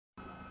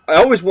I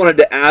always wanted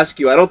to ask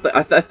you. I don't.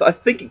 I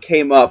think it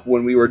came up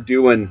when we were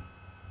doing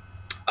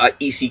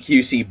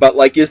ECQC, but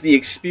like, is the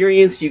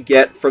experience you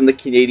get from the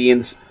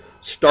Canadians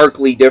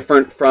starkly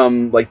different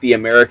from like the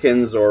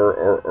Americans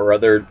or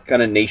other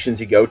kind of nations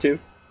you go to?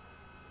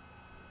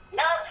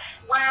 Yes,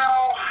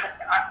 well,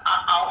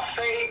 I'll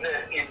say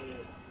that in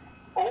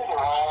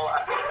overall,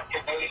 I think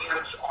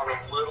Canadians are a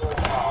little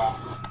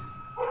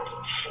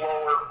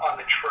slower on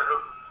the trigger,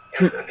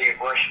 the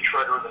aggression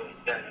trigger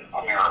than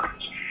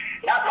Americans.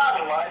 Not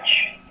much,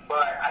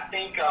 but I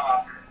think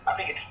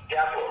it's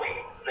definitely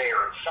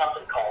there. It's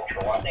something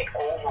cultural. I think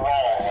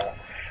overall,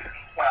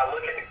 when I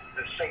look at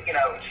the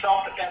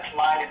self-defense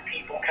minded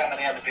people coming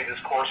in to do this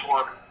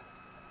coursework,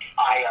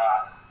 I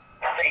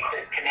think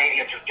that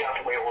Canadians are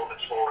definitely a little bit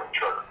slower in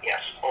trigger.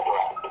 Yes,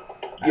 overall.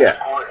 Yeah.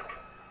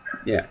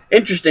 Yeah.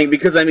 Interesting,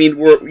 because I mean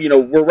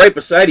we're right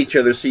beside each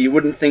other, so you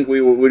wouldn't think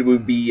we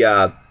would be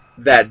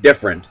that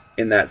different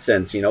in that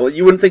sense. You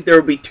wouldn't think there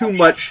would be too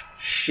much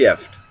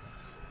shift.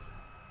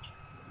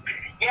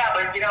 Yeah,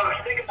 but if you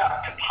think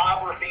about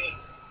topography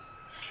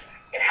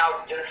and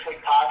how densely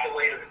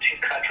populated the two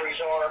countries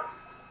are,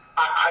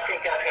 I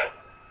think that's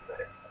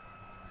good.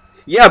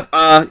 Yeah,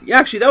 yeah.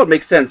 Actually, that would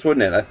make sense,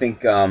 wouldn't it? I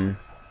think. I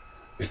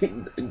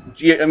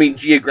mean,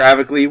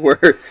 geographically,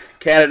 where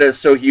Canada is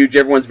so huge,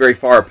 everyone's very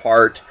far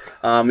apart.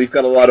 We've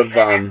got a lot of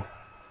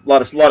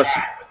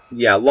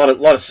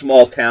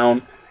small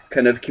town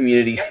kind of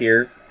communities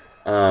here.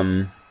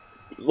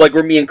 Like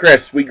where me and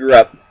Chris, we grew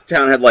up. The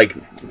town had like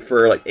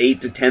 8,000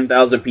 to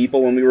 10,000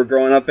 people when we were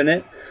growing up in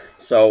it.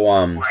 So,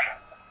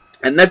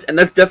 and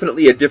that's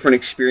definitely a different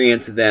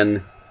experience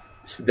than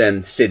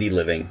city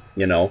living.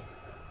 We don't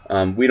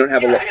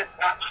have a lot.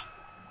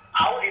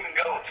 I would even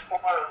go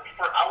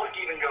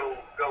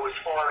as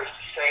far as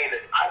to say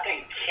that I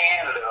think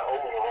Canada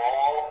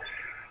overall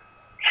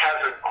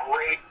has a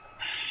great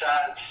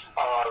sense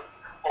of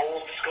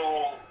old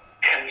school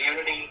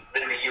community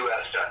than the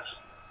U.S. does.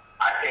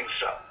 I think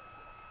so.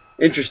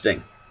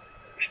 Interesting.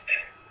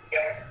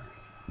 Yeah.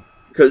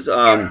 Because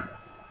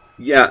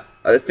yeah,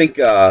 I think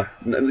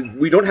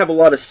we don't have a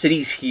lot of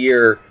cities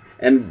here,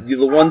 and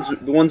the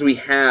ones we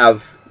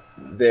have.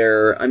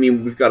 I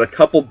mean, we've got a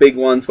couple big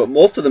ones, but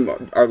most of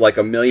them are like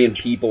 1 million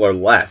people or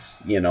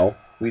less.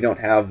 We don't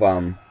have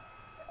a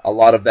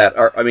lot of that.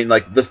 I mean,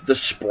 like the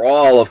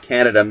sprawl of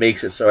Canada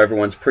makes it so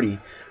everyone's pretty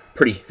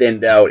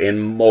thinned out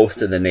in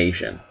most of the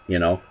nation.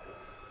 Yep,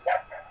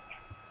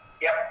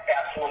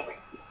 absolutely.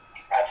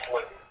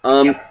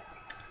 Yep.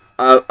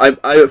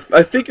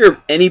 I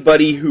figure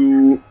anybody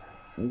who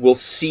will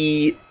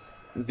see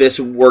this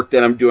work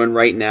that I'm doing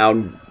right now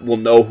will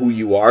know who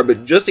you are,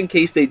 but just in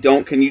case they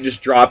don't, can you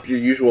just drop your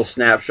usual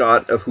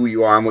snapshot of who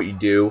you are and what you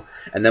do,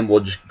 and then we'll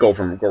just go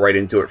right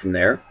into it from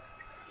there?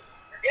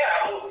 Yeah,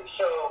 absolutely.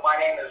 So my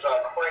name is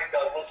Craig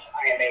Douglas.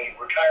 I am a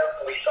retired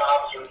police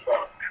officer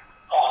from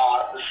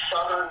the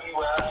southern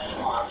U.S.,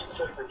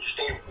 specifically the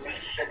state of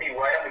Mississippi,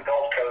 right on the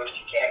Gulf Coast.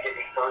 You can't get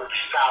any further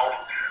south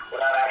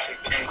without actually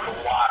being for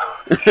water.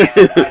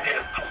 And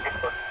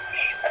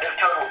I did a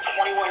total of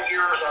 21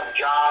 years on the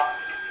job.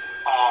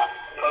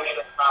 Most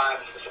of the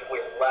time, specifically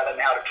 11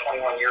 out of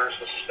 21 years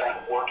was spent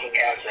working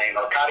as a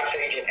narcotics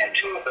agent, and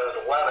 2 of those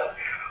 11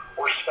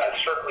 were spent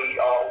strictly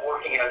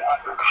working in an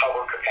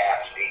undercover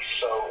capacity.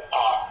 So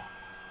I'll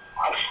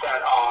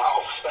spend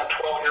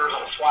 12 years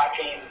on the SWAT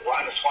team,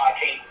 running the SWAT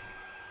team,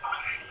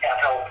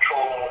 have held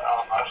patrol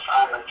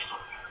assignments,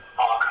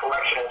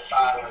 correctional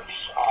assignments,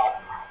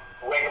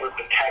 regular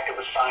detective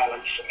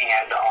assignments,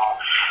 and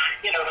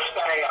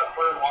spent a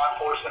career in law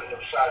enforcement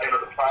and decided to enter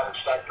the private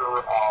sector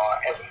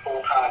as a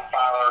full-time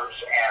firearms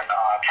and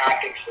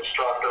tactics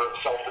instructor,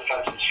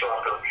 self-defense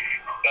instructor.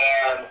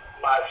 And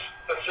my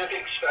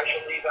specific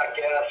specialties, I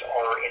guess,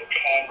 are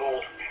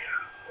entangled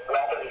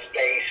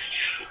weapons-based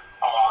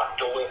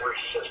delivery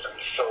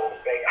systems. So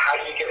how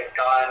do you get a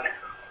gun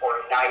or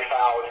a knife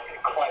out in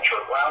a clinch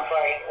or a ground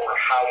fight, or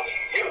how do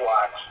you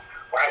utilize,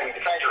 or how do you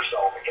defend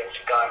yourself against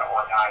a gun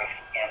or a knife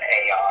in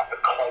a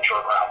clinch or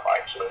a ground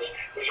fight? So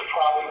those are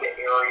probably the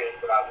areas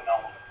that I've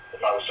known the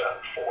most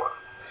for.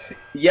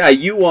 Yeah,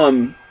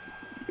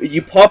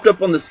 you popped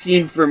up on the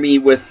scene for me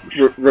with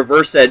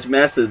reverse edge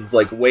methods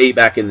like way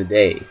back in the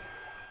day.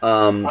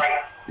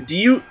 Right. Do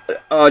you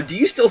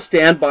still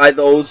stand by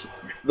those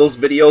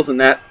videos and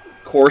that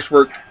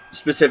coursework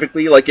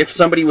specifically? Like, if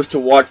somebody was to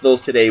watch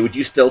those today, would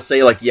you still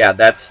say like, yeah,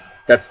 that's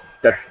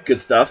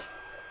good stuff?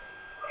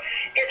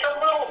 It's a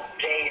little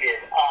dated.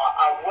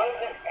 I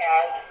wasn't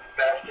as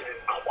invested in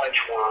clinch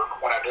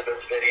work when I did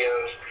those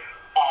videos,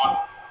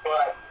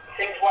 but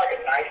things like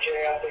a knife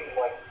jab, things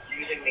like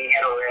using the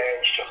inner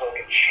edge to hook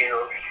and shear,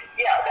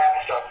 yeah,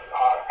 that stuff.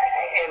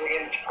 And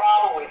it's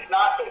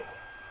not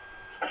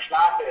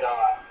that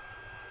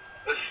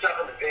the stuff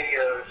in the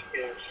videos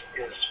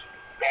is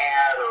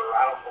bad, or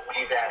I don't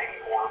believe that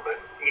anymore. But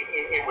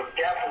it would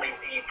definitely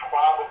be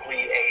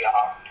probably a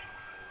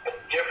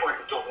different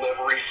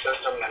delivery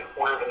system, and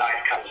where the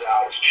knife comes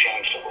out has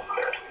changed a little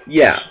bit.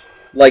 Yeah,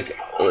 like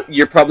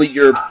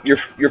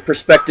your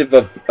perspective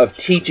of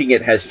teaching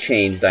it has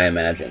changed, I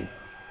imagine.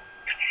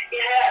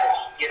 It has.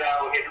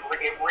 know, it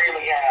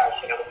really has.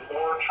 You know, the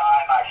more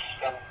time I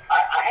spent,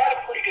 I had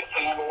a pretty good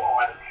handle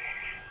on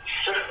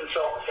citizen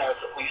self-defense,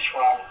 at least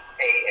from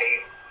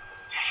a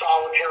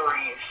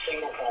solitary,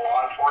 single from a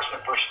law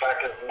enforcement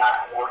perspective,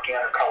 not working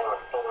under color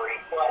of authority.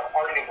 But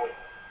arguably,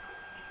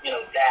 you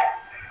know, that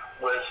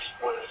was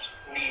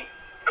me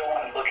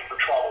going and looking for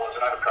trouble as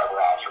an undercover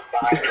officer,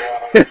 buying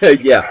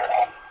drugs, Yeah.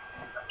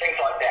 things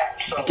like that.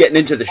 So Getting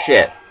into the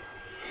shit.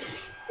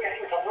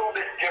 it's a little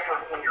bit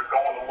different when you're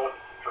going to look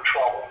for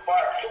trouble.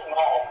 But still in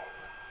all,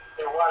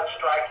 there was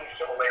striking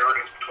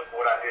similarities between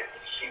what I did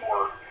in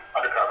ShivWorks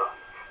undercover.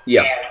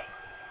 Yeah. And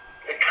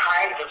the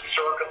kinds of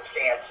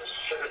circumstances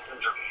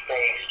citizens are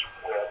faced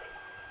with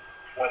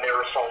when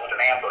they're assaulted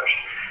and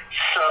ambushed.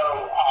 So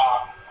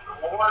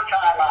the more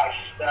time I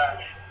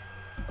spent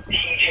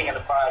teaching in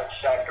the private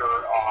sector,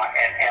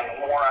 and the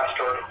more I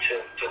started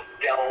to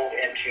delve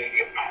into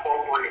the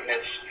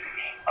appropriateness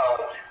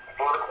of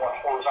vertical and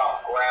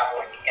horizontal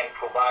grappling and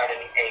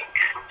providing a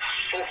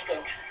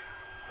consistent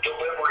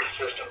delivery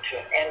system to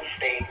an end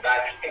state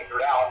that I've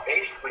figured out,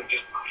 basically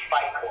just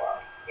Fight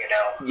Club, you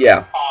know?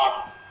 Yeah.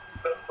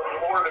 But the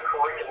more the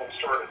curriculum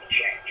started to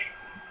change.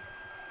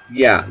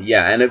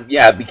 Yeah, and it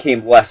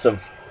became less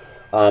of,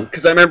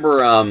 because I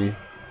remember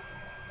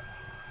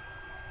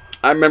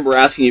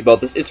asking you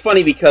about this. It's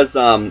funny because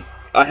I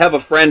have a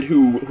friend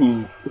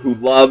who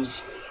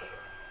loves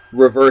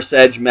reverse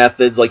edge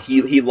methods. Like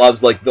he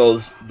loves like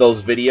those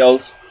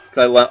videos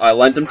because I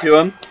lent them to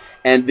him,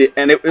 and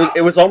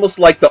it was almost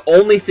like the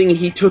only thing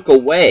he took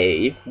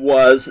away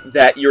was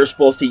that you're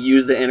supposed to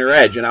use the inner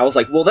edge, and I was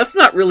like, well, that's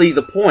not really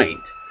the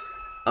point.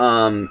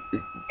 And I'll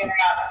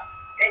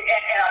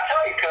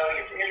tell you, Cody,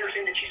 it's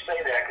interesting that you say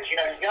that, because, you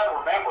know, you got to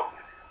remember,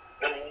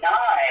 the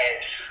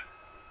knives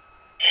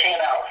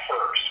came out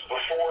first.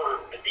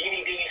 Before the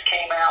DVDs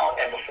came out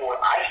and before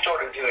I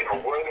started doing a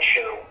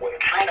roadshow, what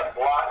kind of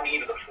brought me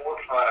to the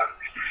forefront of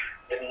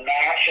the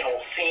national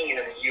scene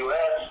in the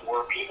U.S.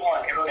 were people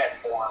on internet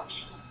forums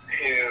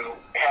who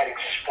had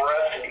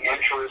expressed an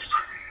interest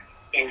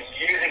in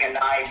using a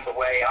knife the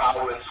way I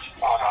was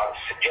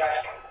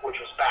suggesting, which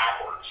was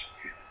backwards.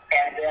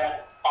 And then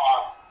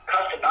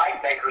custom knife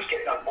makers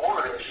getting on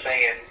board and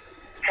saying,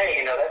 hey,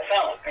 you know, that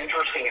sounds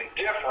interesting and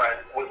different.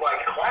 We'd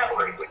like to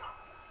collaborate with you.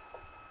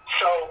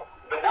 So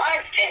the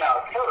knives came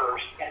out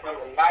first, and then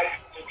the knife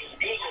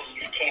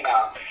DVDs came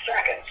out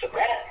second. So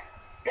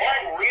that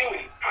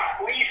really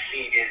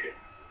preceded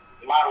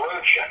my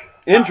roadshow.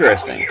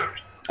 Interesting.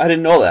 I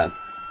didn't know that.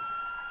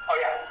 Oh,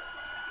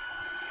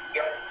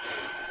 yeah.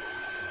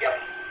 Yep.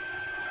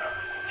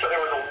 So there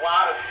was a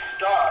lot of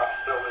stuff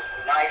that was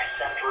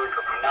knife-centric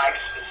or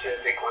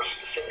knife-specific or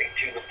specific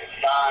to the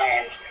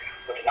designs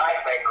that the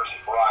knife makers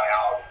brought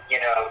out, you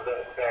know,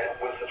 that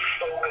was the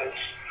focus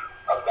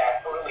of that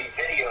early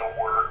video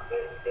work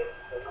that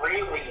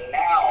really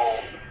now,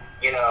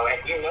 you know, and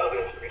you know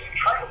this because you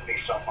train with me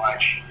so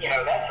much, you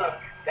know, that's a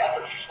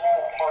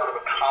small part of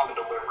a common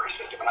delivery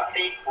system. And I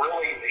think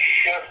really the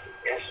shift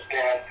has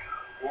been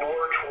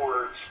more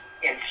towards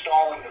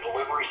installing the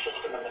delivery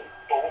system and then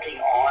bolting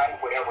on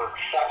whatever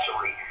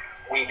accessory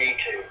we need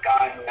to.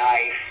 Gun,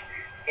 knife,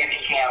 empty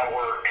can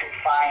work,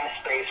 confined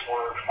space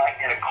work,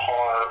 fighting in a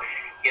car.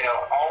 You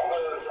know, all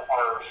those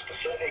are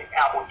specific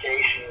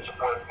applications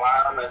or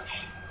environments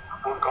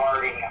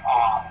regarding,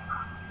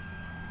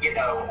 you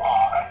know,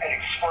 an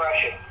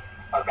expression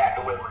of that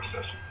delivery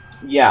system.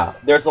 Yeah,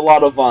 there's a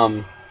lot of,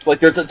 like,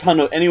 there's a ton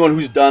of, anyone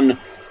who's done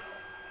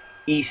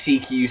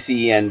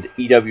ECQC and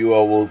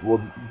EWO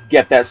will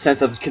get that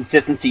sense of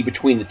consistency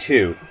between the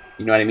two.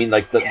 You know what I mean?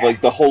 Like the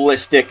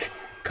holistic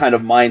kind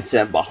of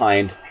mindset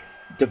behind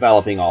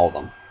developing all of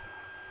them.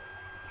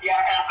 Yeah,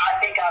 and I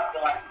think I've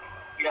done,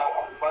 you know,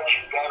 a much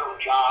better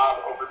job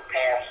over the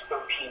past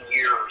 13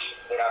 years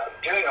that I've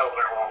been doing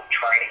open enrollment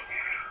training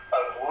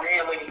of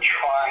really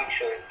trying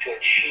to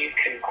achieve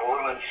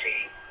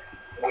congruency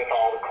with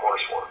all the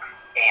coursework.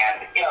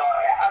 And, you know,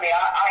 I mean,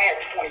 I had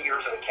 20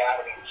 years of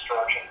academy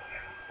instruction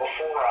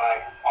before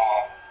I,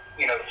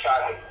 you know,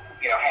 decided to,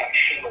 you know, hang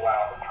shingle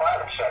out of the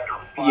private sector.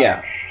 But,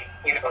 yeah.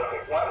 You know,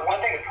 one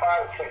thing the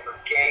private sector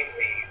gave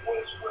me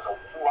was a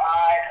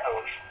lot of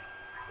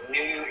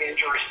new,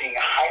 interesting,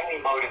 highly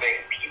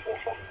motivated people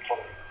from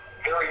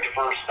very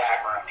diverse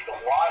backgrounds. You know,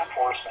 law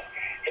enforcement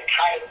had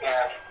kind of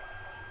been,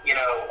 you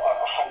know, a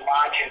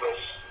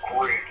homogenous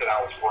group that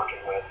I was working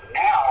with.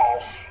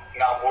 Now, you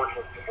know, I'm working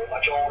with people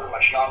much older,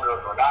 much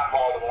younger, who are not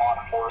involved in law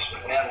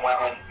enforcement, men,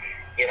 women,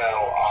 you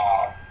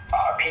know,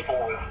 people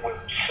with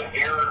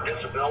severe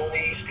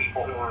disabilities,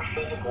 people who are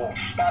physical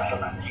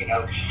specimens. You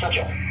know, such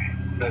a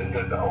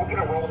the open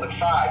enrollment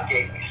side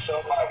gave me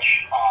so much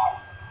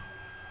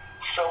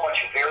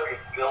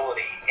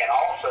variability and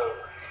also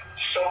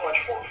so much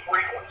more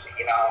frequency.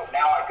 You know,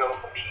 now I go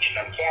from teaching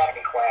an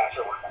academy class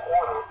over a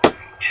quarter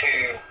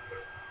to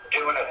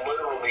doing it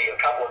literally a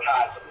couple of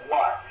times a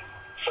month.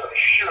 So the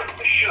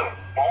sheer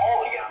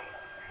volume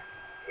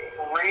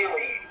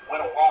really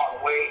went a long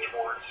way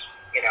towards,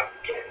 you know,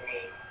 getting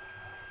me,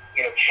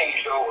 you know,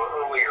 changed over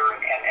earlier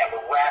and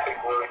the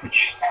rapid growth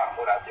of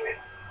what I did.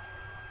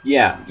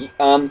 Yeah.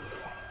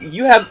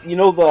 You have, you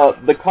know,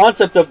 the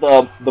concept of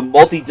the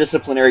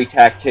multidisciplinary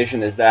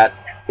tactician, is that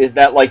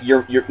like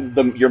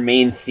your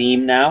main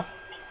theme now?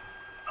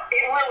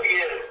 It really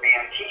is,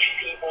 man. Teach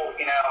people,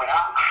 you know, and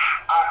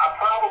I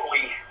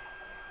probably,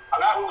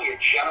 I'm not really a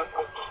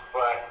generalist,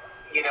 but,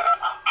 you know,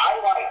 I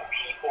like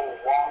people,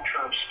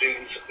 long-term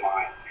students of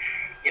mine.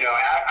 You know,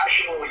 I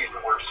shouldn't really use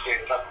the word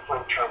students. I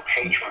prefer the term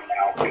patron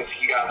now because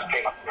you guys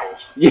pay my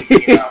bills. You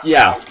know,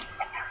 Yeah.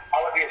 I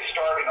would be a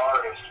starving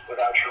artist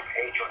without your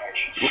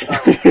patronage.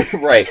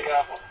 So, Right. you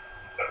know,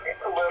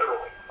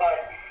 literally.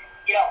 But,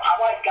 you know, I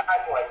like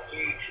guys like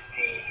you to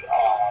be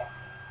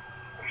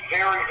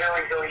very,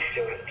 very, very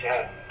fit, to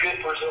have good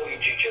Brazilian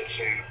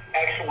Jiu-Jitsu,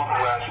 excellent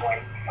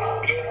wrestling,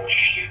 be able to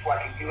shoot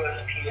like a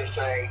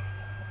USPSA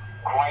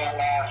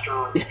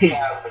grandmaster,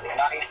 have the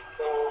nice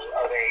skills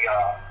of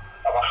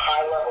a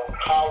high-level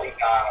colleague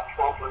guy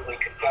appropriately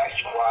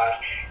contextualized,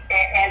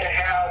 and to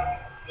have,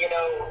 you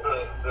know,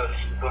 the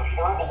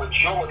verbal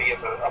agility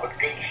of a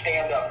good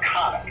stand-up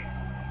comic.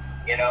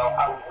 You know,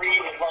 I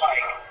really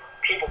like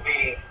people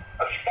being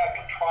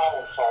effective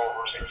problem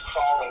solvers and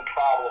solving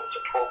problems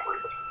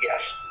appropriately.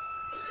 Yes.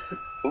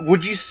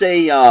 Would you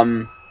say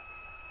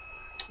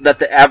that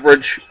the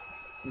average,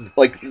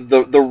 like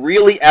the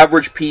really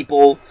average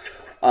people,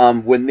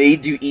 when they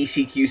do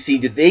ECQC,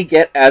 did they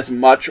get as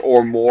much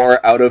or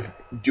more out of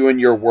doing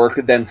your work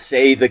than,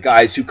 say, the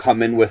guys who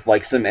come in with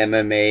like some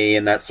MMA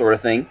and that sort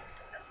of thing?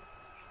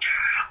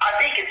 I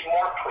think it's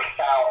more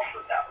profound for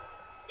them.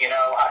 You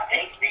know, I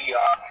think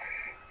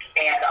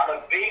and I'm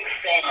a big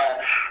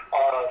fan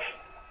of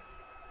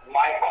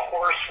my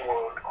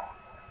coursework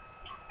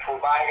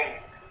providing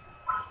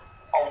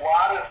a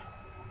lot of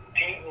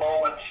deep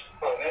moments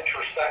of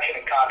introspection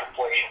and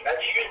contemplation.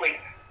 That's usually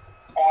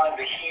on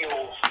the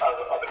heels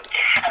of a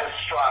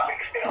catastrophic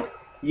failure.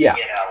 Yeah.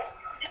 You know,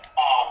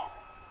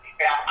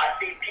 and I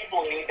think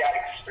people need that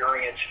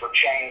experience for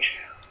change.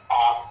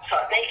 So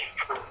I think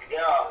for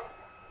them,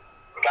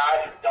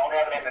 guys that don't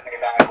have an MMA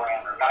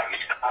background or not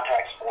used to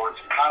contact sports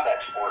and combat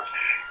sports,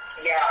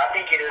 yeah, I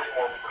think it is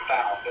more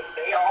profound. But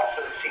they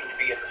also seem to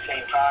be at the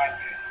same time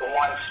the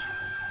ones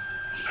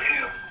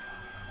who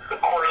the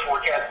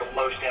coursework has the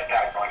most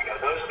impact on. You know,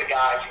 those are the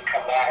guys who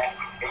come back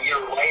a year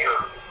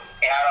later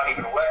and I don't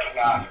even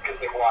recognize because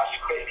they've lost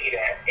 50 to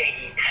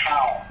 80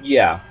 pounds.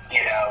 Yeah.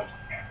 You know,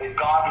 they've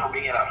gone from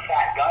being a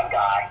fat gun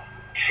guy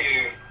to,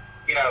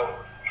 you know,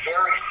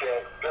 very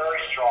fit, very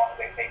strong.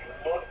 They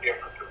look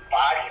different. Their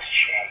bodies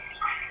changed.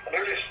 And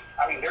they're just,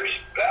 I mean, they're just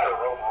better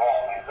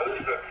overall, man. Those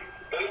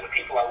are the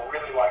people I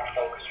really like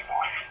focusing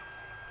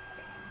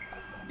on.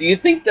 Do you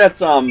think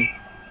that's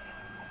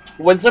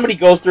when somebody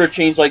goes through a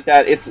change like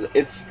that,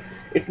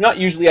 it's not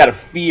usually out of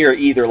fear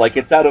either. Like,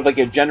 it's out of like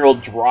a general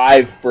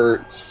drive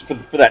for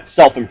that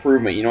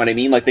self-improvement, you know what I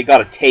mean? Like, they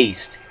got a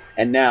taste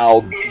and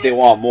now they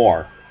want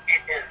more.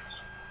 It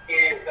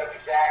is. That's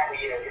exactly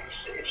it.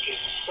 It's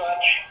just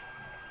such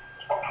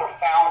a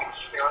profound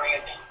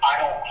experience. I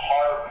don't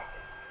harp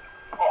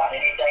on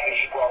anything, as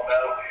you well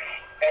know.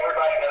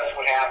 Everybody knows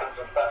what happens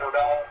in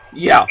Thunderdome.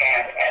 Yeah.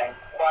 And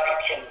nobody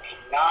can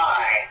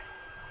deny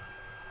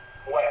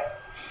what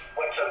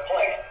took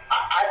place.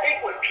 I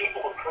think what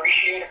people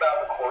appreciate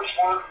about the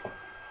coursework,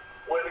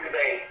 whether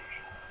they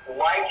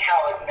like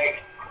how it makes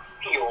them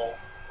feel,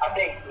 I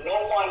think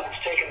no one that's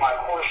taken my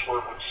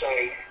coursework would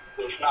say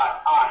that it's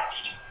not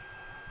honest.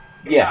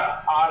 It's Yeah. not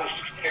an honest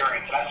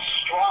experience. And I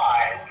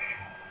strive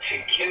to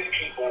give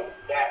people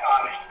that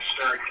honest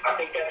experience. I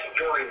think that's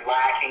very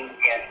lacking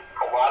in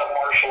a lot of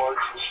martial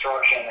arts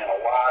instruction and a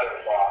lot of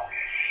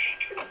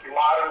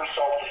modern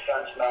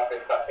self-defense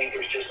methods. I think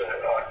there's just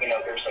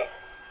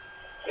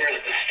there's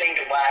a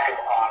distinct lack of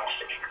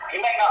honesty.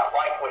 You may not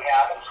like what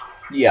happens,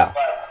 Yeah.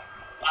 but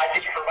I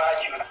just provide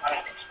you an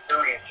honest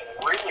experience, and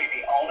really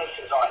the onus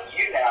is on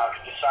you now to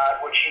decide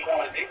what you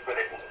want to do with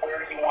it and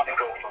where you want to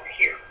go from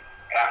here.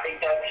 And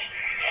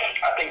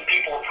I think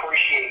people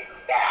appreciate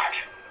that,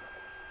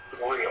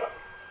 really.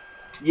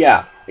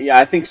 Yeah,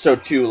 I think so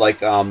too.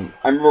 Like, I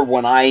remember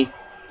when I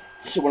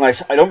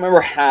don't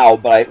remember how,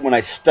 but when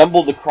I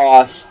stumbled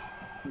across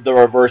the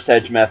reverse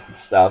edge method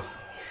stuff,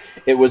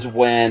 it was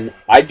when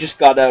I just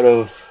got out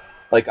of,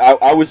 like,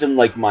 I was in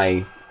like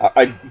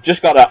I'd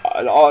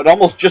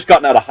almost just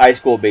gotten out of high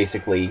school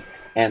basically,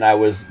 and I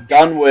was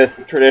done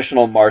with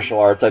traditional martial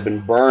arts. I've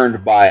been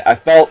burned by, I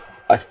felt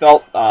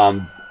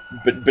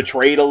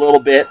betrayed a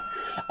little bit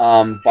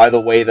by the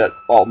way that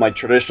all my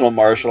traditional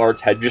martial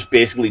arts had just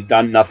basically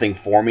done nothing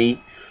for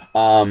me.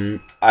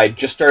 I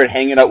just started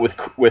hanging out with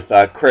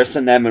Chris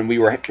and them, and we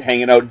were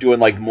hanging out doing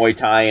like Muay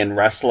Thai and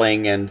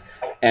wrestling and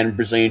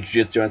Brazilian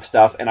Jiu-Jitsu and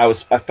stuff. And I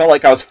felt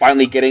like I was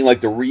finally getting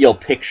like the real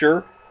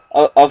picture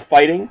of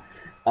fighting.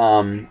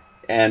 And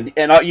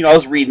you know, I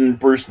was reading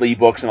Bruce Lee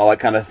books and all that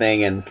kind of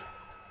thing, and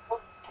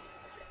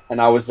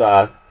I was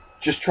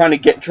just trying to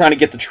get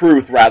the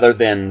truth rather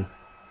than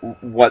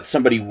what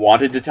somebody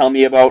wanted to tell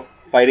me about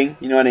fighting.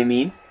 You know what I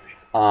mean?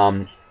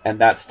 And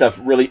that stuff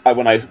really,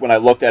 when I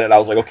looked at it, I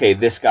was like, okay,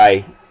 this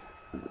guy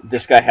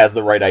has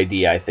the right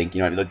idea. I think,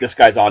 you know, like, this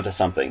guy's onto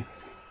something.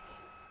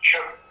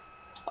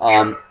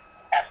 Um,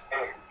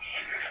 Absolutely.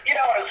 You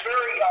know, it was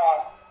very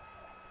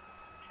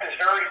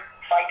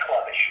Fight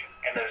Clubbish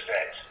in those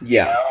days.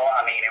 Yeah. You know,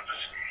 I mean, it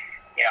was,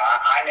 you know,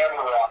 I never,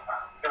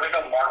 there was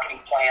no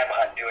marketing plan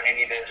behind doing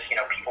any of this. You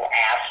know, people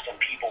asked and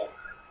people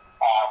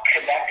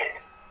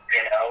connected, you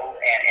know,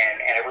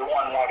 and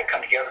everyone wanted to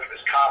come together for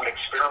this common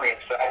experience,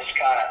 but I just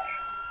kind of,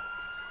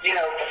 you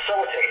know,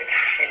 facilitated,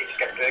 and it just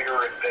got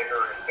bigger and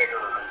bigger and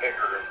bigger and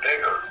bigger and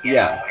bigger, you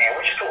know, and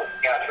which is cool.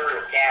 You know, it's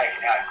very organic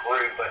and how it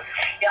grew, but,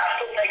 yeah, I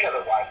still think of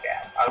it like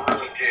that. I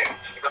really do.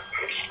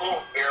 It's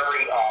still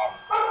very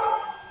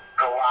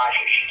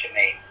garage-ish to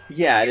me.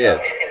 Yeah, it you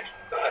know, is. It's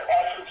the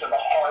essence and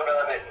the heart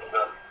of it, and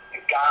the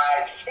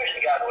guys,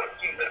 especially guys like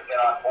you that have been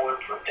on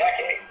board for a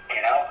decade, you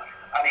know?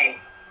 I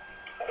mean,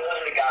 those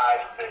are the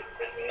guys that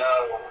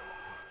know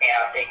and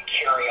I think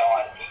carry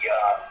on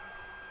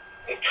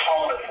the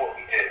tone of what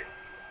we do.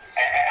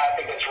 And I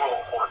think that's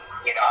real important.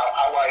 You know,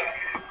 I like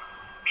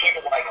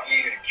people like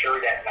you to carry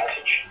that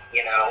message,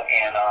 you know,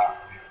 and,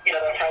 you know,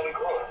 that's how we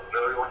grow it,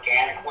 very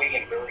organically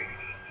and very,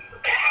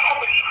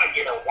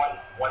 you know,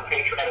 one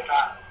patron at a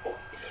time.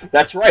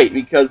 That's right,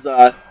 because,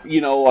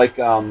 you know, like,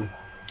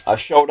 I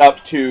showed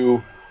up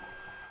to,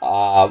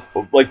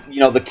 like, you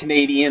know, the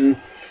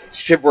Canadian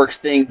ShivWorks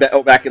thing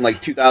back in,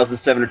 like,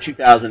 2007 or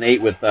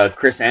 2008 with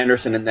Chris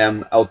Anderson and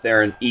them out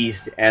there in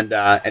East, and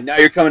now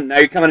you're coming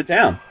to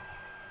town.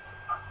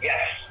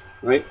 Yes.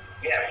 Right?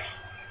 Yes.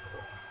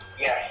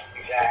 Yes,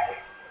 exactly.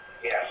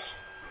 Yes.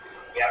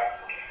 Yep.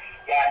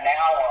 Yeah,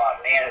 now,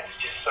 man, it's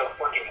just so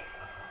freaking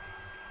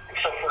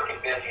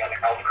busy. I mean,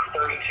 I was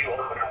 32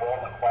 open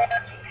enrollment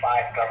classes and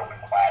 5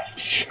 government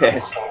classes. Shit. For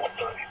a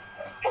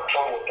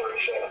total of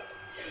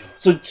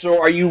 37.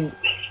 So are you,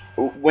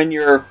 when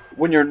you're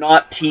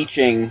not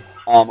teaching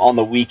on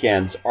the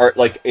weekends, are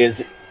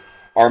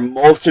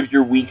most of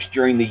your weeks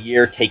during the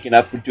year taken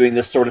up with doing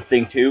this sort of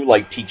thing too,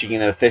 like teaching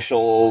in an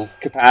official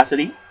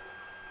capacity?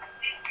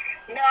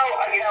 No,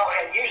 you know,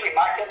 and usually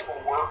my typical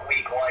work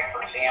week, like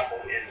for example,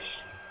 is,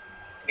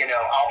 you know,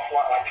 I'll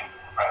fly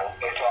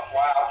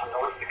out to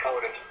North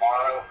Dakota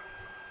tomorrow.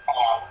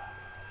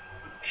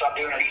 So I'm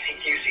doing an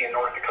ECQC in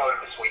North Dakota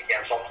this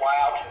weekend. So I'll fly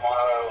out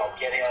tomorrow. I'll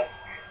get in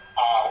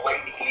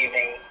late in the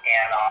evening,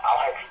 and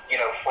I'll have, you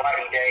know,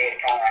 Friday day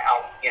and kind of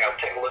out, you know,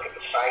 take a look at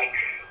the site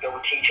that we're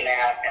teaching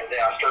at, and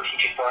then I'll start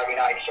teaching Friday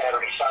night,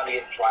 Saturday, Sunday,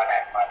 and fly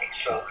back Monday.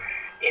 So,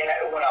 you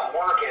know, when I'm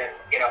working,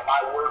 you know,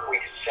 my work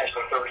week is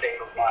essentially Thursday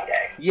through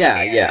Monday.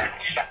 Yeah, and yeah.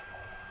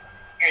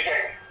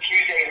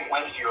 Tuesday and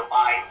Wednesday are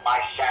my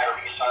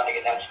Saturday, Sunday,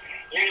 and that's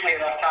usually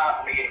enough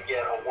time for me to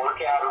get a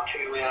workout or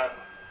two in,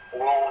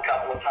 roll a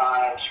couple of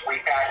times,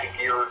 repack the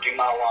gear, do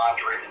my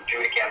laundry, and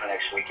do it again the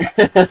next weekend.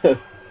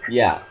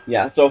 Yeah.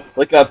 So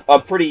like a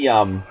pretty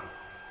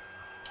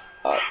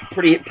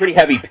pretty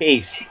heavy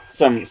pace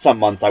some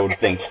months, I would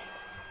think. It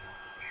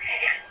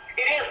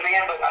is,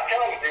 man, but I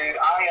tell you, dude,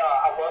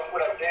 I love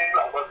what I do.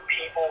 I love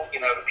people, you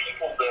know,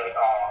 people that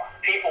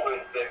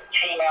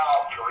came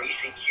out for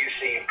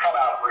ECQC and come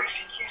out for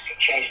ECQC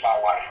changed my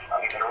life.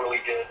 I mean, it really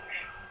did.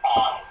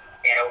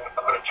 And opened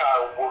up an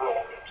entire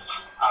world that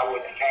I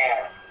wouldn't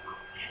have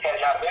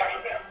had not been for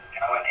them. You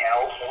know, and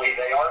ultimately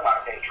they are my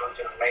patrons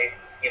and have made,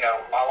 you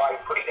know, my life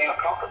pretty damn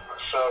comfortable.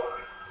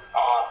 So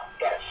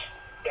that's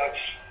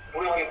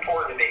really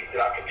important to me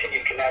that I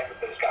continue to connect with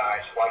those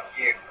guys like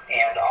you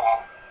and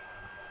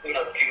you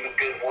know, do the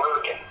good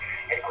work and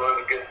grow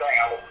the good thing.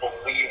 I'm a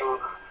believer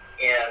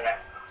in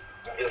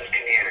this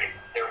community.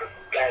 They're the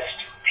best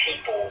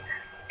people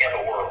in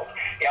the world.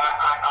 Yeah,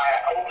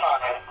 I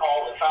opine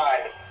all the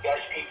time that the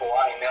best people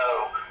I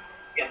know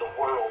in the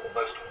world, the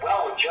most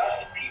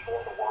well-adjusted people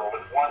in the world, are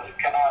the ones that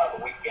come out on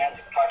the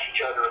weekends and punch each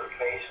other in the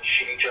face and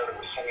shoot each other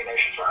with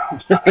ammunition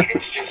rounds. I mean,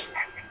 it's just,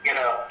 you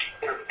know,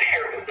 they're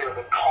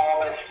the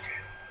calmest,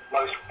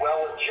 most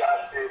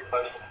well-adjusted,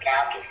 most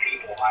adaptive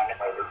people I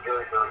know. They're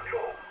very, very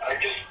cool.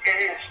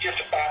 It's just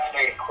a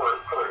fascinating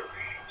crew.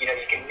 You know,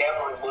 you can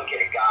never look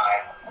at a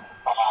guy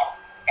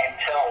and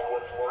tell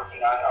what's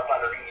lurking up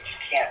underneath. You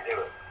just can't do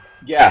it.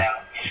 Yeah, you know?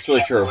 it's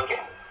really true. Look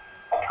at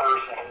a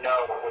person and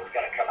know what's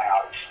going to come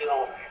out. It's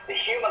still, the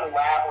human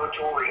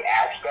laboratory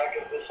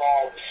aspect of this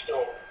all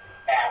still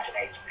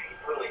fascinates me. It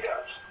really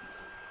does.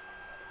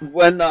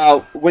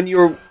 When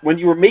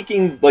you were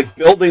making, like,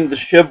 building the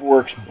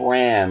ShivWorks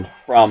brand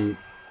from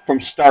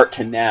start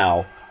to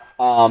now,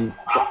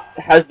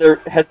 has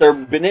there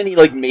been any,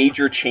 like,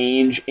 major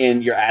change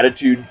in your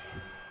attitude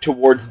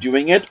towards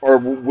doing it, or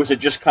was it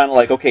just kind of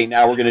like, okay,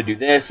 now we're going to do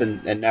this,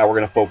 and now we're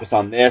going to focus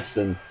on this,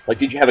 and, like,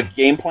 did you have a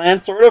game plan,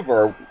 sort of,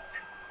 or?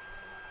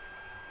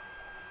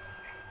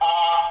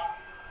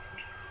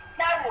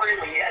 Not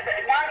really.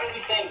 Not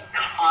anything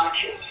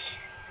conscious.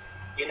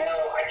 You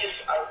know, I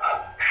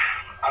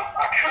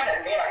kind of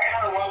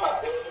run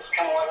my business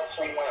kind of like the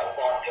same way I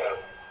thought to.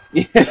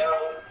 You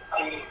know, I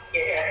mean,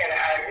 and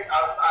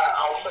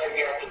I'll say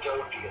it's a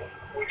dope deal,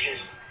 which is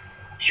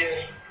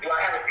just, do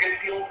I have a good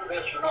feel for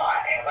this or not?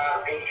 And if I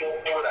have a good feel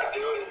for it, I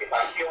do it. If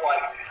I feel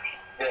like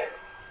that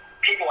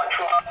people I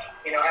trust,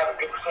 you know, have a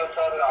good sense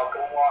of it, I'll go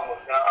along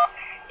with that.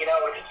 You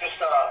know, it's just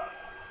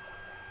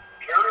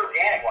very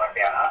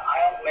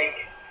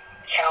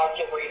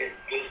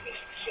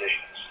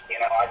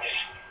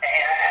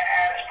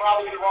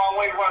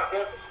way to run a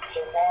business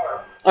so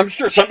far. I'm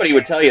sure somebody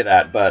would tell you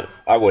that, but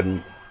I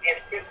wouldn't.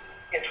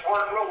 It's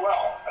worked real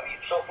well. I mean,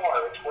 so far,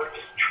 it's worked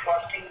just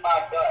trusting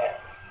my gut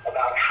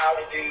about how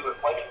to do and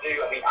what to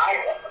do. I mean,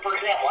 for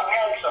example, I've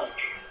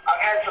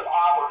had some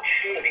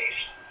opportunities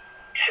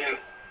to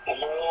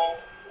blow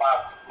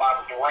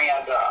my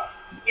brand up,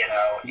 you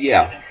know.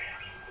 Yeah.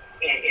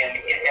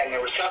 And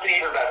there was something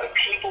either about the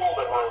people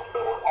that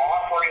were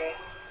offering,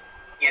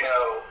 you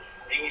know,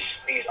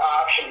 these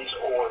options,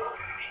 or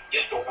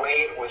just the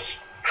way it was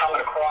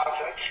coming across,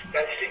 and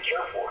I just didn't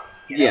care for it.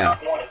 You know,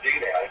 I didn't want to do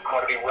that. I didn't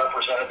want to be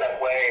represented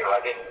that way, or I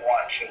didn't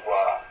want to,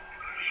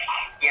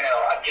 you know,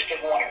 I just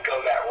didn't want to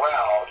go that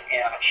route.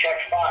 And I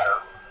checked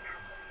fire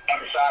and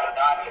decided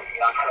not to.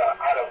 You know, I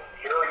had a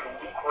very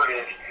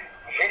lucrative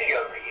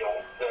video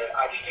deal that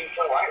I just didn't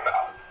feel right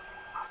about,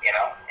 you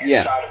know, and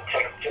decided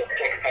to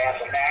take a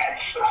pass on that. And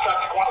so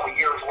subsequently,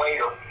 years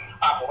later,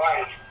 I'm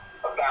right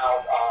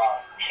about,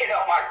 you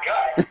know, my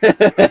gut.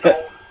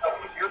 So, a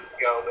few years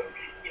ago, but,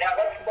 you know,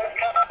 that's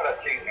kind of what I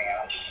do, man.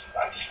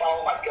 I just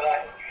follow my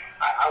gut.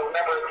 I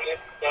remember at the end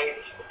of the day,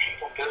 it's the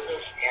people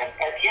business, and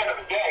at the end of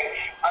the day,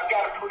 I've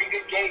got a pretty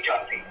good gauge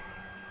on people.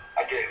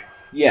 I do.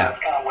 Yeah.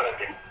 That's kind of what I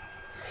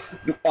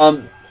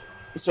do.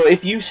 So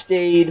if you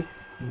stayed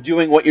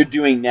doing what you're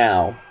doing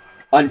now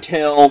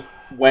until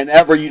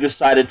whenever you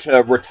decided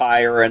to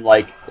retire and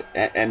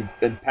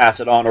and pass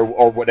it on,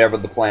 or whatever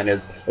the plan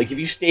is, like if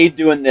you stayed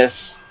doing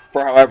this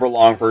for however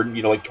long, for,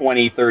 you know, like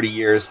 20, 30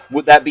 years,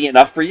 would that be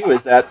enough for you?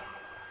 Is that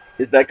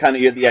kind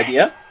of the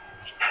idea?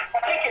 I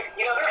think,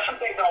 you know, there's some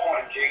things I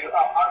want to do.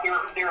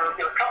 There are a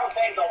couple of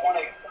things I want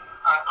to.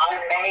 I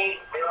may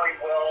very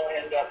well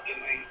end up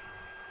doing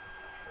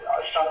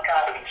some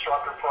kind of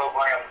instructor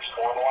program that's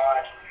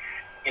formalized.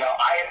 You know,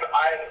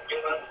 I've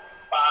given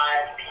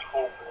 5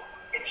 people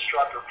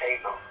instructor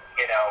paper.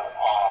 You know,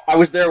 I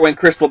was there when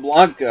Chris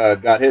LeBlanc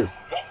got his.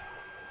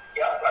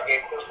 Yeah, I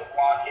gave Chris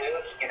LeBlanc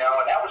his. You know,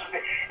 and that was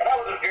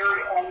a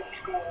very old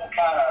school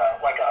kind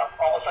of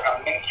almost like a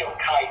Menkyo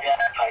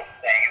Kaiden type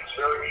thing. It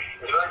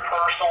was very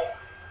personal.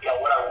 You know,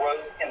 what I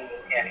wrote in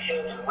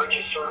his and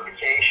Rich's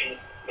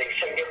certification, they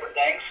say different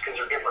things because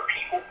they're different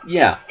people.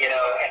 Yeah. You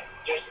know, and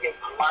just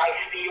my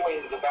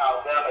feelings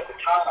about them at the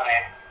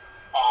time,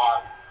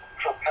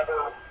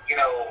 forever, you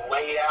know,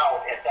 laid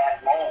out at that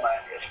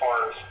moment as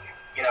far as,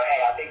 you know, hey,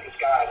 I think this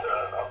guy's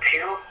a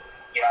peer.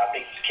 You know, I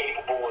think he's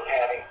capable of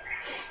having,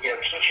 you know,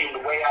 teaching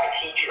the way I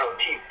teach, or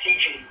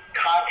teaching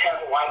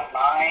content like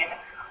mine.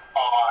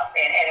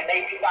 And it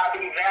may not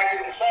be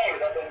exactly the same,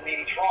 but that doesn't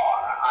mean he's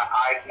wrong.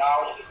 I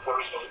acknowledge this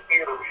person is a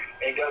peer,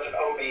 and he doesn't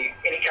owe me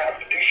any kind of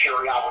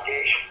fiduciary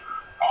obligation.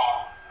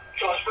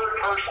 So it's very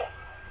personal,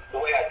 the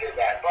way I did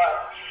that.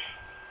 But,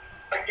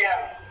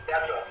 again,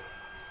 that's a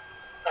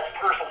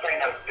personal thing,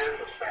 that's a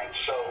business thing.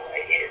 So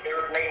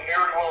there may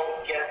very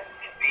well get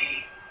to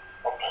be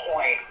a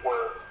point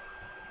where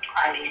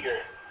I need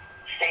to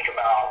think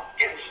about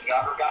getting some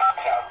younger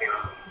guys out there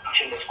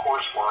teaching this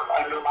coursework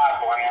under my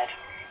brand.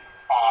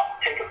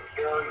 Take a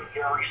very,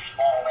 very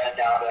small end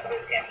out of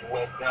it and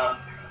let them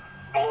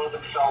blow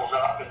themselves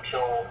up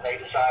until they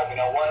decide, you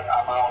know what,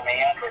 I'm my own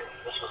man,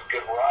 this was a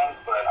good run,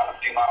 but I'm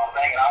going to do my own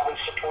thing. And I would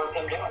support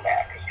them doing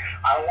that, because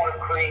I don't want to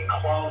create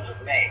clones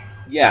of me.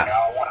 Yeah. You know,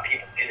 I want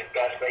people to do the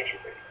best they can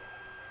do.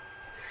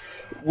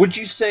 Would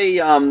you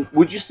say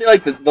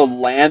like the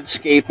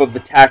landscape of the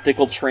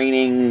tactical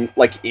training,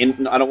 like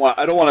I don't want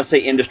to say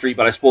industry,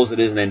 but I suppose it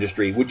is an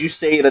industry. Would you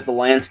say that the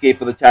landscape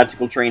of the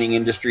tactical training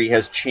industry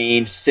has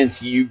changed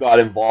since you got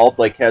involved?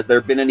 Like, has there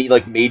been any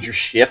like major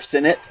shifts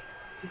in it?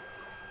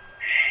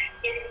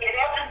 It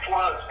ebbs and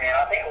flows, man.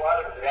 I think a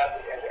lot of it ebbs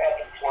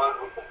and flows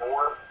with the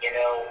board. You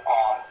know,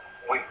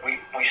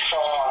 we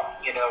saw,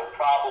 you know,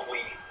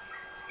 probably,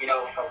 you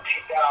know, from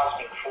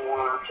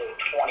 2004 to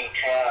 2010,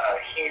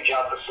 a huge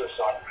emphasis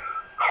on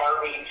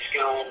carbine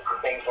skills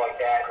and things like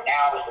that.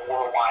 Now, as the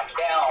world winds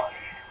down,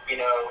 you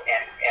know,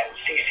 and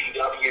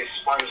CCW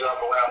springs up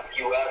around the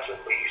U.S.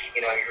 at least,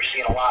 you know, you're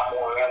seeing a lot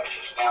more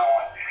emphasis now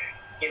on,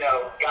 you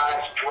know,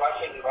 guys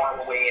dressing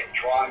normally and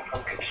drawing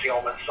from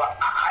concealment. So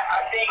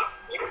I think,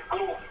 you know,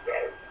 little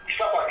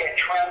stuff like that,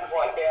 trends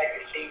like that,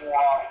 you see more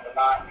often than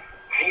not.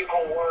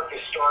 Vehicle work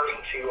is starting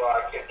to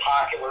get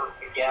popular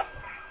again.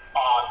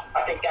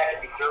 I think that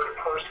can be very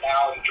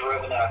personality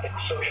driven, and I think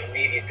social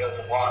media goes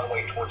a long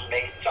way towards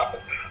making something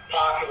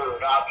popular or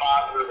not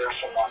popular. There's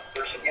some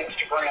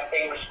Instagram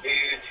famous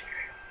dudes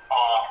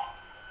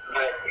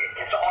that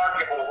it's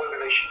arguable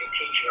whether they should be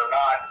teaching or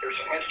not. There's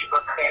some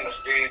Instagram famous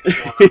dudes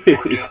who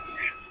are doing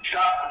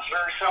stuff that's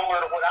very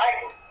similar to what I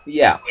do.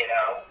 Yeah. You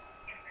know,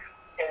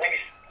 at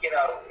least, you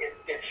know,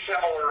 it's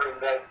similar in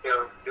that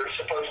they're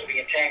supposed to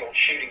be entangled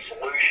shooting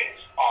solutions.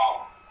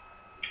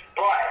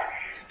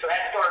 So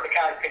that started to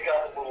kind of pick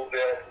up a little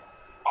bit.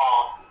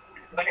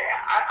 But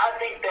I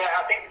think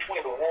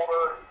between the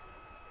war,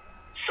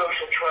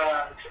 social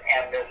trends,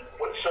 and then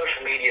what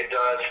social media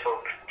does for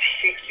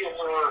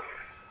particular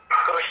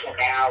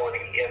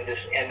personality in this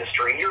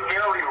industry, you're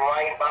very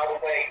right, by the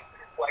way,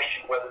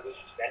 question whether this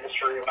is an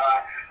industry or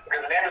not.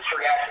 Because an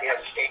industry actually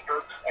has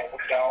standards, and we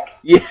don't.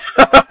 Yeah.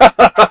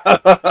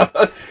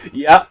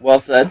 Yeah, well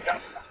said. I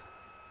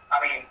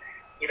mean,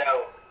 you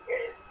know,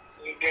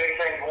 you do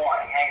anything you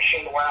want. You hang a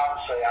shingle out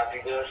and say, I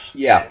do this.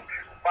 Yeah. And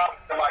probably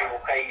somebody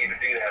will pay you to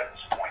do that at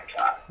this point in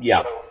time.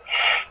 Yeah. So,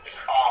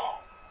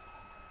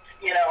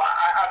 you know,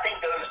 I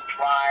think those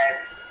drive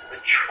the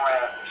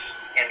trends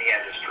in the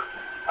industry.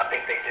 I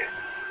think they do.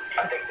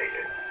 I think they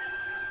do.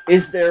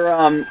 Is there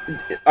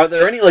are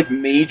there any like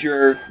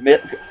major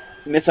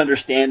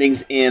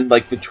misunderstandings in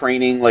like the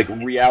training, like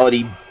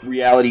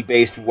reality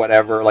based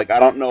whatever? Like I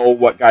don't know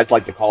what guys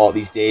like to call it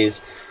these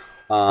days.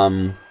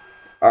 Are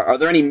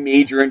there any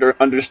major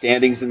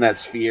understandings in that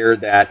sphere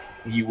that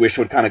you wish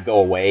would kind of go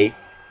away?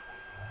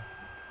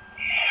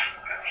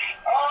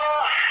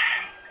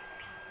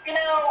 You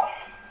know,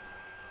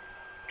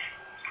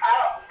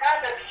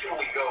 not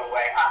necessarily go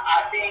away.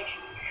 I think,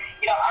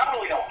 you know, I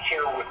really don't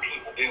care what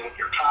people do with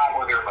their time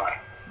or their money.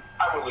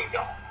 I really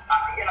don't.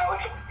 You know,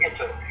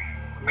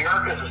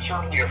 America's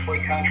certainly a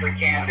free country.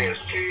 Canada is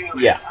too.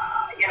 Yeah.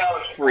 You know,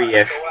 if you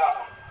free-ish. go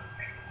out,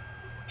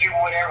 do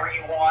whatever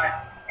you want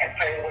and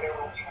pay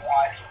whatever you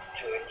want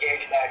to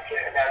engage in that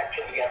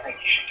activity, I think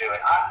you should do it.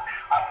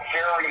 I'm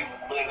very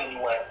live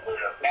and let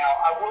live. Now,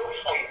 I will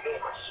say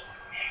this.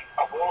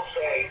 I will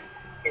say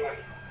if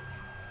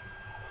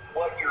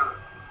what you're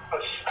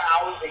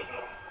espousing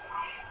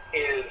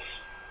is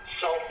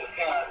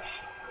self-defense,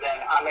 then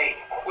I may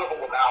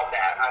quibble about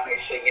that. I may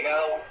say, you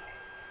know,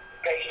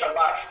 based on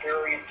my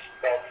experience,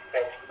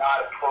 that's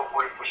not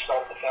appropriate for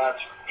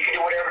self-defense. You can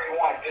do whatever you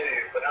want to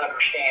do, but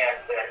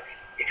understand that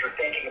if you're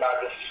thinking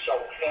about this as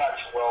self-defense,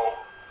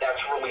 well,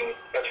 that's really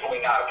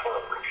not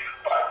appropriate.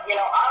 But you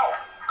know, I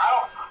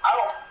don't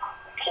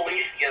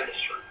police the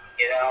industry.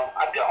 You know,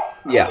 I don't.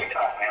 Yeah. I really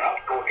don't, man. I'm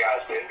sure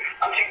guys do.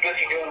 I'm too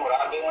busy doing what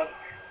I'm doing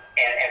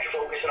and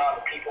focusing on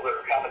the people that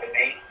are coming to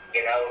me.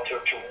 You know, to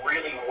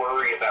really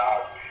worry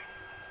about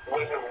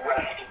what the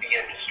rest of the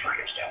industry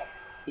is doing.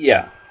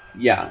 Yeah,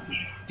 yeah.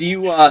 Do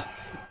you have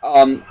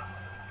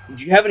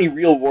any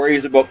real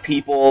worries about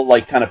people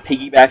like kind of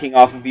piggybacking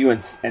off of you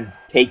and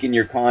taking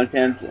your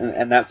content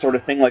and that sort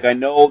of thing? Like I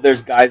know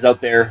there's guys out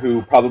there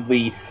who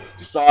probably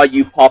saw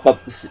you pop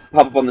up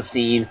on the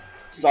scene,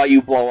 saw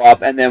you blow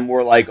up, and then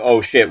were like,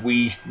 oh shit,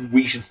 we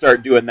should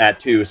start doing that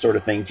too, sort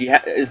of thing.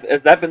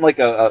 Has that been like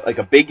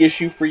a big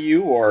issue for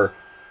you, or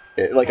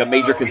like a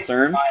major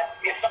concern?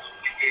 It's not a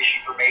big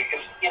issue for me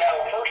because, you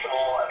know, first of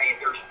all, I mean,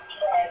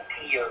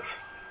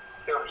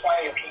 there are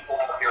plenty of people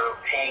out there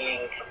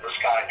paying for this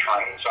kind of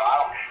training. So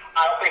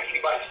I don't think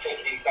anybody's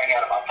taking anything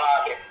out of my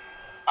pocket.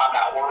 I'm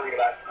not worried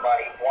about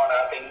somebody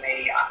one-upping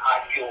me.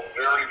 I feel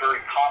very, very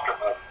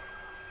comfortable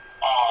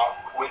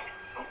with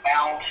the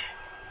amount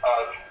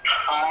of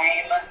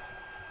time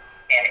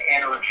and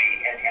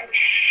energy and the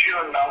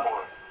sheer number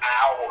of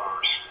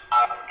hours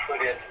I've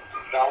put into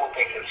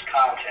developing this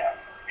content.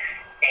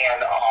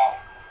 And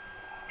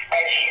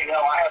as you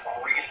know, I have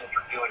a reason for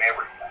doing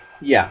everything.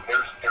 Yeah.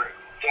 There's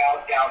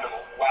down to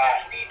the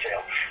last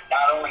detail,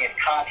 not only in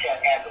content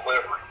and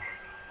delivery.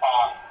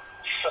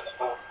 So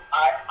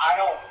I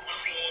don't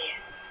see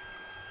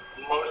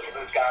most of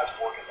those guys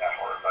working that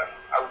hard, buddy.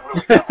 I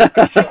really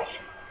don't.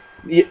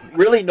 Yeah,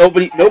 really,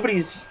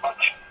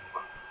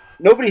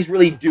 nobody's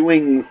really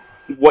doing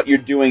what you're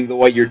doing the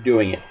way you're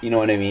doing it. You know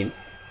what I mean?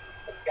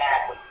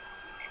 Exactly.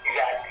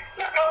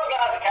 There's a couple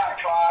guys that kind of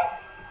try,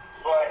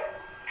 but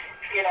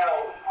you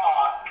know,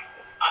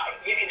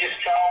 you can just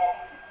tell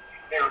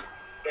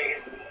they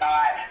have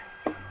not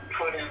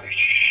put in the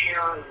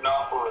sheer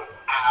number of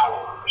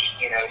hours.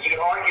 You know, you can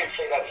argue and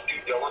say that's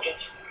due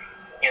diligence.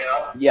 You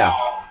know. Yeah.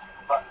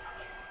 But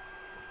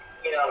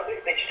you know,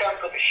 they just have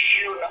to put the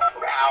sheer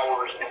number of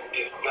hours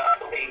into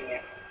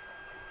developing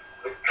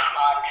the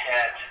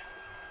content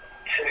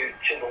to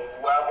the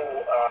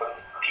level of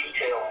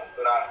detail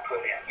that I've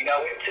put in. You know,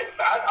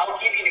 I'll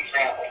give you an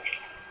example.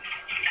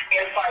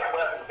 In-fight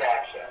weapons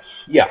access.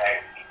 Yeah. Okay?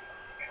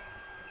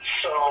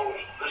 So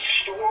the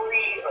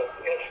story of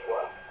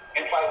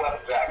in-fight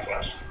weapons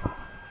access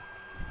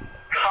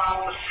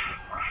comes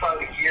from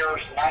the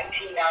years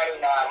 1999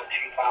 to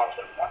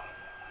 2001.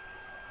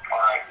 All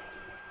right.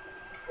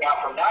 Now,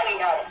 from 99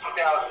 to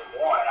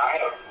 2001, I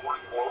had a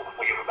group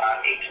locally of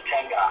about 8 to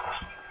 10 guys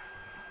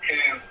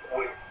who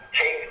would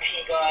take the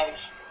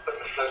T-guns, put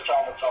the fist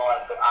helmets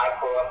on, put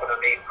iPro up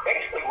underneath.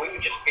 Basically, we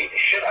would just beat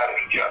the shit out of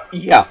each other.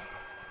 Yeah.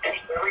 And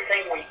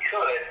everything we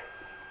could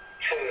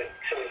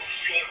to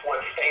see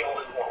what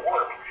failed and what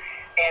worked.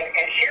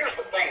 And here's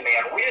the thing,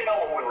 man. We didn't know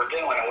what we were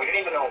doing, and we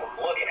didn't even know what we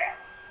were looking at.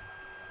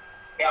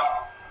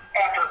 Now,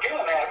 after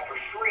doing that for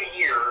 3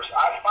 years,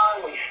 I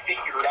finally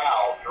figured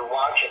out through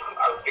watching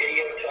our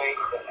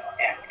videotapes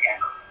and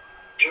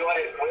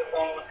doing it with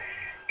them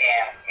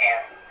and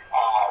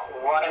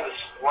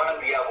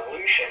running the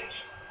evolutions.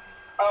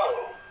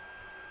 Oh,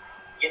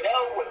 you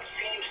know what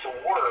seems to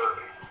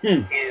work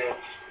is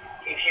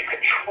if you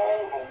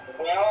control the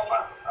limb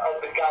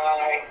of the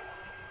guy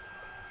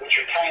that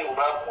you're tangled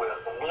up with,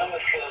 the limb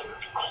of his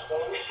that's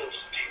closest to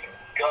the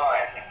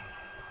gun,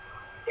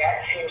 that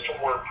seems to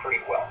work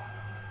pretty well.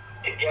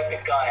 to get the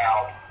gun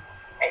out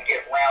and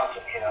get rounds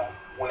of him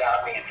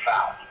without being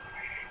fouled.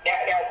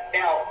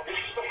 Now, this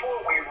is before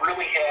we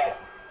really had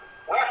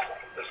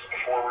wrestling. This is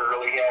before we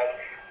really had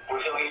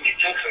Brazilian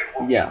Jiu-Jitsu.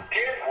 What we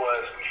did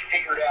was we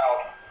figured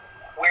out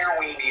where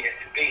we needed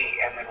to be,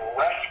 and then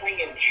wrestling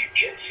and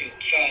Jiu-Jitsu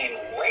came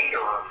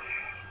later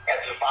as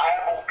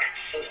viable,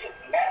 consistent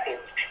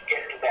methods to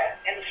get to that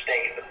end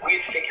state that we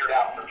had figured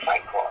out in the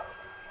Fight Club.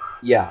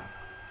 Yeah.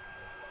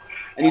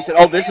 And you said,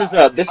 "Oh, this is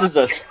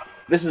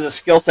a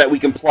skill set we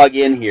can plug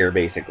in here,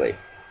 basically."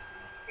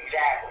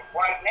 Exactly.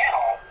 Right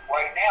now,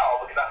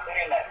 because I put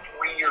in that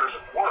 3 years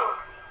of work,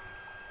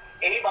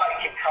 anybody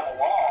can come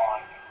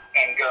along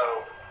and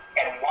go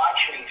and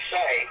watch me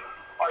say,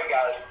 "All right,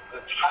 guys,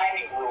 the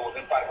timing rule of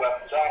inside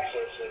weapons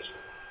access is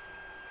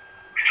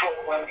control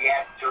when the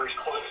adversary is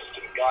closest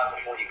to the gun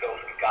before you go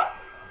for the gun."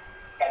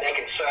 And they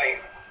can say,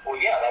 "Well,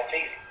 yeah, that's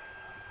easy."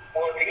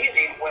 Well, it's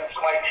easy when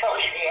somebody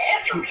tells you the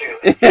answer to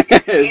it.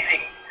 It's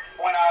easy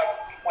when I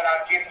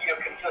give you a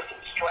consistent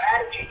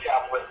strategy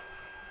template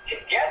to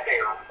get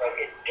there, but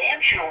it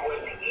damn sure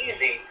wasn't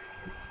easy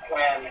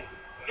when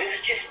this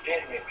just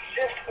didn't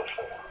exist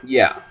before.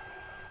 Yeah,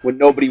 when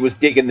nobody was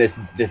digging this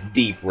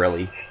deep,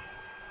 really.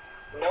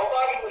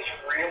 Nobody was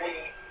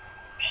really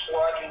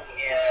plugging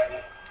in,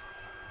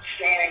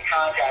 staying in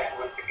contact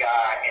with the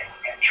guy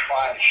and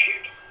trying to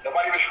shoot.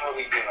 Nobody was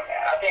really doing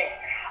that. I think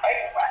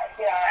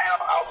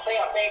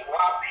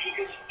Rob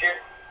Pegas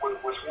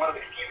was one of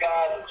the few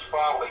guys that was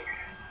probably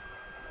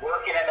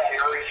working in that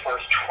area as far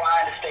as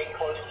trying to stay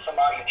close to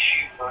somebody and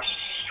shoot versus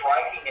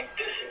striking and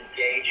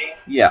disengaging.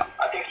 Yeah.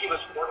 I think he was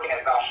working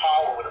at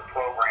Valhalla with a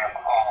program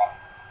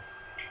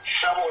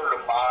similar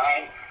to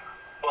mine,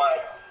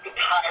 but the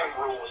timing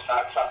rule was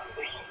not something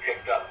that he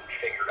picked up and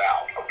figured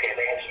out. Okay,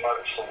 they had some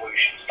other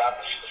solutions, not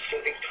the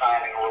specific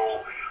timing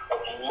rule of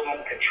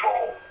loom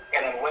control.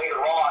 And then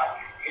later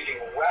on, using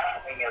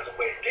wrestling as a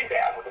way to do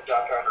that with a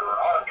duck under an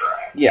arm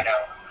drag. Yeah. You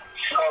know?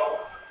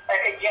 So,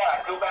 again,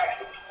 I go back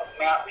to the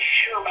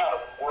sheer amount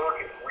of work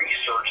and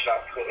research that I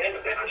put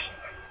into this.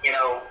 You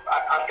know,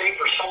 I think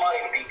for somebody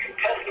to be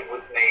competitive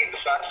with me,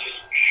 besides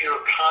just sheer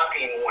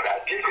copying what I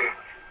do,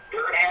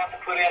 they're going to have to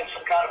put in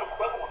some kind of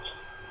equivalence.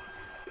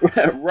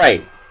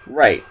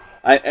 Right.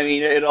 I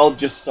mean, it all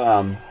just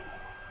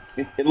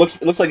it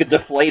looks like a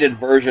deflated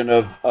version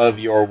of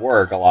your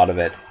work. A lot of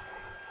it.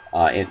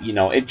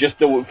 It just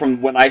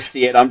from when I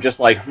see it, I'm just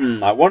like,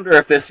 I wonder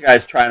if this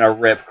guy's trying to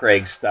rip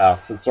Craig's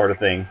stuff, that sort of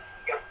thing.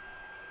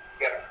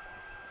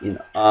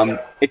 Yep.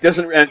 It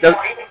doesn't. And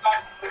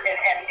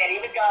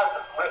even guys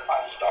that rip my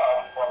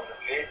stuff from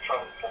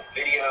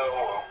video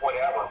or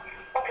whatever.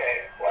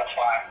 Okay, well, that's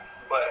fine.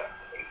 But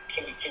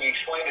can you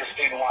explain to the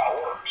student why it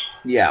works?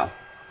 Yeah.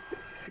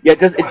 It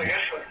does.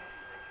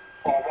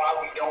 Or why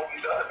we don't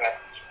use other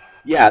methods?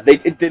 Yeah,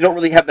 they don't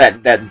really have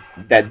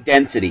that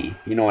density.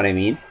 You know what I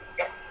mean?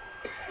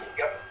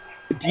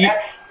 And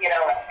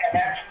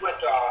that's what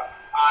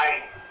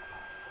I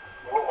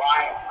rely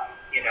on,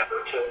 to,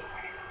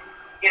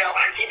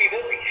 keep me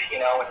busy,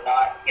 and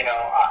not, and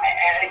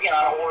again,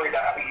 I don't worry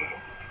about,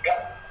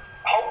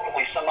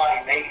 hopefully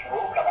somebody maybe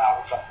will come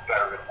out with something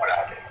better than what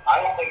I do. I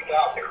don't think it's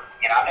out there,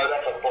 and I know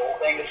that's a bold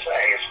thing to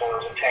say as far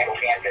as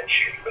entangled handgun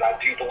shooting, but I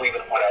do believe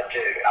in what I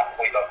do, and I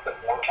believe I've put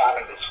more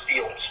time in this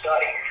field of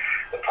study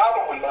than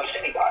probably most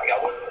anybody. I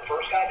wasn't the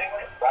first guy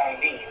doing it, by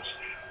any means,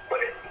 but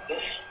at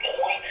this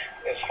point,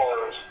 as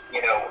far as,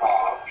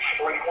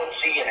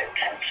 frequency and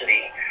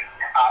intensity,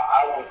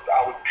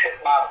 I would pit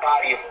my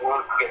body of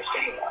work against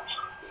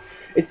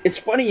anyone's. It's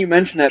funny you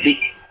mention that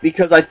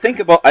because I think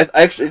about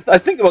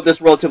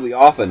this relatively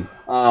often.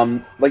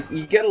 Like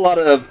you get a lot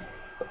of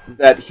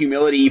that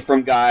humility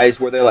from guys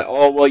where they're like,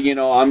 oh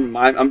well,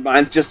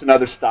 mine's just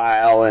another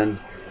style, and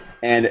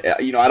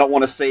I don't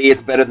want to say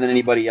it's better than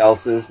anybody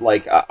else's.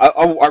 Like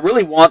I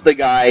really want the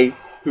guy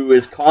who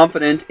is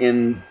confident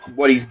in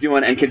what he's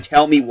doing and can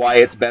tell me why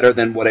it's better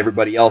than what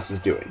everybody else is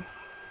doing.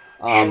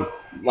 And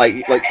I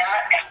say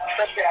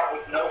that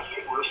with no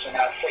hubris, and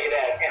I say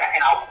that,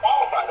 and I'll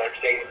qualify that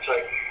statement and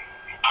say,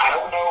 I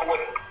don't know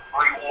what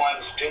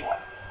everyone's doing.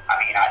 I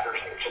mean,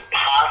 it's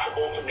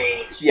impossible to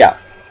me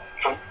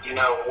to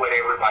know what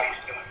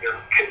everybody's doing. There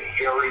could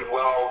very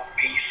well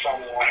be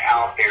someone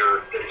out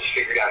there that has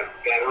figured out a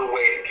better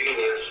way to do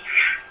this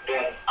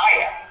than I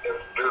am.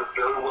 There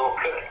very well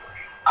could.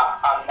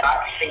 I'm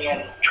not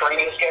seeing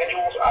training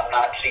schedules. I'm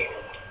not seeing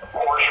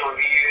course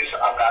reviews.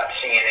 I'm not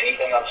seeing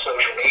anything on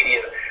social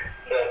media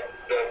that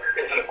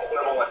is an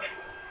equivalent,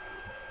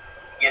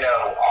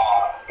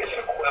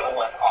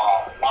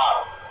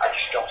 model. I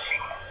just don't see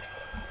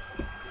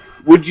it.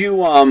 Would you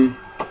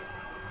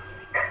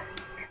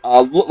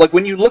like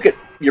when you look at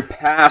your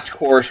past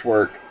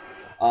coursework,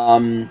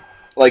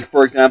 like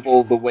for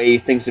example, the way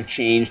things have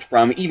changed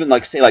from even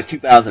like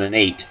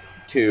 2008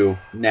 to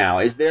now?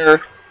 Is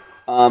there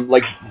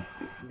like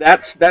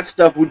that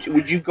stuff?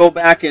 Would you go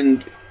back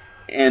and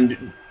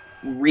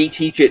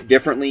reteach it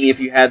differently if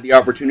you had the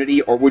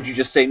opportunity, or would you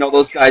just say no?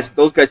 Those guys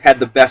had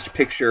the best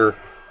picture,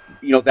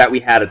 that we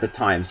had at the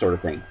time, sort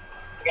of thing.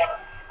 Yep.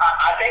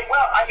 I think.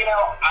 Well,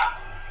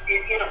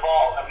 it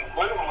evolves. I mean,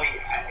 literally,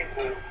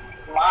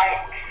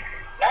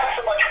 not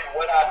so much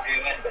what I'm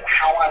doing, but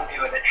how I'm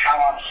doing it, how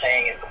I'm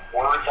saying it, the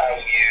words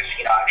I use.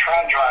 You know, I try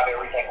and drive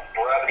everything with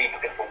brevity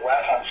because the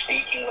less I'm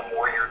speaking, the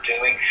more you're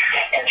doing.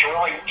 And it's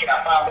really, you know,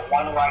 I found the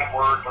one right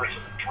word versus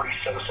three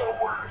so-so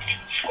words to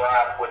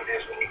describe what it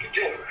is we need to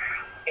do.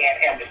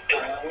 And the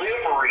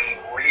delivery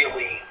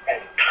really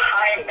and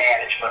time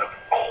management,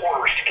 of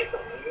course, to get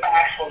the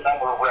maximum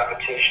number of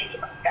repetitions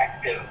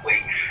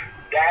effectively,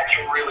 that's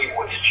really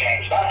what's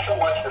changed. Not so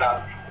much that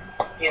I've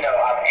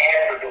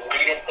added or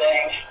deleted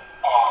things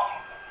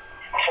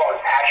as far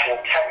as actual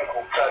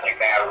technical subject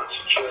matter. It's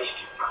just,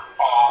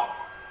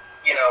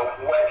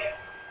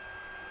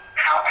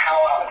 how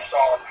I'm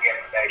installing the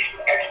information.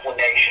 The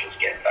explanations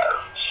get better.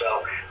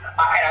 So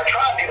I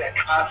try and do that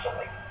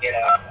constantly. You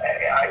know,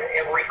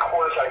 every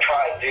course I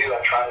try to do, I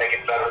try and make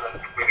it better than the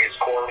previous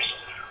course.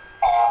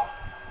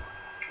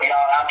 And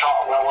I've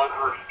taught well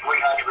over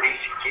 300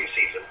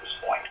 ECQCs at this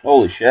point.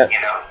 Holy shit! You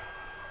know,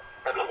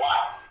 that's a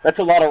lot. That's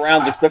a lot of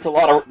rounds. That's a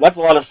lot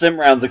of sim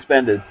rounds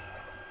expended.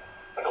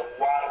 That's a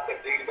lot of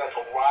dude. That's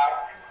a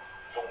lot.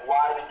 It's a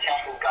lot of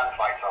intense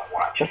gunfights I've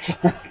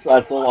watched.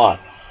 That's a lot.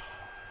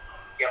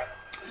 Yep.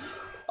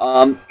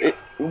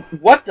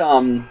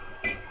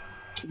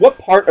 What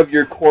part of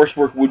your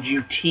coursework would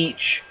you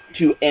teach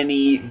to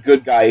any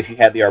good guy if you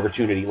had the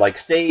opportunity? Like,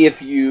 say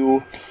if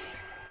you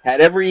had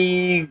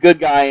every good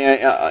guy,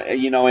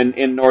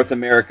 in North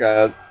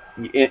America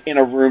in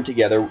a room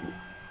together,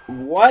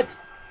 what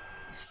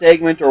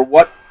segment or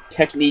what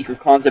technique or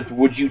concept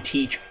would you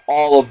teach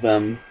all of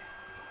them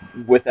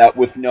with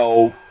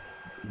no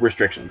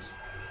restrictions?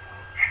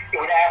 It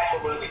would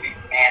absolutely be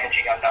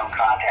managing unknown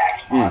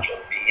contacts module.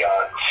 The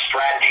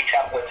strategy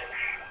template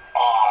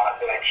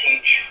that I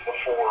teach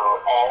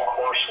before all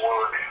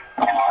coursework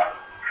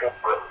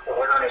for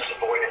awareness,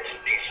 avoidance, and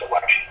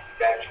deselection.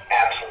 That's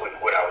absolutely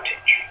what I would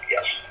teach.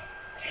 Yes.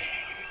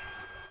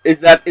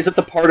 Is it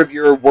the part of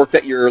your work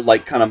that you're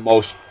like kind of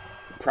most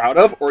proud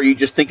of, or you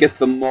just think it's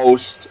the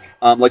most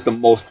the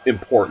most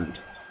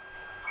important?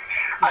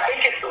 I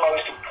think it's the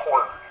most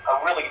important.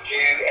 I really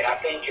do, and I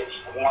think it's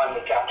one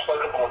that's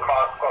applicable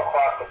across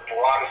the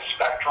broadest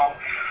spectrum,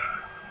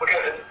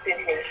 because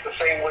it's the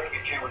same work you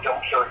do with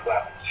don't carry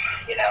weapons,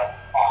 you know.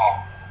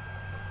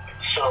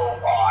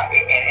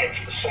 And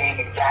it's the same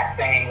exact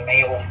thing,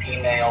 male,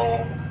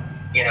 female,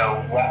 you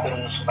know,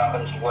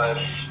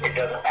 weaponless. It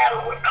doesn't matter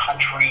what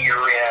country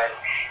you're in.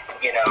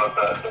 You know,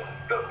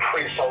 the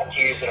pre-assault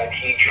cues that I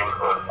teach are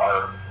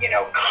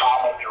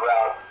common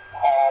throughout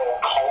all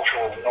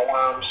cultural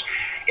norms.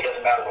 It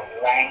doesn't matter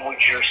what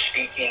language you're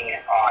speaking.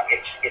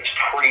 It's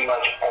pretty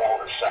much all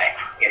the same.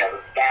 You know,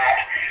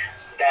 that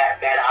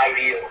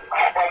idea of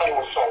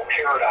criminal assault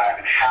paradigm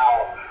and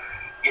how,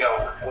 you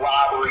know,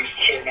 robberies,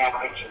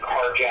 kidnappings, and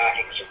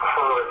carjackings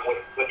occur,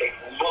 what they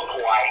look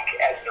like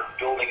as they're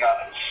building up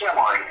and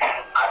simmering.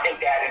 I think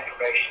that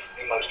information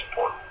is the most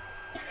important.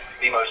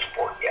 The most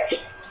important, yes.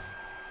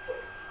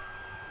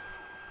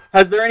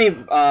 Has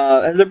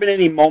there been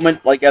any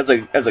moment, like as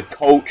a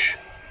coach,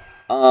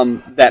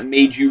 that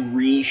made you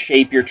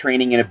reshape your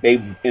training in a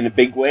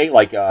big way?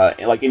 Like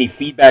any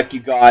feedback you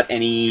got,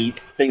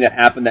 anything that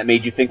happened that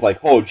made you think like,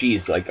 oh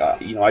geez, like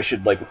I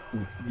should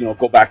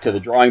go back to the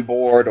drawing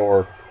board,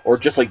 or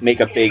just like make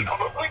a big. In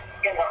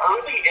the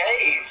early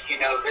days, you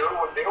know,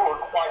 there were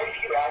quite a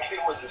few. Actually,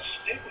 it was a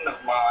student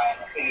of mine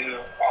who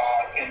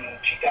in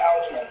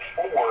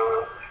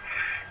 2004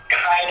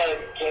 kind of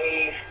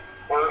gave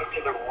birth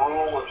to the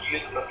rule of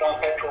using the thumb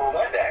pectoral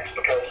index,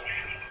 because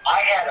I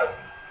had a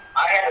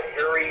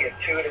very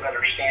intuitive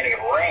understanding of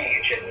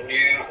range and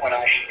knew when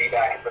I should be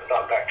back at the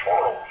thumb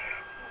pectoral.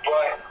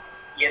 But,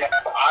 you know,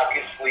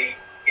 obviously,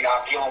 you know,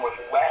 I'm dealing with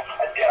less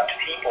adept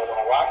people in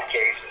a lot of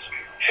cases.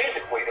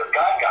 Physically, they're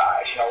gun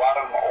guys. You know, a lot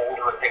of them are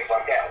older and things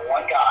like that.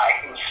 One guy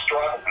who was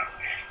struggling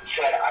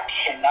said, I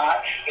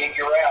cannot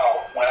figure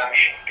out when I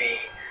should be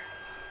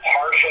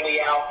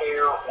partially out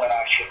there, when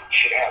I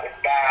should have it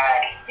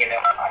back. You know,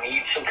 I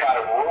need some kind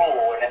of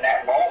rule. And in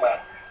that moment,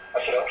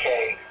 I said,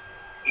 okay,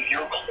 if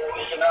you're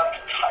close enough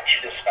to touch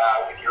this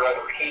guy with your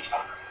other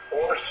hand,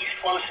 or he's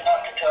close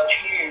enough to touch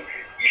you,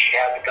 you should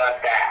have the gun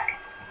back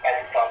at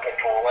the thumb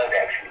pectoral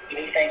index.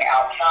 Anything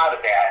outside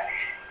of that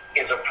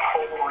is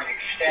appropriate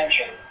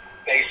extension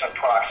based on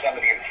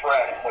proximity of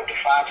threat. And what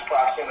defines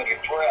proximity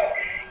of threat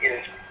is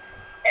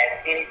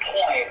at any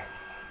point,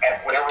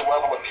 at whatever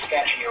level of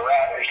extension you're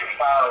at, as your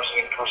firearms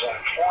being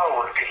presented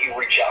forward, could you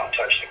reach out and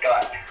touch the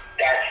gun?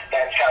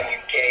 That's how you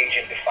gauge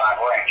and define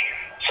range.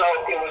 So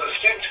it was a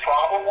student's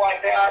problem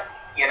like that,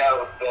 you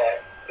know, that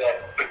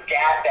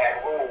begat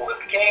that rule that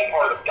became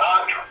part of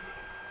doctrine.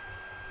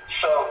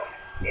 So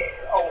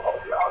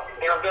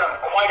there have been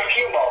quite a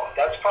few moments.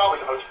 That's probably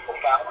the most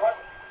profound one.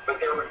 But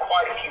there were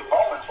quite a few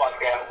moments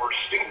like that where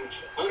students,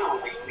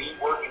 literally me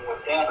working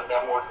with them and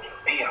them working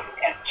with me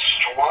and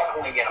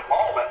struggling in a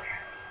moment,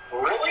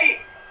 really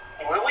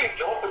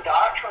built the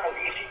doctrine of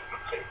easy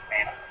music,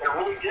 man. It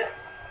really did.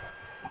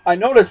 I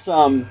noticed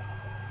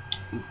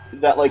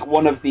that like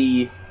one of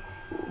the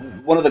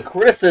one of the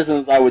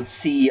criticisms I would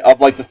see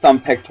of like the thumb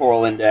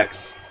pectoral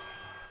index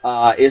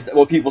is that,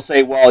 well, people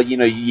say, well, you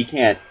know, you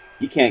can't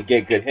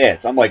get good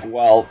hits. I'm like,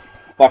 well,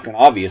 fucking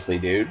obviously,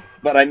 dude.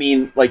 But I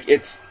mean, like,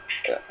 it's,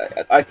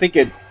 I think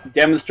it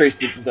demonstrates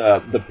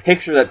the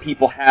picture that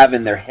people have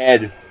in their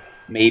head,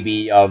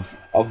 maybe, of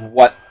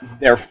what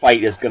their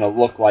fight is going to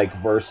look like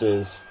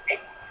versus.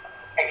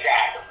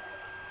 Exactly.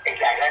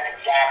 That's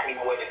exactly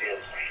what it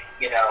is.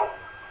 You know,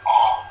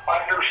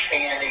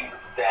 understanding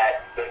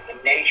that the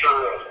nature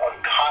of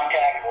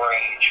contact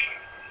range,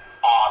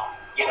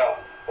 you know,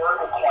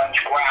 vertical plunge,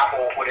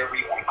 grapple, whatever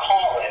you want to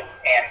call it,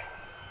 and,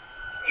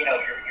 you know,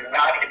 you're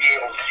not going to be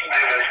able to see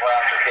where those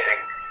rounds are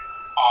hitting.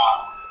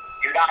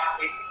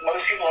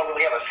 Most people don't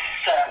really have a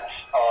sense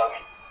of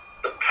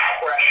the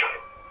pressure,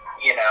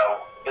 you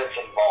know, that's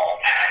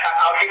involved.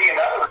 I'll give you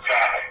another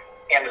example.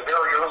 In the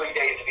very early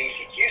days of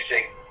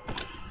ECQC,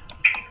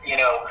 you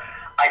know,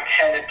 I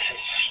tended to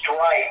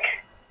strike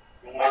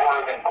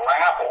more than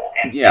grapple.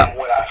 And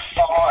what I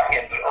saw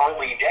in the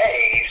early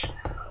days,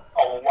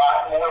 a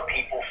lot more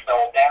people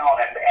fell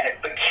down, and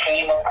it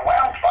became a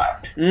ground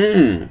fight.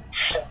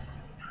 So,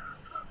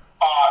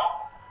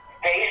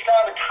 based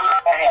on the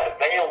time I had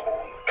available,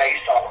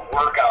 based on the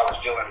work I was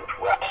doing with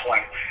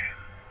wrestling,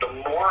 the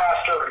more I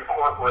started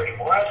incorporating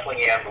wrestling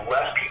in, the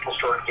less people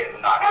started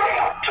getting knocked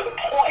down, to the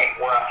point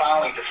where I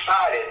finally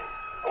decided,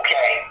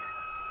 okay,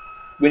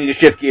 we need to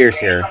shift gears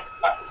here.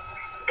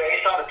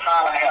 Based on the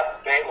time I have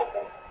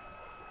available,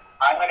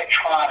 I'm going to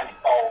try and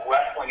install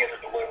wrestling as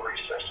a delivery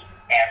system.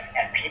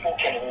 And people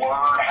can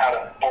learn how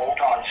to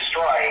bolt on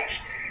strikes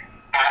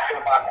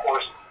after my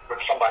course with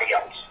somebody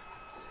else.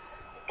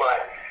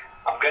 But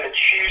I'm going to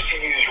choose to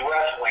use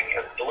wrestling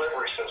as a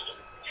delivery system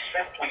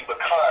simply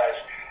because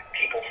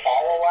people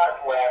fall a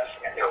lot less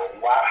and they're a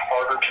lot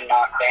harder to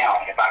knock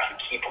down. If I can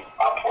keep them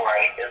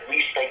upright, at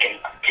least they can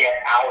get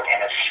out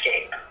and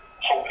escape,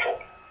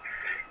 hopefully.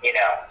 You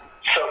know,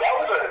 so that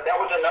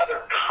was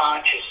another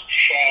conscious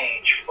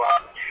change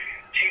from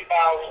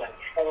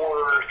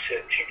 2004 to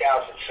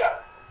 2007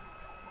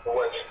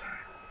 was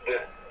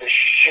the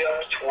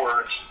shift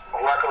towards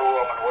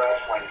Greco-Roman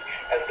wrestling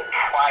as the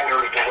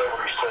primary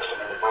delivery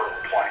system in the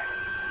vertical plane.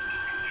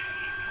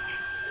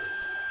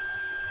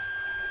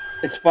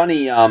 It's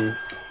funny,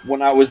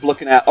 when I was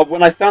looking at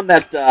when I found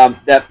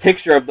that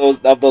picture of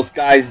those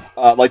guys,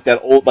 like that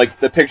old, like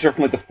the picture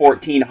from like the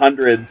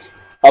 1400s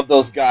of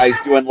those guys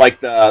doing like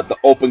the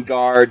open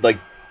guard, like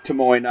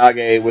Tomoe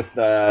Nage with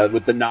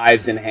the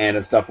knives in hand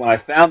and stuff. When I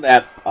found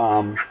that,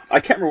 I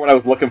can't remember what I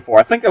was looking for.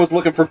 I think I was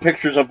looking for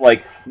pictures of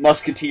like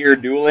musketeer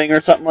dueling or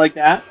something like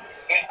that.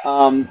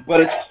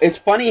 But it's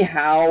funny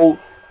how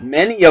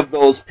many of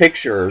those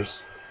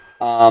pictures,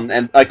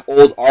 and like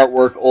old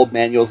artwork, old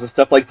manuals and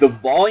stuff, like the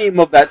volume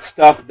of that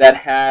stuff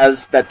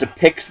that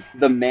depicts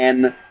the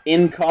men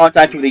in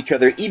contact with each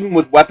other, even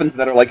with weapons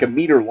that are like a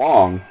meter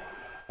long,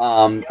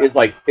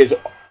 is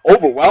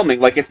overwhelming.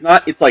 Like it's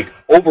like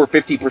over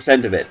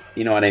 50% of it,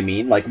 you know what I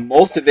mean? Like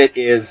most of it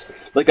is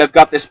like, I've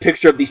got this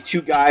picture of these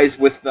two guys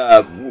with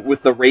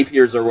the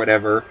rapiers or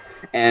whatever,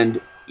 and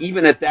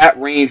even at that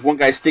range, one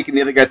guy's sticking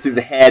the other guy through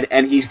the head,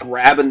 and he's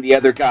grabbing the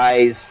other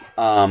guy's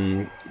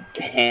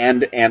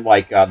hand and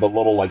like the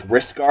little like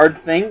wrist guard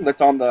thing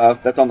that's on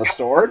the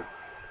sword.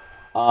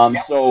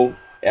 So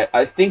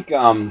I think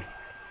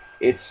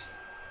it's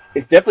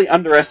definitely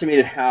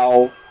underestimated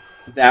how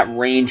that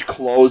range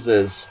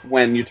closes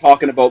when you're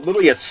talking about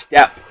literally a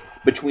step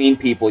between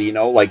people. You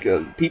know, like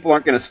people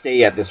aren't going to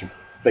stay at this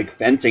like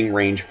fencing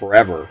range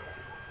forever,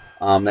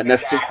 and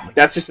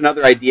that's just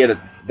another idea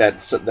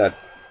that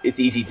it's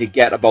easy to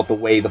get about the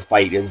way the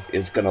fight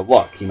is going to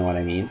look. You know what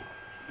I mean?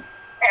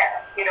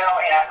 You know,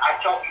 and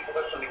I tell people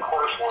this in the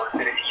coursework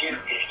that if you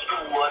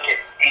look at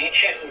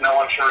ancient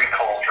military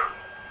culture,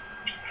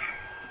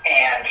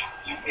 and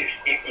if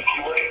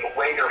you look at the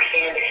way their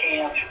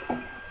hand-to-hand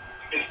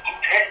is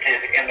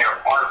depicted in their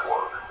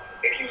artwork,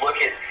 if you look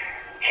at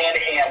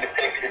hand-to-hand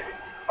depicted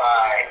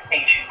by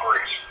ancient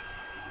Greece,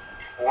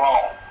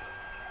 Rome,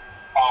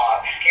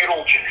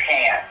 feudal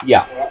Japan,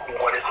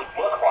 what does it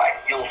look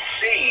like? You'll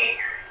see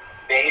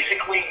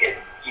basically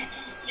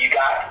you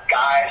got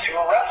guys who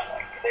are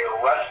wrestling. They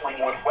are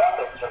wrestling with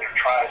weapons and they're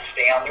trying to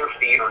stay on their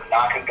feet or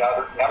knock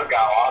another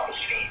guy off his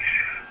feet.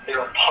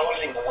 They're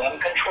imposing limb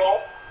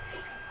control,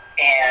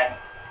 and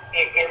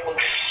it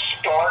looks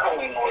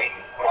startlingly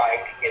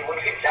like, it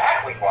looks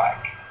exactly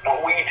like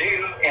what we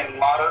do in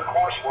modern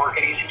coursework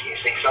and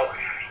ECQC. So,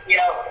 you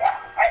know,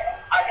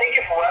 I think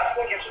if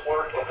wrestling has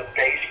worked as a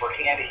base for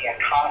hand-to-hand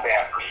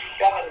combat for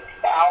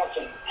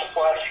 7,000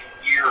 plus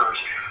years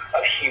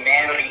of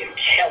humanity and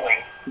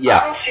killing, I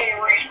don't see any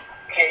reason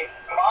to change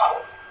the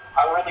model.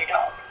 I really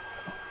don't.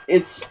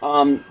 It's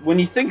when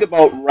you think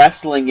about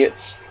wrestling,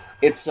 it's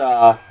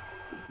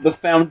the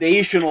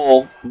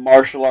foundational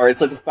martial art.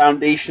 It's like the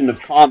foundation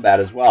of combat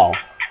as well.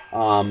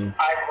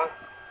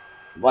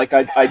 Like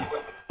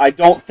I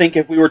don't think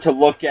if we were to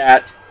look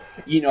at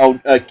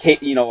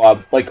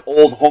like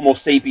old Homo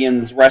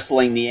sapiens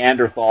wrestling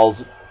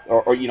Neanderthals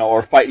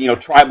or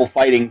fight tribal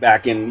fighting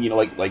back in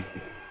like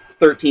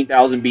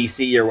 13,000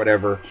 BC or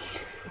whatever,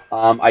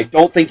 I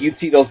don't think you'd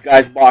see those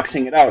guys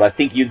boxing it out. I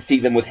think you'd see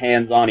them with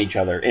hands on each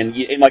other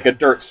in like a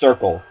dirt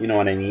circle. You know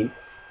what I mean?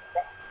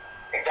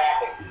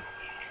 Exactly.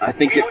 I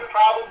think we would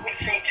probably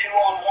see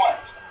 2-on-1s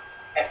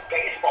and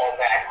baseball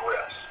bat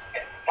grips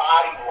and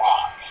body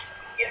locks.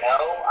 You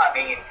know, I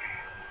mean,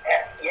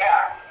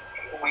 yeah,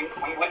 we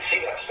would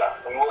see that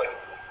stuff. We would.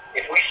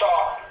 If we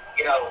saw,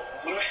 you know,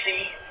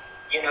 Lucy,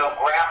 you know,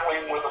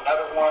 grappling with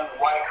another one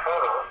like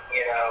her,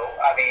 you know,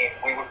 I mean,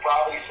 we would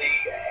probably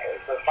see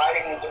the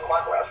fighting would look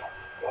like wrestling.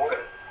 It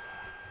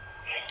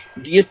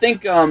would. Do you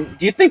think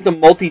the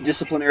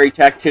multidisciplinary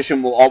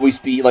tactician will always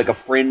be like a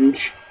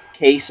fringe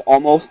case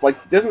almost? Like,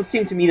 it doesn't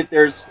seem to me that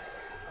there's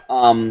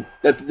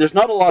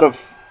not a lot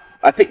of.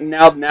 I think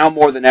now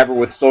more than ever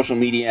with social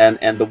media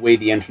and the way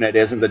the internet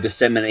is and the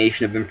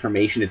dissemination of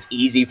information, it's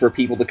easy for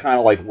people to kind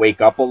of like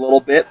wake up a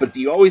little bit. But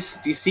do you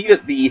see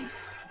that the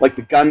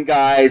gun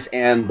guys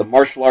and the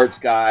martial arts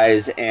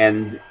guys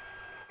and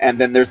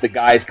then there's the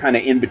guys kind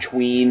of in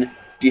between?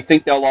 Do you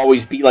think they'll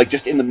always be like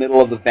just in the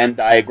middle of the Venn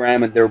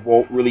diagram and there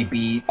won't really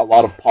be a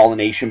lot of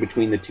pollination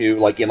between the two,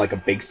 like in like a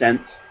big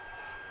sense?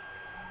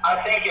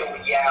 I think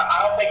yeah.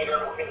 I don't think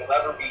it'll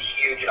ever be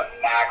huge in a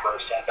macro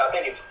sense. I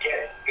think it's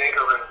getting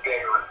bigger and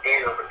bigger and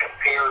bigger, but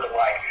compared to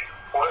like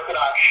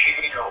orthodox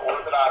shooting or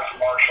orthodox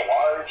martial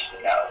arts,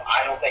 no,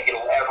 I don't think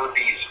it'll ever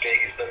be as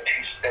big as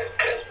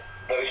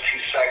those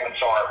two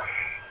segments are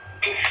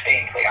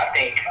distinctly. I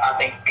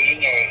think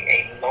being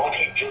a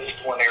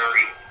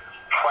multidisciplinary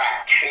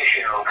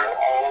practitioner will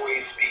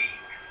always be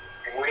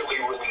really,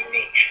 really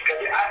niche.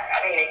 Because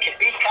I mean, it can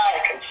be kind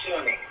of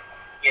consuming,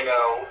 you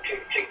know,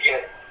 to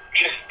get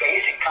just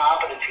basic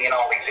competency in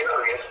all these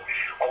areas.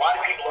 A lot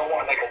of people don't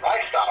want to make a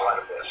lifestyle out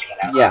of this. You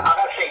know? Yeah. I'm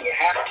not saying you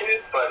have to,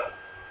 but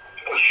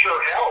it sure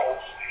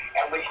helps.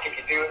 At least if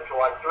you do it for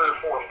like 3 or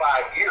 4 or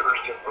 5 years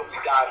to really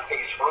dive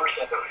face first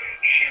into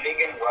shooting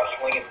and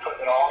wrestling and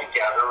putting it all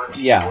together and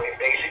doing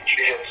basic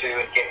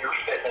jiu-jitsu and getting your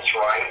fitness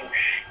right and,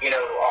 you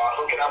know,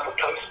 hooking up with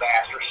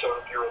Toastmasters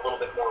so you're a little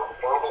bit more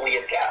verbally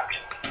adept.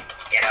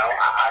 You know,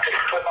 I think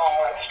putting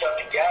all that stuff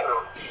together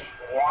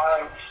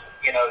warrants,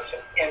 you know,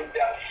 some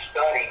in-depth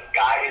study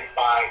guided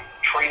by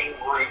training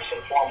groups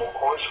and formal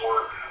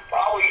coursework,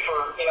 probably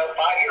for, you know,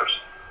 5 years.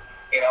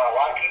 You know, a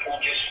lot of people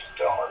just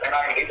don't, they're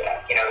not going to do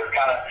that. You know, they're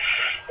kind of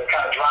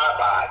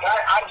drive-bys.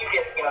 I do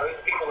get, you know,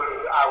 there's people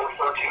who I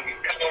refer to who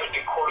come in and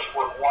do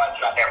coursework once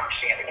and I never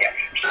see them again.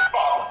 There's no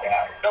problem with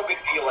that. No big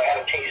deal. They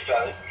had a taste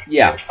of it.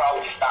 Yeah. It's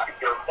probably just not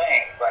their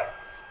thing, but.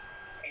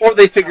 Or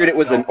they figured it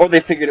was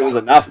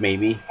enough,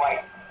 maybe.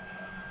 Like,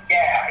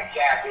 yeah,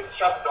 exactly. It's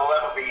something they'll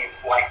ever be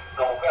like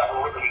they'll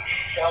ever really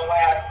excel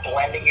at,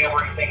 blending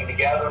everything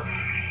together.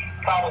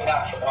 Probably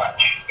not so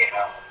much, you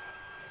know.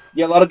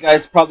 Yeah, a lot of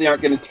guys probably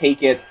aren't going to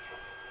take it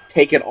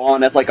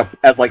on as like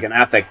an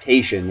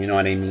affectation. You know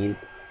what I mean?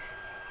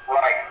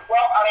 Right. Well,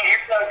 I mean,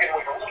 here's another good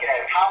way to look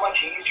at it. How much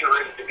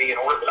easier is it to be an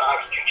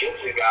orthodox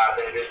jiu-jitsu guy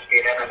than it is to be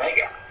an MMA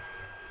guy?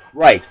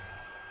 Right.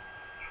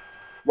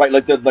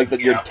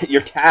 Right.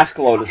 Your task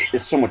load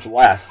is so much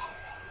less.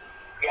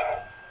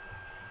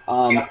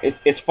 Yeah.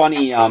 It's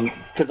funny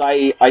because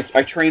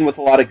I train with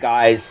a lot of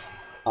guys,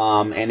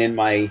 and in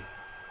my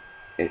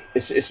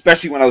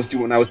especially when I was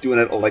doing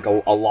it like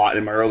a lot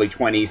in my early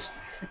 20s,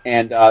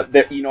 and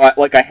you know,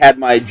 I had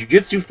my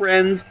jiu-jitsu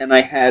friends and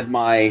I had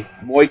my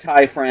Muay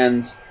Thai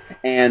friends,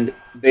 and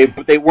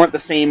they weren't the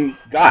same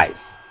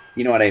guys.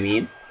 You know what I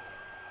mean?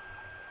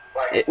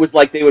 Right. It was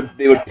like they would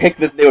pick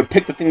the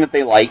thing that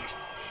they liked,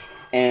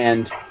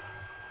 and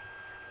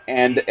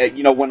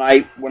you know, when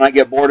I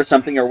get bored of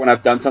something or when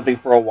I've done something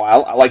for a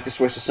while, I like to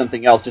switch to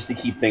something else just to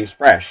keep things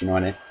fresh. You know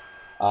what I mean?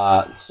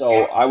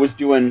 So I was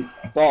doing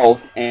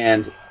both,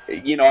 and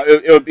you know,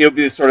 it would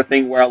be the sort of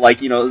thing where,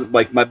 like, you know,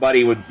 like my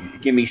buddy would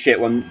give me shit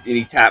when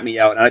he tapped me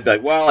out, and I'd be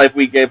like, well, if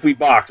we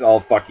box,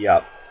 I'll fuck you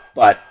up.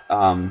 But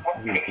not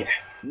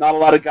a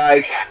lot of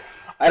guys.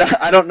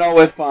 I don't know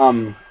if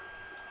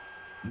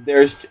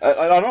there's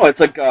I don't know.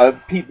 It's like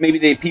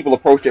maybe people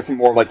approached it from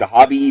more of like the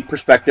hobby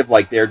perspective,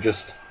 like they're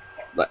just,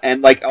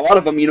 and like a lot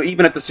of them, you know,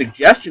 even at the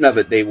suggestion of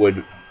it,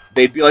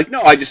 they'd be like,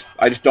 no, I just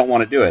don't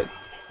want to do it.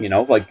 You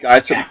know, like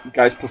guys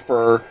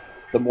prefer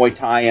the Muay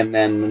Thai, and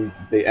then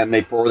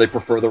they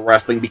prefer the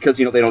wrestling because,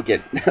 you know, they don't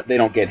get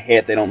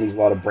hit, they don't lose a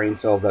lot of brain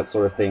cells, that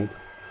sort of thing.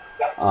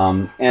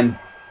 And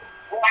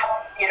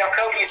well, you know,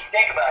 Cody, if you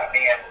think about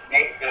it,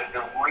 man,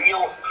 the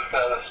real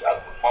ethos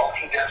of the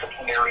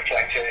multidisciplinary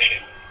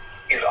tactician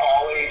is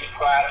always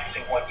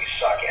practicing what you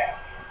suck at.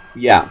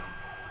 Yeah.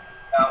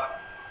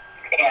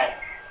 And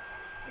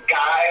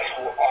guys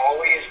will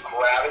always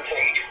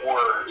gravitate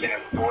towards and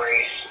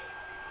embrace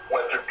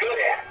what they're good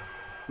at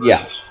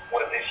versus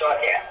what they suck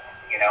at.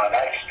 You know, and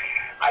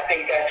I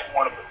think that's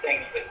one of the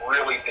things that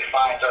really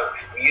defines our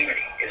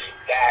community is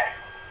that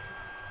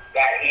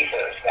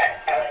ethos,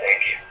 that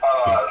ethic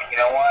of, you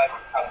know what,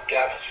 I'm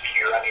deficit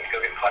here, I need to go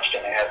get punched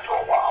in the head for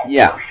a while.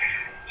 Yeah.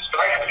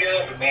 Strike's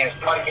good, but man, if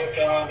somebody gets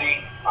in on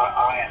me,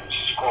 I am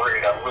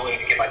screwed. I really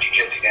need to get my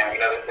jiu-jitsu down. You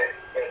know,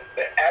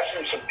 the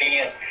essence of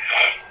being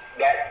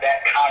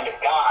that kind of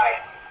guy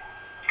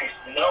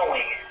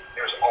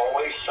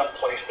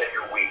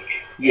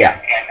Yeah.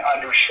 And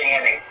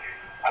understanding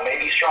I may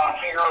be strong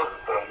here,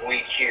 but I'm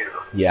weak here.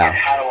 Yeah. And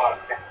how do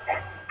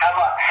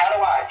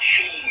I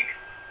achieve,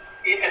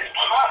 if it's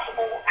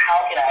possible,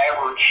 how can I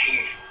ever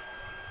achieve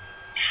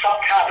some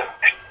kind of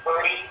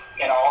parity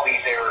in all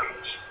these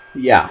areas?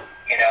 Yeah.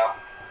 You know,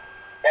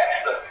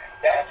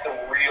 that's the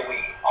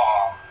really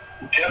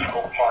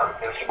difficult part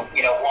of this.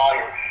 You know, while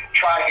you're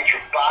trying to get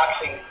your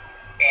boxing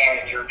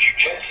and your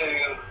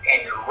jiu-jitsu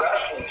and your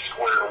wrestling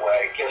squared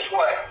away, guess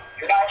what?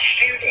 You're not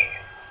shooting.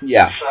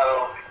 Yeah.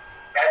 So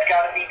that's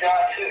got to be done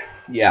too.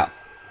 Yeah.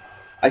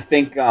 I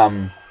think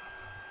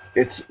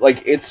it's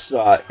like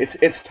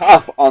it's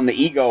tough on the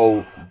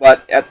ego,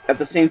 but at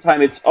the same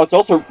time it's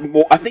also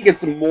more, I think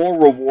it's more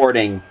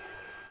rewarding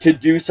to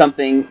do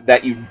something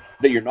that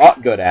you're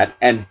not good at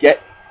and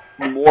get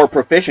more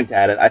proficient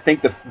at it. I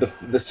think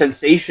the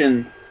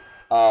sensation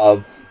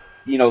of,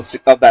 you know,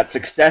 of that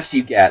success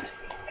you get,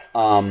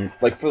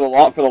 like for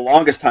the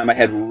longest time I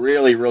had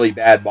really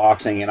bad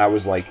boxing, and I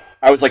was like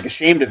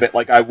ashamed of it.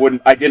 Like I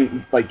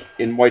didn't like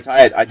in Muay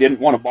Thai, I didn't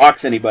want to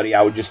box anybody.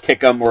 I would just kick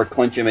them or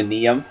clinch them and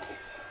knee them.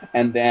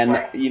 And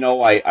then, you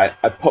know, I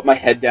put my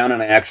head down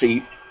and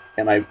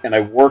I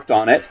worked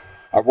on it.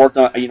 I worked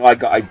on, you know,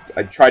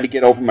 I tried to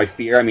get over my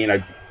fear. I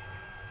mean,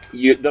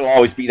 there'll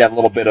always be that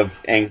little bit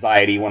of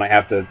anxiety when I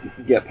have to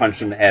get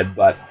punched in the head.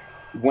 But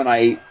when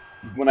I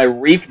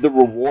reaped the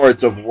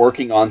rewards of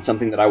working on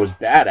something that I was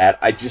bad at,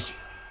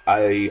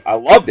 I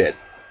loved it.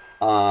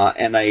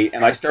 And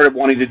I started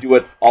wanting to do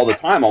it all the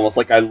time, almost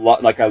like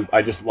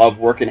I just love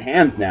working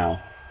hands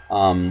now.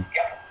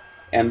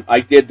 And I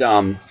did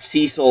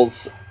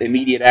Cecil's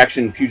immediate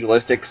action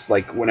pugilistics,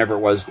 like whenever it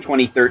was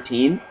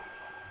 2013.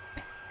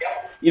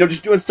 You know,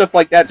 just doing stuff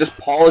like that, just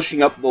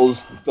polishing up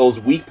those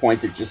weak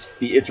points.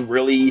 It's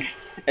really,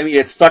 I mean,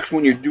 it sucks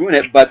when you're doing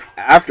it, but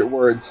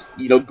afterwards,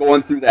 you know,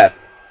 going through that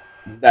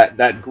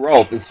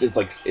growth, it's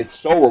like it's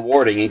so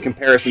rewarding in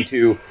comparison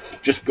to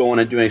just going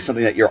and doing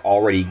something that you're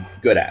already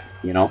good at.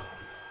 You know.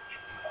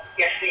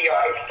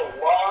 It's the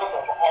love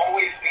of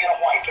always being a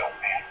white belt,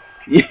 man.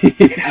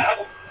 You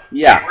know?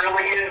 Yeah. It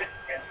really is.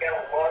 And you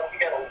gotta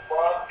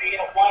love being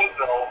a white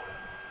belt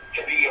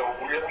to be a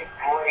really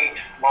great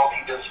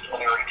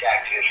multidisciplinary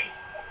tactician.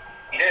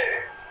 You do.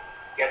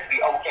 You have to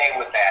be okay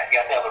with that. You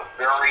have to have a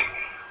very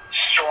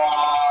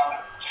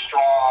strong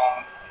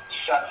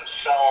sense of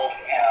self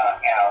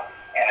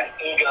and an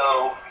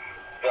ego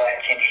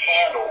that can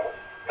handle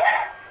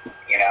that.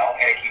 You know,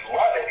 and if you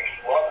love it, if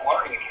you love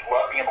learning, if you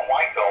love being a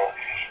white belt,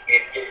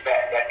 it gets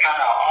that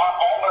kind of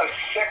almost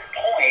sick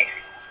point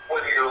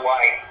where you're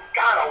like,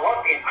 God, I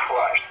love being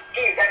crushed.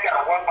 Dude, that guy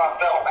won my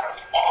belt. That was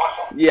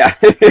awesome. Yeah.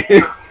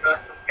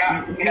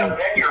 You know,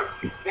 then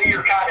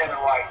you're kind of in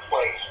the right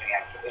place,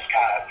 man, for this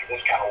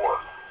kind of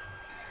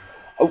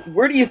work.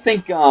 Where do you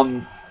think,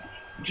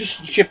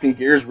 just shifting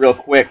gears real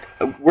quick,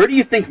 where do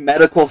you think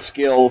medical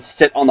skills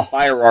sit on the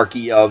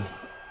hierarchy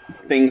of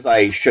things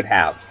I should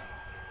have,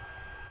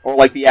 or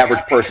like the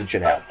average person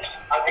should have?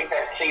 I think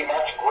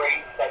that's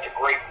great. That's a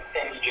great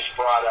thing you just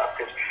brought up,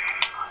 because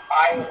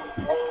I'm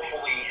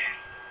woefully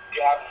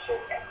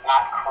deficit and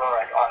not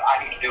current on.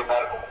 I need to do a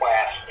medical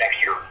class next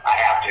year. I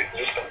have to,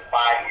 because it's been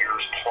 5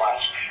 years plus.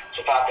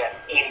 So if I've done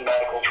any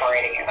medical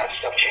training, and that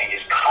stuff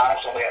changes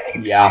constantly, I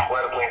think it's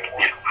incredibly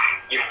important.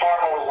 You're far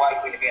more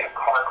likely to be in a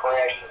car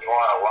crash than you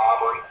are in a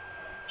robbery.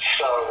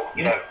 So,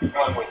 you know,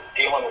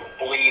 dealing with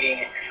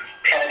bleeding,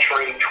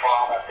 penetrating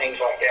trauma, things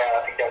like that,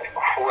 I think that's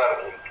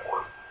incredibly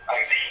important. I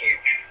think it's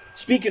huge.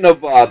 Speaking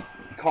of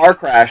car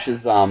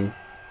crashes, and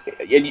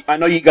I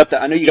know you got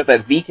that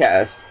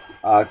VCAST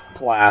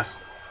class.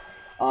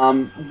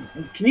 Can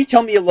you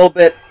tell me a little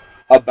bit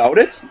about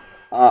it?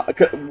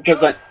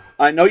 Because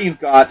I know you've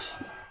got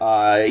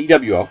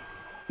EWO,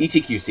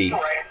 ECQC,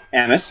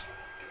 AMIS,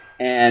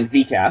 and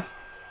VCAST.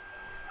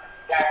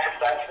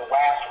 That's the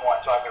last one.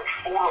 So I've got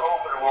 4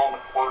 open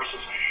enrollment courses,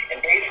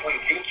 and basically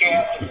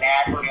VCAST is an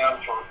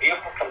acronym for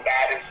Vehicle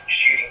Combatives and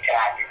Shooting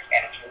Tactics,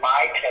 and it's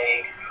my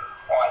take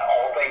on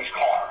all things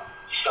car.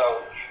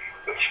 So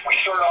we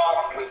start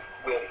off with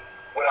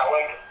what I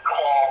like to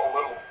call a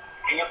little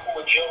vehicle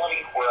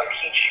agility, where I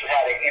teach you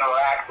how to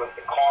interact with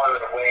the car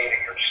in a way that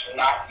you're just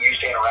not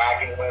used to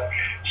interacting with.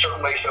 Certain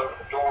ways to open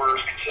the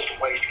doors,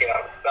 consistent ways to get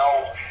out of the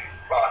belt,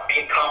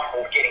 being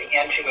comfortable getting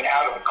into and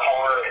out of the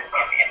car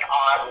in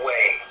odd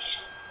ways.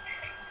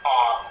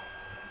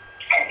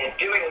 And then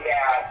doing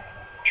that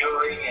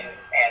during and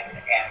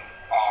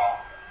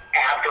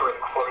after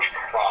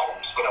encroachment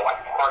problems, you know,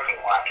 like parking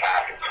lot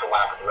tactics, for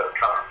lack of a better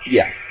term.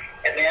 Yeah.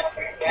 And then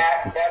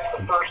that's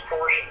the first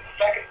portion. The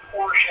second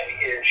portion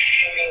is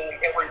shooting,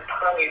 every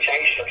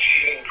permutation of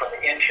shooting from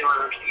the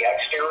interior to the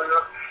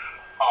exterior.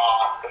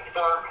 The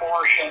third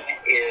portion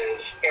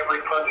is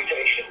every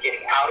permutation of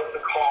getting out of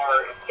the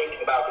car and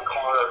thinking about the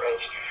car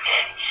as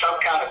some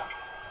kind of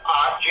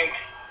object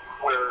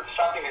where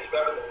something is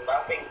better than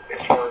nothing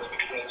as far as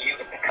between you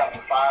and the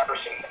coming fire.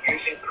 So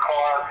using the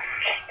car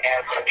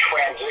as a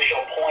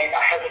transitional point.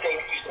 I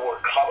hesitate to use the word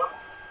cover,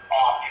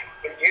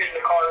 but using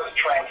the car as a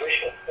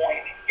transitional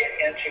point to get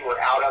into or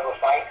out of a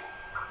fight.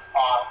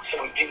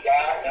 So we do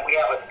that, and then we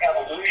have an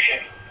evolution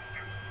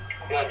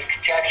that's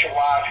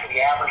contextualized for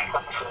the average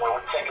person, where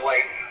we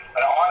simulate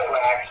an auto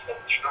accident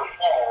that's your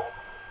fault,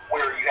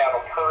 where you have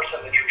a person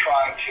that you're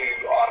trying to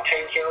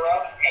take care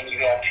of, and you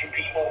have two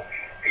people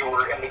who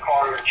were in the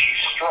car that you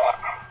struck,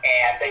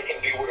 and they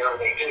can do whatever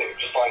they do,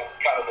 just like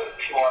kind of the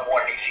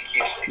 2-on-1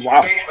 ECQ.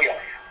 Wow. Basically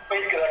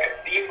like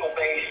a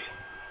vehicle-based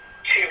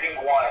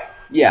 2v1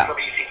 Yeah. from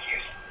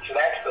ECQ. So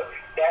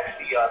that's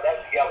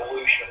the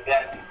evolution.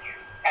 Then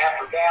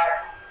after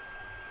that,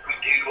 we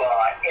do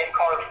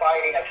in-car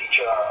fighting. I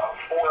teach a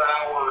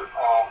 4-hour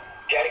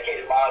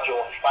dedicated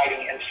module of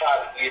fighting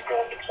inside the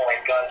vehicle, deploying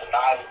guns and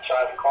knives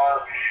inside the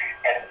car,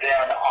 and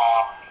then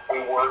we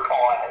work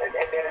on, and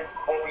then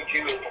what we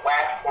do is the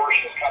last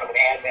portion is kind of an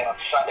admin on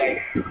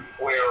Sunday,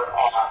 where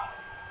I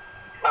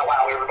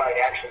allow everybody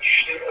to actually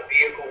shoot a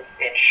vehicle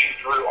and shoot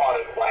through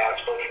auto glass,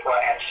 both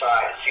front and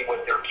side, to see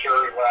what their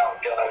carry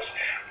round does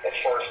as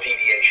far as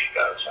deviation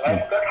goes.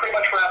 And that pretty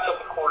much wraps up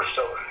the course.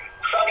 So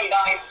Sunday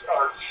nights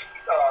are,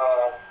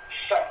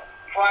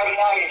 Friday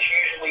night is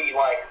usually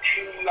like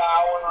 2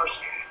 hours.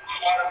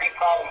 Saturday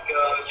probably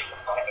goes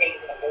from 8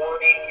 in the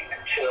morning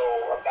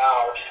until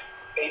about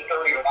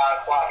 8:30 or 9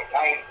 o'clock at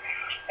night.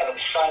 And then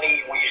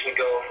Sunday, we usually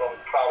go from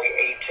probably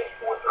 8 to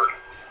 4:30.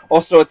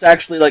 Oh, so it's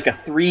actually like a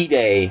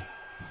 3-day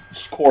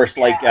course,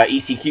 like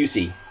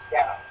ECQC.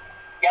 Yeah.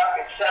 Yeah,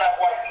 it's set up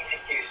like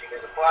ECQC.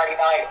 There's a Friday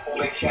night, a full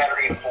day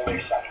Saturday, and a full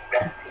day Sunday.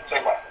 Yeah,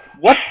 same way.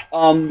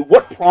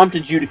 What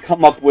prompted you to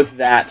come up with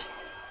that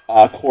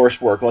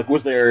coursework? Like,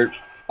 was there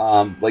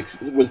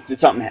did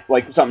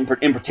something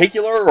in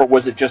particular, or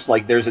was it just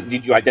like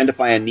did you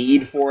identify a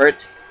need for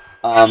it?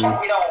 A lot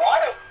of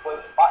it was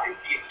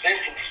the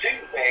existing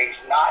student base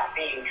not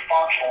being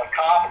functional and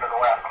competent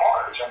around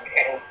cars,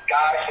 and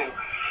guys who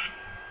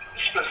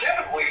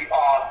specifically,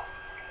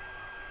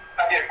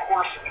 I did a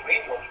course in New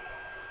England,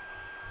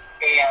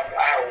 and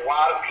I had a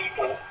lot of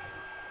people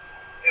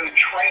who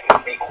trained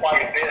with me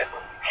quite a bit,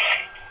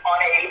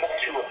 unable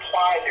to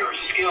apply their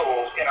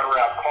skills in and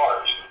around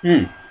cars.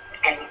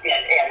 And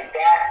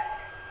that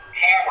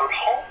hammered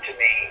home to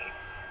me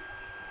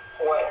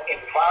what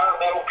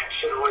environmental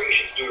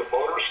considerations do to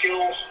motor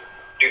skills,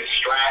 do to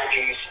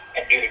strategies,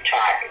 and do to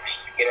tactics.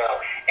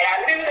 And I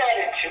knew that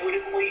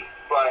intuitively,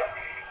 but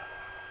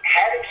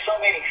having so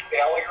many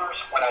failures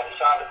when I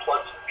decided to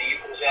plug some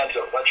vehicles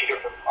into a bunch of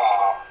different,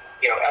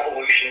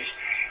 evolutions,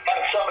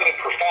 having so many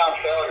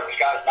profound failures,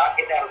 guys not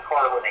getting out of the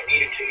car when they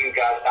needed to,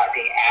 guys not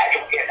being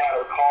agile getting out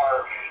of the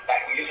car, not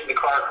using the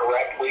car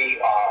correctly,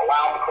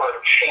 allowing the car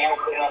to channel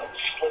them and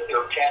split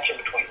their attention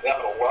between them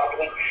and a loved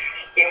one.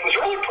 It was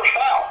really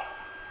profound,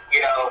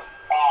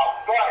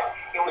 but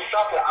it was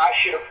something I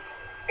should have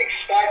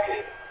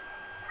expected.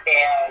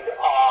 And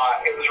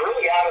it was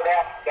really out of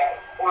that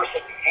course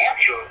in New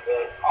Hampshire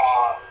that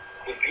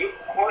the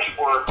vehicle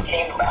coursework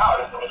came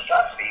about as a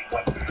necessity.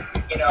 When,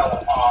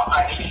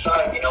 I just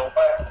decided,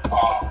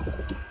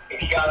 if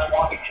you guys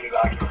want me to,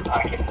 I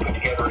can put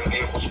together a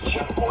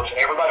vehicle-specific course, and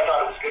everybody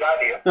thought it was a good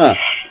idea. Huh.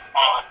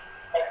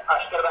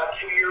 I spent about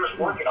 2 years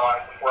working on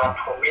it before I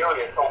premiered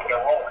it open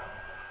enrollment.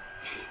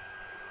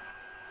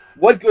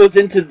 What goes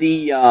into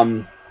the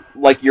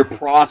your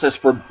process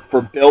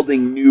for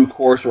building new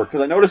coursework?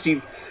 Because I notice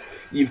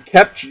you've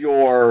kept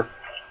your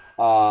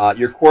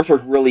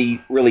coursework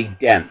really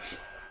dense.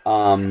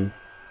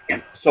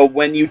 So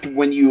when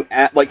you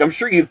add, I'm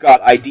sure you've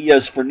got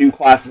ideas for new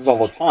classes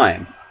all the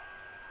time,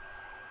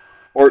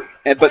 but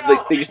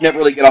they just never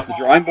really get off the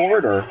drawing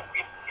board, or.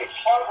 It's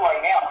hard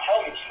right now. I'm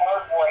telling you, it's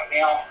hard right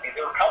now.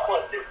 There are a couple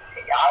of. I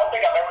don't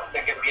think I'm ever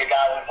going to be a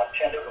guy who's like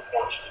 10 different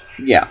courses.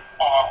 Yeah.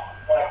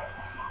 But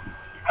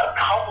a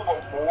couple of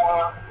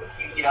more.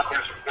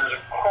 There's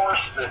a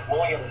course that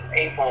William,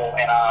 April,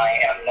 and I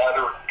and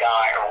another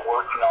guy are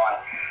working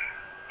on.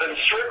 But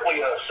it's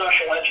strictly a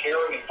social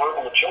engineering and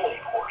verbal agility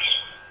course.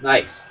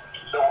 Nice.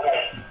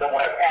 That will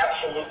have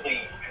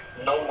absolutely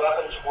no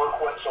weapons work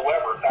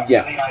whatsoever. In fact,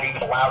 Yeah. They may not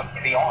even allow you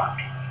to be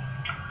armed.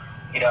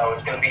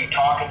 It's going to be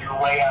talking your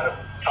way out of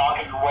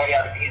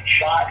being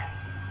shot.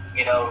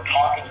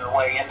 Talking your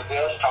way into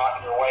this,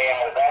 talking your way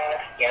out of that.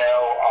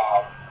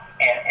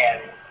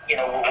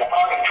 We're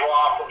probably going to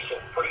draw from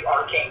some pretty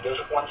arcane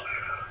disciplines.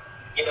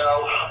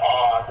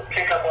 The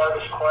pickup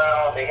artist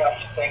crowd, they have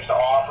some things to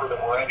offer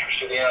that we're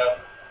interested in.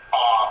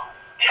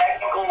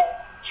 Technical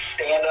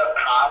stand-up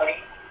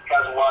comedy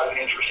has a lot of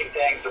interesting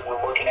things that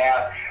we're looking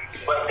at,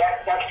 but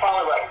that's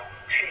probably like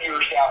 2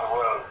 years down the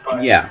road.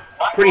 But Yeah,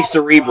 pretty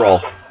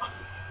cerebral.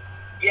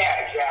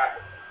 Yeah,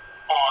 exactly.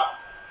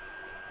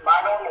 My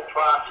normal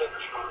process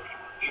for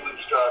doing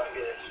stuff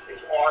is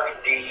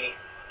R&D,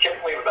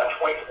 typically about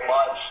 24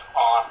 months.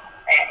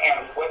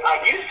 And what I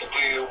used to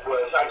do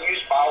was I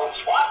used my old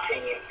SWAT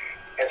team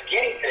as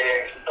guinea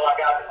pigs until I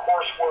got the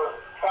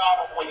coursework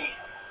probably,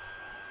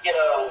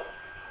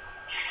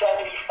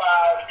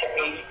 75 to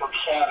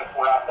 80% of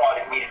where I thought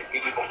it needed to be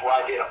before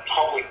I did a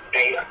public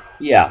beta.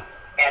 Yeah.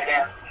 And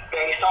then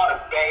based on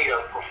a beta,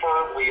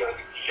 preferably of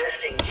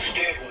existing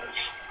students,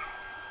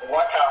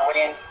 once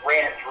I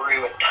ran it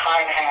through and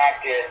time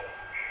hacked it,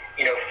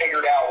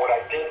 figured out what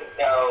I didn't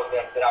know,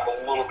 that I'm a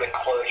little bit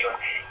closer.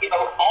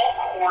 All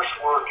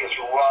coursework is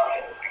rough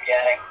in the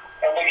beginning,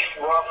 at least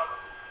rough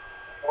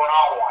where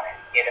I want it,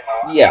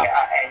 Yeah.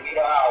 And you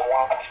know how I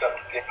want stuff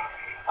to be.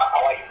 I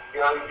like it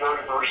very, very,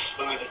 very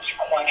smooth and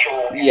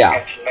sequential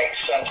and to make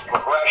sense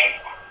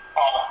progression.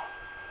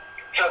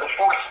 So the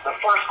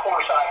first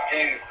course I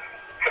do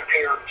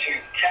compared to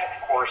the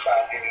 10th course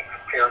I do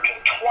compared to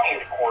the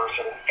 20th course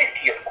or the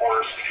 50th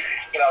course,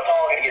 it's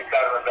all going to get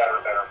better and better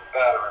and better and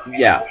better. And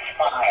it's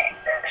fine.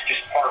 It's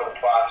just part of the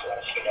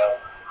process,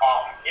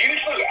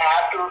 Usually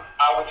after,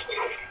 I would say,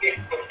 the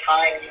 50th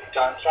time you've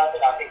done something,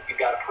 I think you've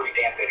got a pretty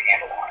damn good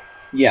handle on it.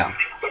 Yeah.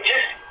 But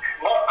just,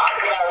 look,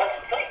 that's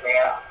the thing,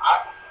 man.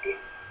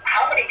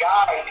 How many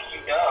guys do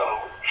you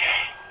know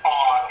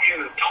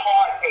who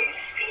taught a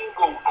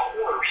single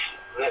course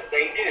that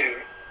they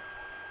do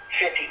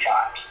 50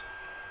 times?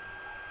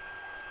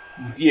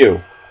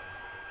 Few.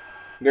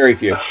 Very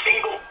few. A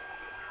single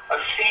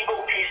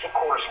piece of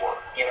coursework,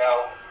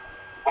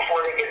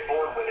 before they get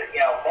bored with it.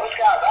 Most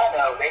guys I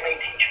know, they may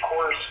teach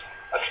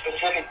a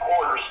specific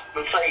course.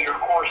 Let's say your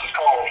course is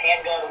called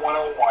Handgun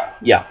 101.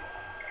 Yeah.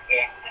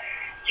 And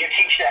you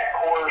teach that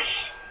course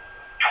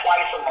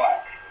twice a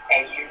month,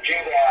 and you do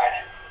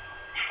that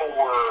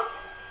for,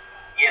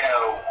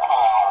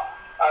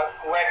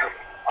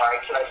 regularly. All right,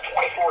 so that's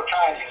 24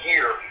 times a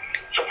year.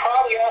 So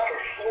probably after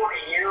 4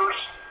 years,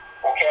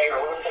 okay,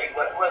 or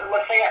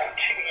let's say after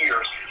 2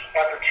 years,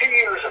 after 2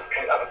 years of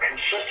a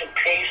consistent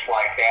pace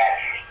like that,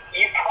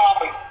 you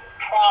probably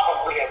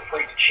have a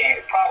pretty good chance,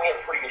 probably have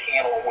a pretty good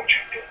handle on what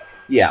you're doing.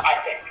 Yeah. I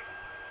think.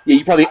 Yeah,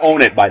 you probably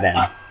own it by then.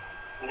 That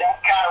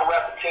kind of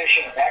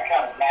repetition, that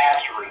kind of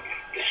mastery,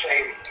 to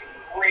say that you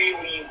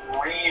really,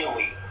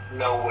 really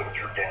know what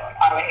you're doing.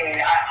 I mean,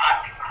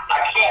 I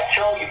can't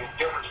tell you the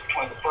difference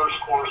between the first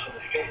course and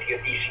the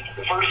 50th ECQ.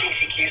 The first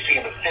ECQC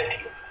and the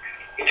 50th.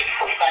 It's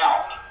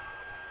profound.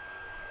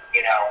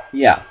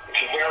 Yeah.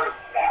 It's very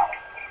profound.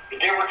 The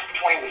difference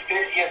between the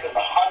 50th and the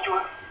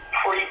 100th,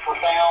 pretty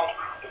profound.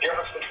 The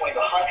difference between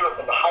the 100th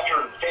and the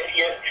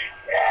 150th,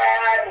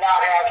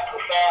 not as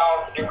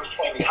profound. The difference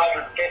between the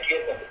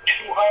 150th and the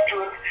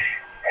 200th,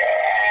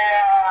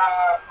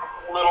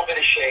 a little bit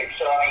of shake.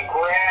 So,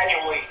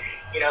 gradually,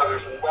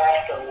 there's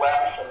less and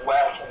less and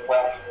less and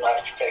less and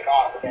less to take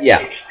on. But that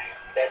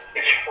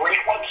takes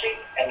frequency,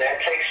 and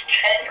that takes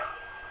tenure.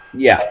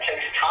 Yeah. That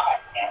takes time,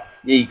 man.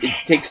 Yeah,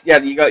 it takes. Yeah,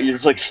 you're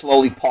just like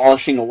slowly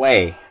polishing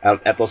away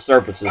at those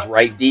surfaces,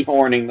 right?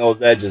 Dehorning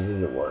those edges,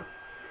 as it were.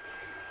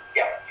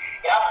 Yeah,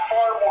 I'm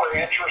far more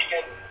interested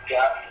in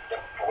depth than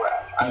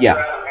breadth. I'd Yeah.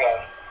 rather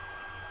have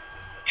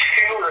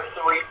 2 or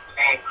 3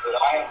 things that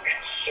I am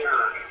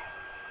considered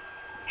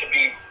to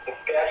be the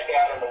best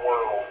at in the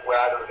world,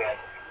 rather than a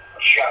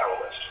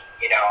generalist.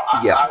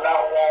 I'm not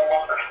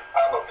Walmart.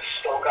 I'm a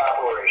bespoke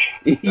operation.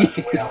 That's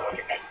the way I look at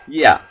it.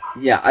 Yeah.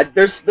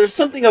 There's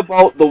something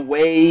about the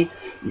way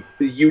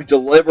you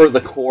deliver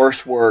the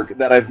coursework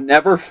that I've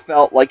never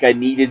felt like I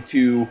needed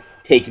to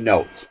take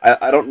notes.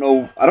 I don't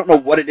know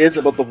what it is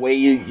about the way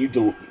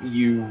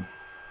you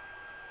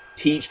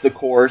teach the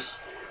course,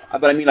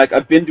 but I mean, like,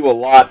 I've been to a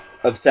lot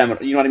of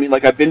seminars. You know what I mean?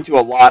 Like, I've been to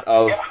a lot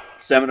of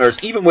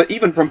seminars,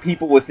 even from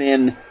people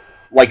within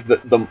like the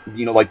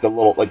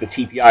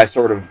TPI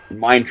sort of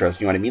mind trust.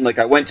 You know what I mean? Like,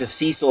 I went to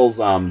Cecil's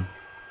like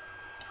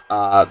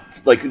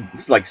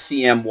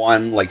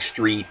CM1, like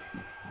street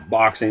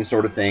boxing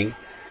sort of thing,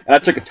 and I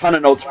took a ton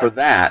of notes for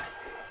that.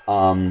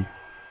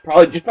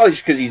 Probably just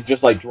because he's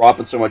just like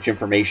dropping so much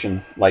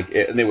information,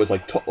 and it was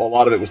like a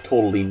lot of it was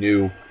totally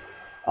new.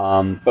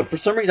 But for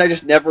some reason, I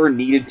just never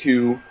needed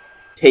to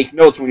take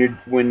notes when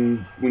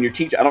you're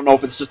teaching. I don't know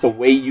if it's just the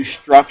way you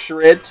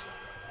structure it,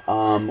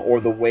 or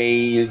the way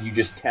you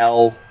just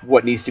tell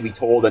what needs to be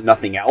told and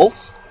nothing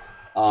else.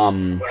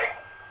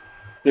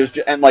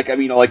 Like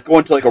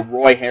going to like a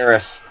Roy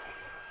Harris,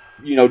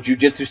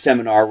 jiu-jitsu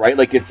seminar, right?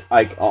 Like, it's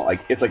like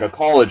a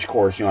college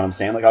course. You know what I'm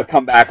saying? Like, I'll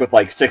come back with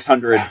like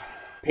 600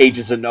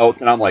 pages of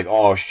notes, and I'm like,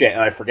 oh shit,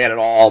 and I forget it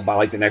all by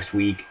like the next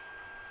week.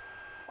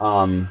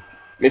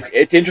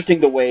 It's interesting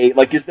the way,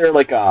 like, is there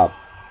like a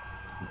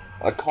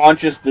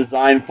conscious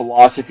design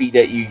philosophy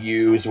that you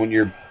use when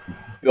you're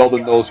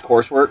building those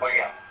coursework? Oh,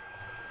 yeah.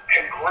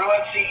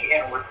 Congruency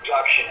and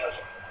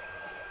reductionism.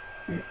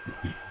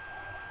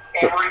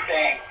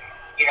 Everything,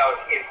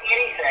 if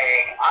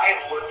anything,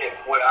 I've looked at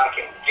what I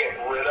can get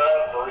rid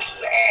of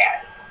versus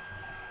add.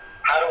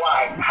 How do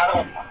I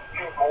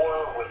do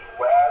more with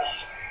less?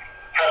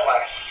 How do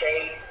I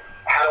say?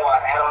 How do I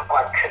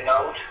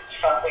connote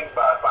something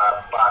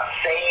by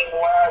saying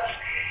less?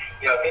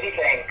 If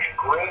anything,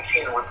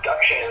 congruency and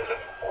reductionism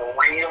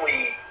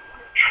really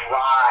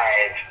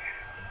drive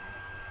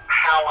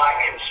how I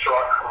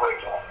construct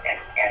curriculum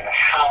and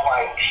how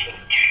I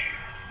teach.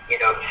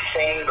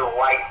 Saying the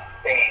right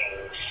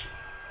things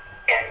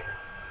and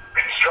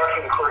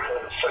constructing the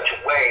curriculum in such a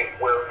way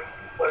where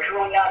there's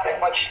really not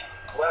that much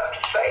left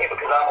to say,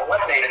 because I've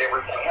eliminated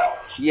everything else.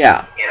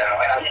 Yeah. And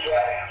I do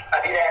that.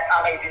 I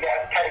may do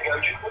that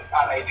pedagogically.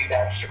 I may do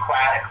that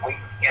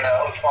Socratically.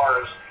 As far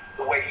as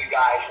the way you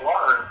guys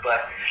learn,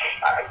 but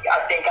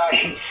I think I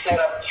should set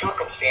up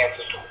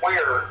circumstances to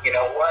where, you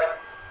know what,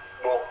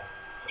 well,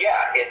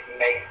 yeah, it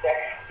makes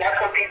that's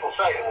what people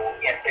say. Well,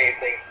 if they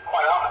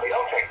quite often they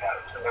don't take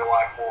notes, and they're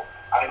like, well,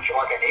 I didn't feel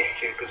like I needed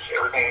to because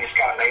everything just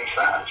kind of made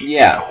sense.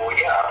 Yeah. You know, well,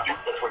 yeah,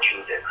 that's what you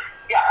would do.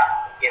 Yeah,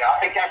 you know, I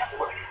think that's the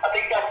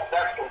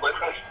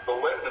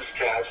litmus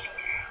test,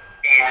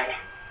 and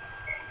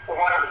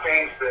one of the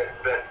things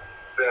that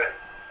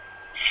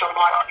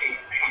somebody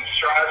who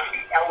strives to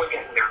be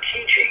elegant in their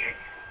teaching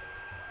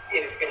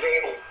is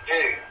able to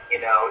do. You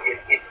know,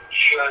 it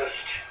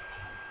just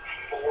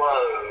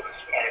flows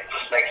and it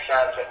just makes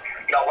sense. And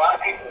you know, a lot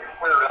of people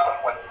clear it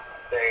up when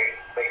they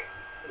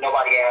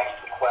nobody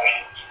asks the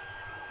questions,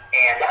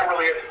 and that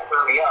really doesn't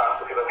clear me up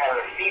because I've had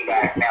the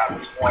feedback now at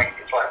this point.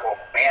 It's like, well,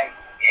 man,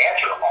 you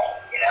answered them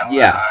all. You know,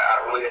 yeah. I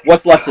really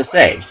what's left to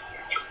say?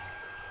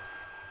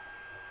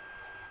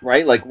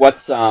 Right, like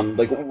what's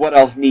like what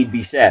else need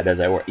be said? As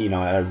yeah,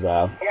 exactly.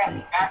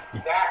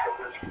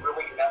 There's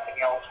really nothing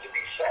else to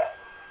be said.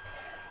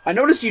 I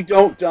notice you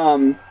don't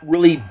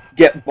really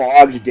get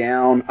bogged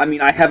down. I mean,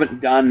 I haven't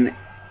done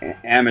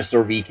Amos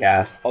or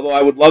VCast, although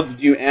I would love to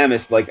do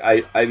Amos. Like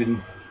I've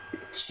been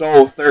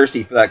so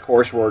thirsty for that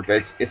coursework.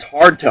 It's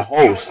hard to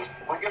host.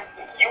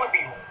 You would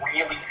be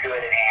really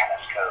good at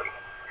Amos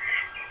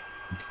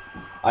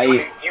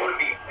coding. You would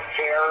be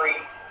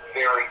very,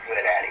 very good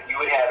at it. You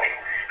would have a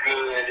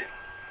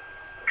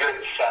good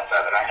sense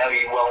of it. I know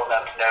you well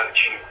enough to know that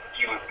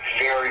you would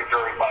very,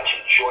 very much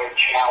enjoy the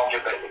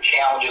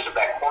challenges of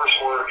that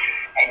coursework,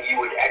 and you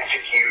would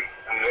execute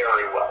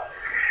very well.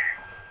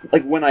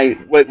 Like when I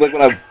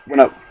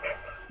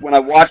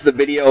watch the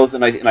videos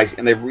and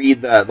I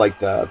read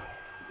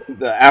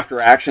the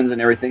after actions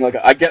and everything, like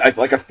I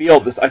feel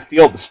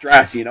the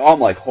stress, you know. I'm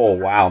like, oh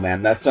wow,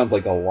 man, that sounds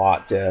like a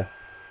lot to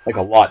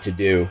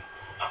do.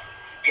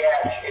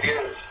 Yes, it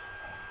is.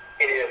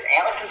 It is.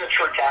 Amos is a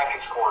true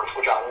tactics course,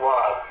 which I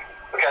love,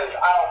 because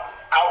I don't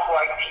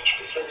outright teach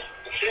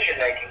decision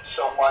making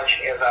so much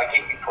as I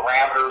give you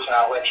parameters and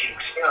I'll let you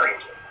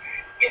experience it.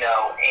 You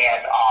know,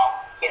 and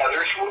you know,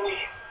 there's really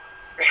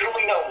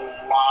no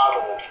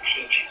model to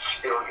teach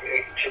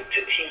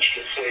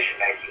decision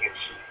making.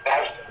 It's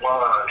best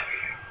learned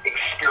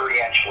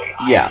experientially,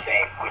 I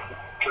think, with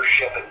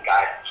leadership and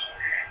guidance.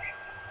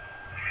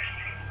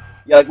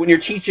 Yeah, like when you're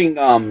teaching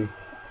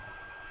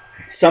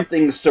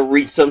something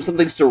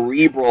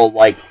cerebral,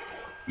 like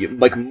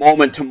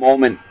moment to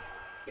moment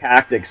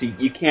tactics,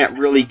 you can't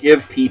really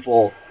give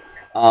people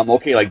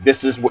okay, like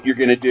this is what you're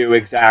going to do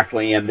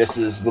exactly, and this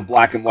is the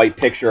black and white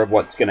picture of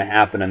what's going to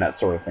happen and that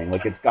sort of thing.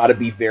 Like it's got to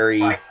be very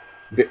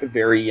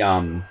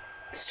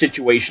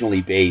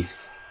situationally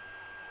based.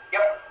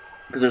 Yep.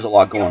 Because there's a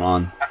lot going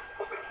on.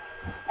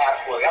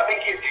 Absolutely. I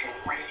think you do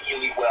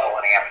really well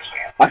in Amos,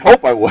 man. I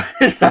hope I would.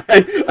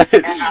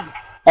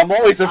 I'm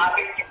always a...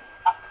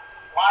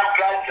 My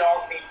gut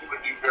tells me you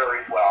would do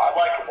very well. I'd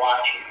like to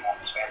watch you on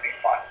this, man. It'd be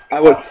fun. I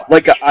would.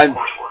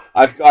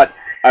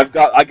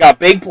 I got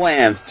big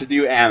plans to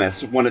do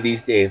Amos one of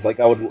these days. Like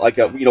I would,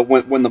 you know,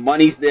 when the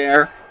money's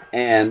there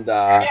and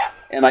I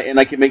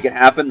can make it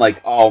happen.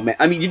 Like, oh man,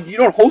 I mean, you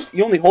don't host.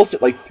 You only host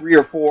it like 3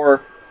 or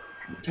 4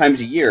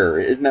 times a year,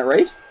 isn't that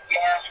right? Yeah.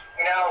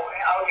 You know,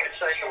 I was going to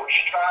say we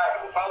should try.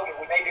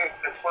 We may do it in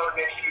Pittsburgh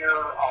next year.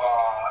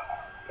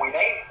 We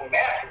may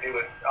have to do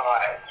it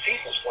at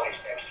Cecil's place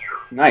next year.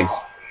 Nice.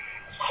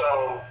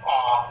 So,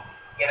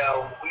 you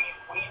know, we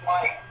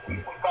probably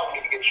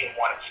need to get you in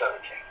one at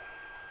 17.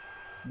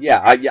 Yeah,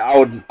 I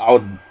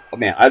would.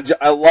 Man,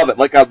 I love it.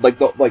 Like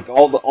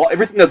all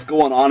everything that's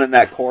going on in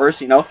that course,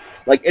 you know.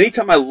 Like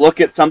anytime I look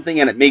at something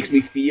and it makes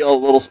me feel a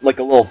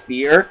little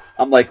fear,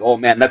 I'm like, oh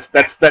man,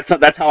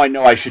 that's how I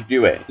know I should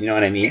do it. You know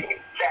what I mean?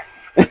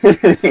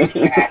 Exactly.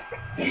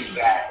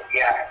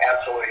 Yeah,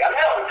 absolutely. I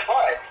know it's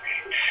fun.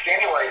 It's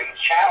stimulating,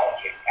 it's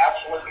challenging.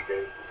 Absolutely,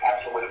 dude.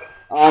 Absolutely.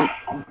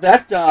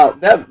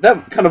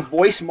 That kind of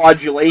voice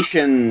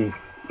modulation,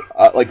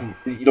 like,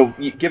 you know,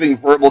 giving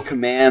verbal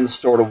commands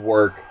sort of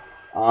work.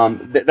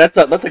 That's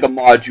like a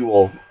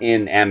module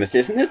in Amos,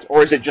 isn't it?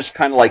 Or is it just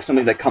kind of like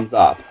something that comes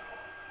up?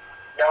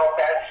 No,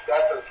 that's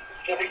a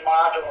specific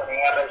module in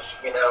Amos.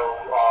 You know,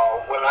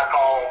 what I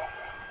call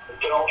the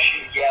don't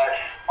shoot yet.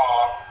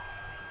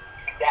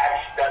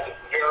 That's a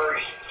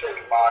very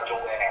specific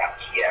module in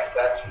Amos. Yes,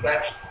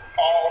 that's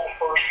all the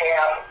first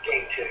half of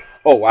day 2.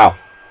 Oh wow.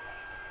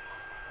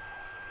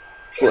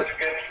 So it's a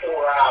good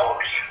 4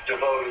 hours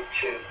devoted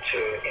to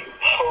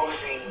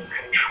imposing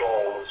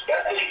control as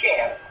best as you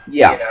can.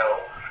 Yeah. You know,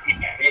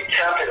 the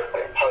attempt at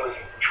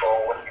imposing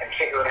control and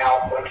figuring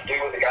out what to do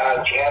with the guy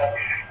that you haven't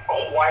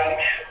quite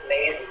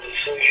made the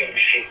decision to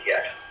shoot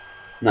yet.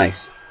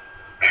 Nice.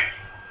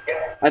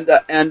 Yeah.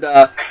 And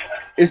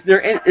is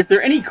there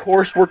any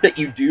coursework that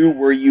you do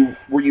where you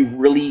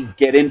really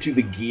get into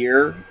the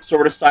gear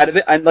sort of side of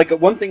it? And like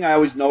one thing I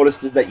always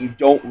noticed is that you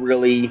don't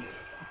really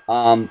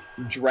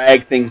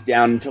drag things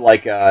down into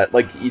like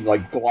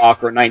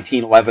Glock or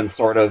 1911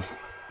 sort of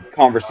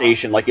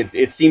conversation. Like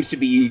it seems to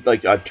be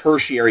like a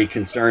tertiary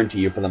concern to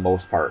you for the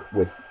most part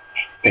with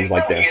things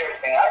like this. It really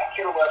is, man. I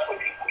care less what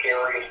people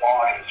carry as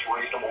long as it's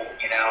reasonable,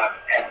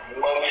 and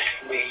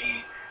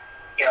mostly,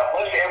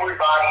 most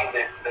everybody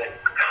that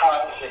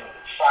comes and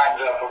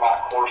signs up for my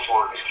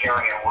coursework is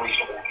carrying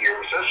reasonable gear.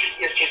 So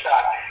it's just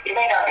not, it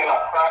may not be my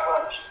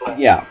preference, but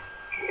yeah,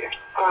 it's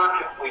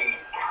perfectly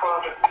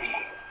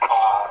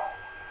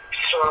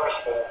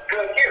serviceable,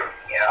 good gear.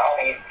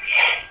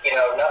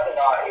 Nothing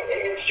on it.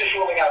 It's just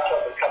really not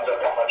something that comes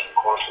up that much in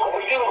coursework.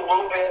 We do a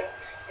little bit.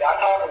 I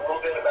talk a little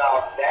bit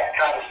about that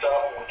kind of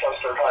stuff when we start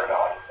talking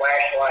about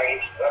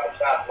flashlights, weapon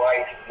sound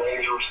lights, and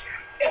lasers,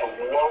 and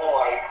the low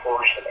light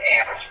portion of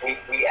amps.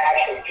 We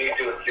actually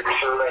do a gear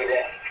survey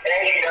then. And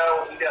as you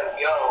know, he does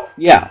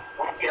yeah,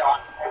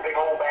 a big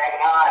old bag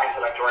of knives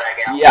that I drag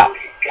out. Yeah. So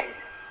we can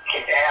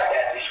have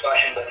that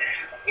discussion. But,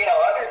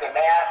 other than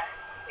that,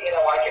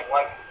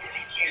 like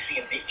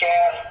QC and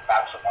DCAS,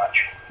 not so much.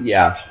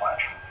 Yeah. Not so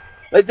much.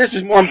 Like, there's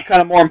just more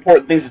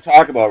important things to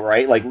talk about,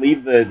 right? Like,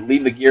 leave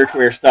the gear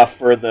career stuff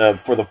for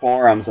the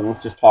forums, and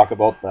let's just talk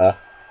about the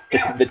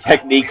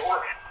techniques.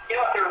 There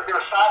are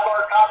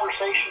sidebar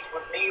conversations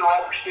with me or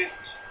other students.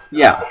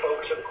 Yeah. The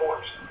focus of the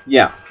course.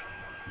 Yeah.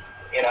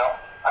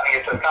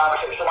 It's a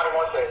conversation. If somebody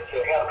wants to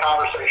have a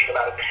conversation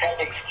about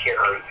appendix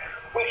carry,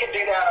 we can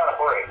do that on a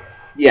break.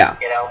 Yeah.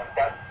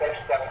 That's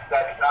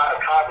not a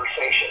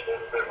conversation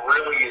that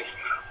really is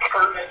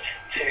pertinent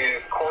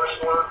to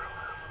coursework.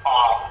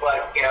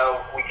 But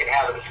we can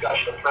have a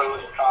discussion of pros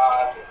and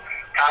cons, and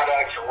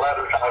kydaks and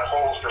leather type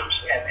holsters,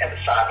 and the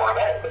sidebar.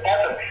 But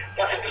that's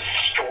a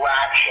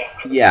distraction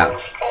for the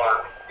most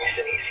part. At least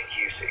in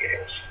ECQC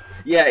it is.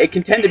 Yeah, it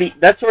can tend to be,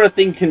 that sort of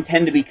thing can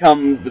tend to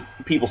become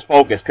people's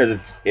focus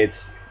because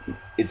it's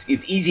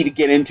easy to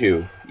get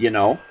into,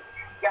 Yeah.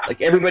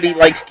 Like, everybody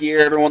likes gear,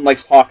 everyone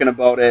likes talking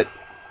about it.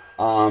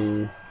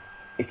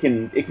 It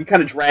can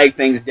kind of drag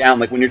things down.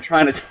 Like, when you're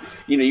trying to,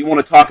 you want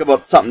to talk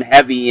about something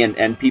heavy,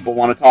 and people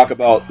want to talk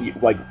about,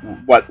 like,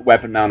 what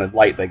weapon mounted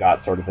light they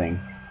got, sort of thing.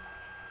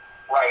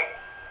 Right,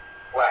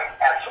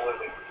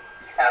 absolutely.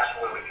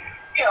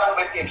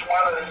 But it's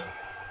one of those,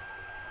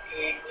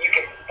 you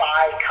can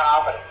buy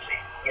competency.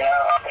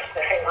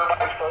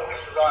 Everybody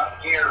focuses on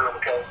gear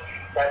because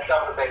that's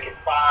something they can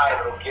buy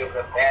that'll give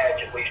them an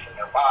edge, at least in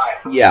their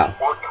mind. Yeah.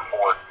 Working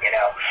for it,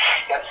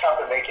 that's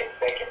something they can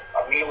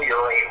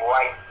ameliorate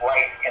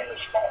right in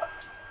this moment.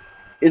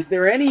 Is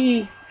there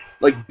any,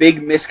 like,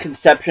 big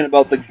misconception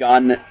about the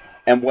gun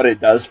and what it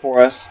does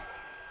for us?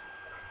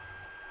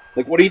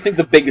 Like, what do you think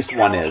the biggest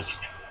one is?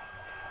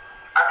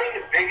 I think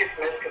the biggest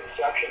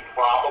misconception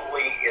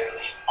probably is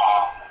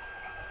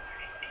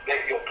that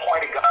you'll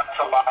point a gun at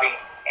somebody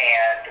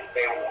and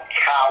they will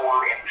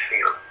cower in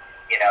fear.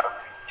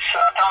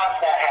 Sometimes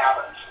that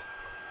happens,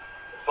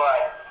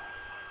 but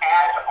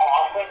as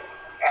often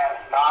as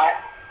not,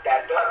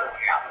 that doesn't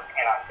happen.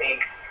 And I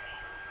think,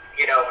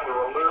 if we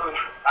remove,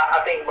 I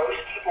think most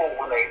people,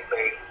 when they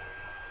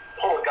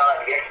pull a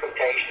gun, the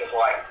expectation is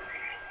like,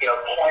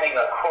 pointing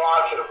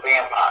across at a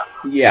vampire.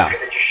 Yeah. He's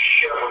going to just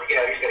shiver,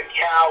 he's going to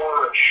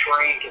cower and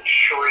shrink and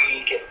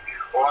shriek and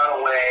run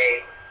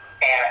away.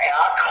 And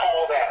I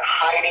call that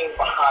hiding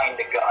behind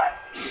the gun.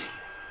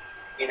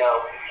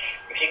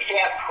 If you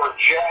can't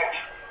project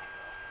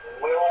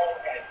will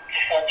and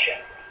intention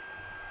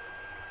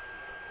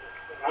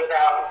with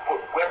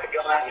the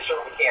gun, you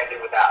certainly can't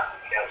do without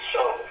it.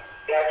 So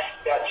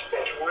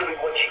that's really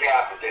what you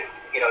have to do.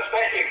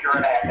 Especially if you're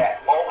in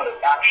that moment of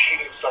not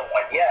shooting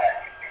someone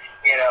yet.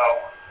 You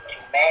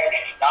manage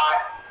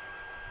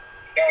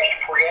to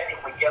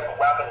preemptively get the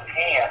weapon in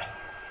hand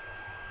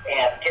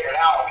and get it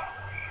out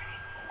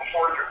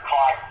before you're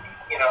caught,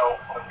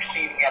 on the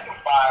receiving end of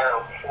fire,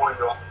 or before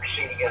you're on the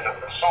receiving end of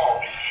an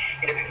assault.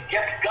 If you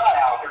get the gun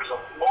out, there's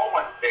a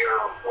moment there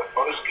when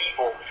most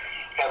people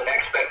have an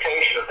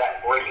expectation of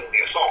that breaking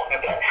the assault. And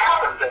if that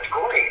happens, that's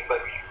great,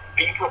 but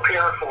be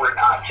prepared for it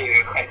not to,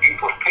 and be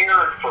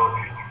prepared for,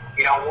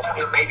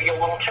 there may be a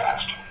little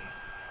test.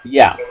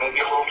 Yeah. There may be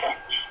a little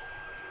test.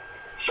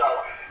 So,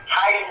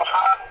 hiding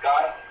behind the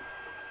gun,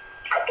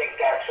 I think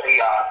that's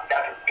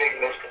a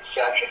big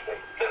misconception that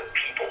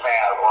people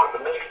have, or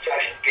the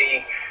misconception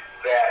being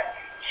that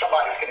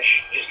somebody's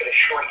just going to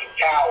shrink and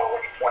cower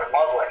when you point a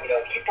muzzle at.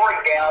 If you break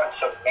down in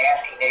some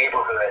nasty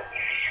neighborhood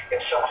and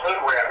some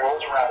hood rat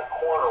rolls around the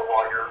corner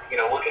while you're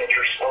looking at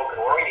your smoking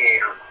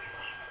radiator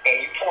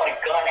and you point a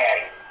gun at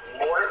him,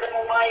 more than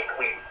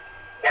likely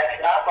that's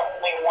not the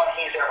only one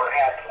he's ever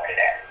had pointed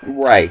at.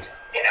 Right.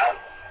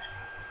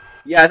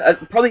 Yeah,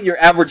 probably your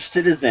average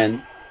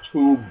citizen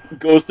who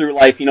goes through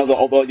life,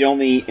 although the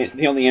only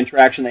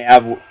interaction they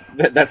have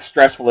that's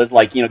stressful is,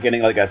 like,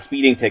 getting, like, a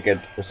speeding ticket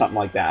or something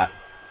like that.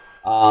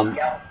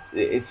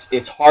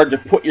 It's hard to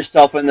put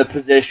yourself in the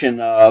position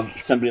of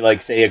somebody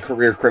like, say, a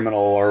career criminal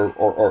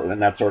or and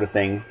that sort of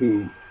thing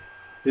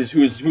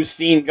who's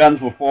seen guns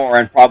before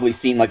and probably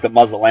seen, like, the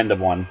muzzle end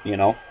of one.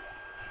 Yep,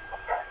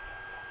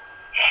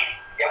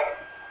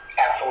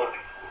 absolutely.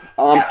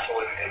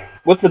 Absolutely.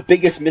 What's the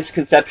biggest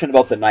misconception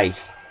about the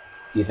knife,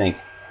 do you think?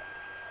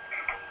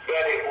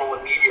 That it will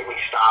immediately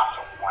stop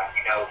someone.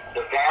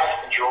 The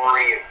vast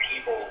majority of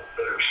people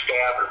that are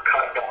stabbed or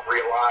cut don't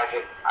realize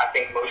I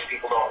think most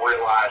people don't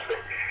realize that,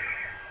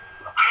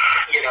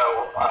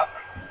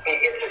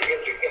 it's an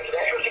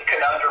interesting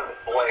conundrum with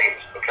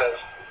blades, because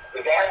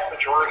the vast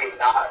majority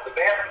of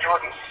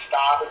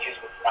stoppages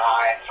with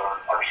knives are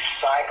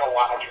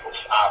psychological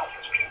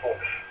stoppages. People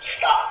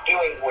stop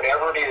doing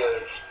whatever it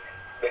is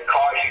that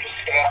caused you to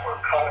stab or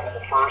cut them in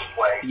the first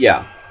place.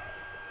 Yeah.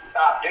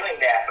 Stop doing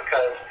that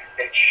because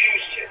they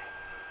choose to.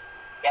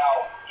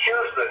 Now,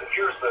 here's the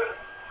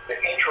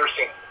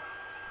interesting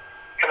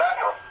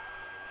conundrum.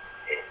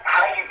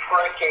 How do you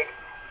predicate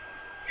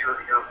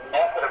your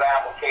method of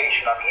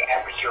application on the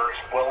adversary's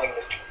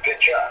willingness to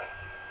bitch up?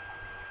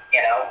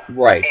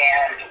 Right.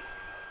 And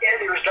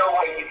there's no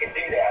way you can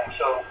do that.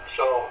 So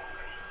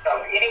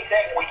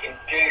anything we can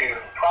do,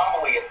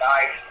 probably a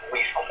knife is at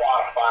least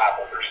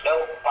quantifiable. There's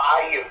no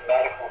body of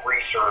medical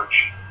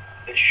research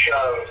that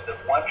shows that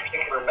one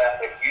particular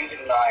method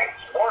using knives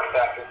is more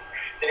effective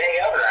than any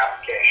other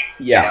application,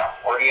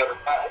 or any other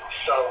method.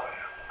 So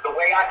the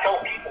way I tell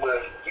people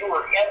is, you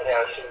are in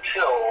this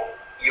until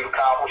you've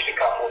accomplished a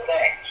couple of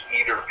things.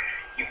 Either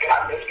you've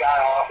gotten this guy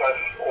off of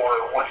you,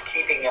 or once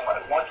getting him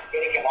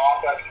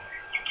off of you,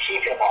 you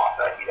keep him off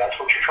of you. That's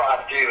what you're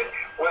trying to do. And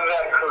whether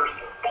that occurs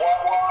through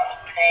blood loss,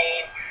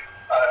 pain,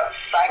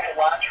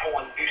 psychological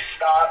induced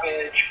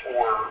stoppage,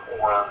 or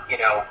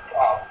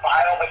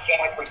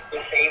biomechanically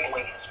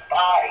disabling his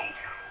body,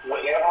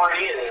 whatever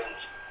it is,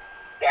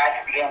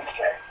 that's the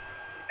instinct.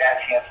 That's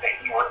the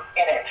instinct. You are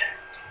in it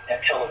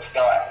until it's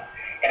done.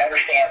 And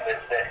understand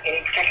that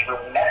any particular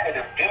method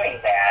of doing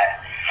that,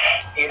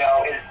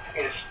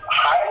 is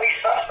highly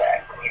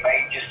suspect. You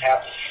may just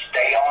have to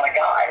stay on a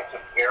guy. It's a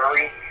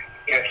very,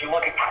 if you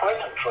look at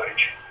prison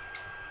footage,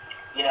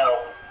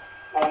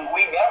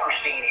 we never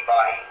see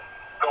anybody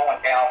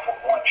going down for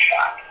one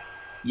shot.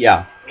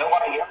 Yeah.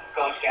 Nobody ever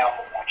goes down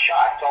for one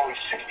shot. It's always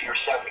 60 or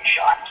 70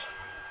 shots.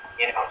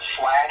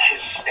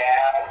 Slashes,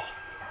 stabs.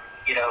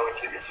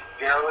 It's a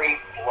very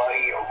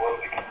bloody,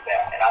 aerobic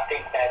event. And I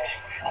think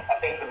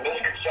the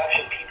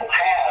misconception people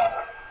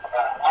have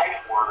about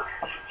knife work,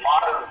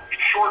 modern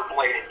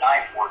short-bladed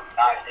knife work,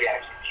 knives they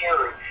actually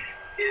carry,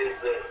 is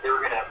that they're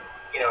going to,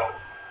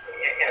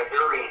 in a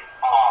very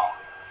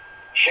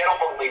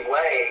gentlemanly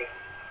way,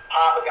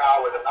 pop a guy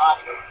with a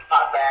knife,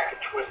 pop back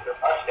and twist their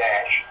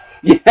mustache,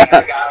 and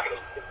the guy's going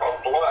to spit on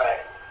blood,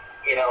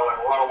 and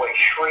run away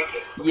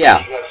shrieking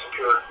because he has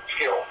superior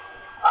skill.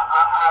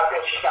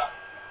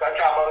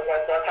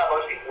 That's how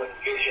most people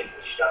envision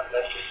this stuff.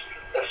 That's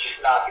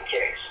just not the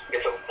case.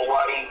 It's a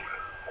bloody,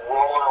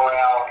 rolling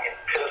around in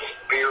piss,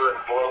 beer,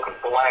 and broken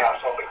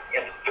glass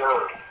in the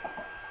dirt,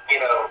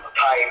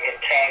 type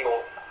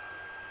entangled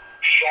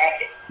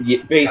shacking.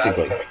 Yeah,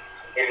 basically.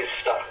 It is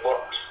stuff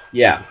looks.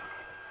 Yeah.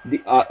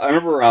 I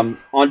remember on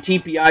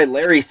TPI,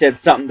 Larry said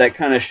something that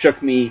kind of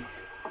shook me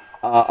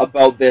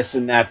about this,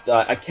 and that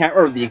I can't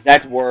remember the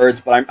exact words,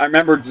 but I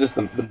remember just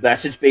the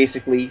message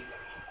basically.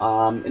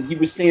 And he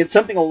was saying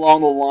something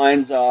along the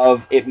lines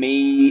of, it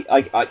may,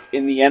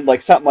 in the end,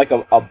 something like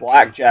a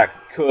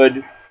blackjack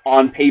could,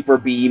 on paper,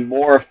 be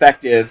more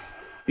effective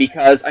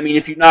because,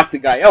 if you knock the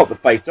guy out, the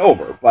fight's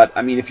over. But,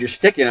 if you're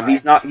sticking him,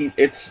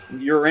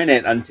 you're in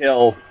it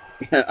until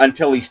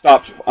he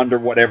stops under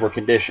whatever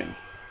condition,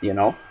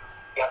 Yep.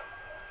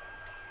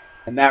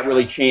 And that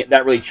really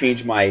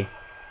changed my.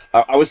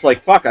 I was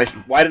like, fuck!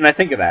 Why didn't I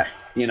think of that?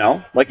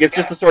 It's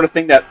just the sort of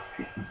thing that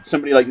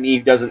somebody like me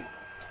who doesn't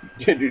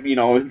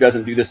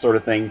do this sort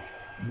of thing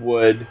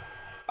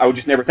I would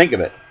just never think of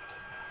it.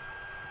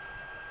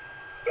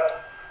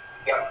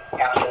 Yep.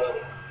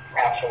 Absolutely.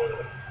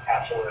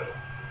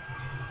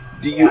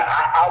 Do you?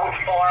 I would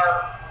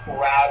far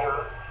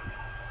rather,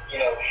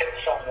 hit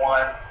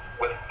someone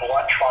with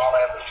blunt trauma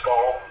in the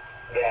skull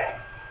than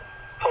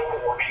poke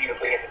them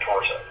repeatedly in the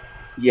torso.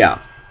 Yeah.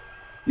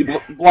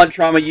 Blunt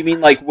trauma, you mean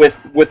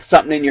with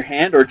something in your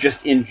hand or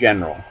just in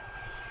general?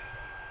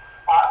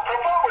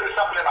 Preferably with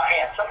something in my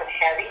hand, something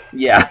heavy.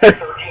 Yeah.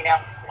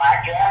 13-ounce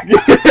blackjack.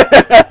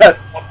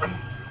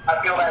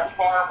 I feel that's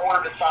far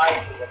more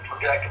decisive and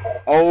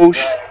predictable than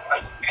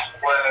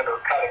or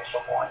cutting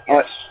someone.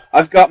 Yes.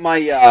 I've got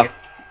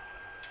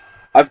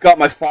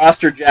my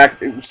Foster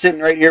Jack sitting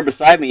right here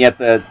beside me at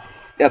the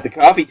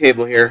coffee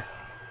table here.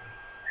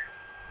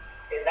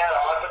 Isn't that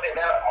awesome? Isn't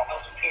that an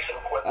awesome piece of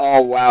equipment?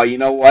 Oh wow! You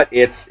know what?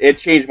 It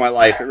changed my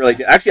life. It really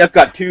did. Actually, I've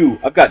got two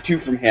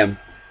from him.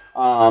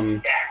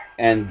 And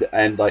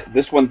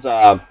this one's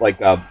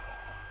like a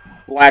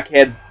black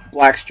head,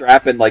 black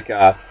strap, and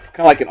kind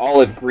of like an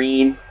olive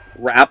green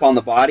wrap on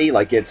the body.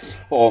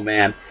 Oh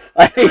man,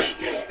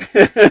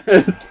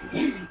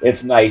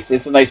 it's nice.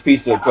 It's a nice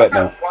piece of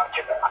equipment. I've got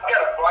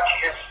a bunch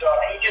of his stuff.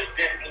 He just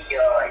did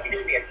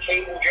me a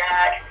cable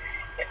jack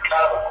in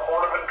kind of a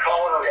cordovan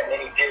color, and then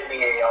he did me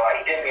a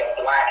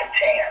black and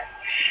tan.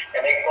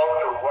 And they both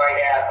are right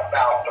at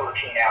about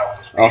 13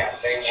 ounces. Man.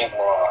 They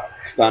will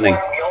stunning.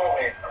 They're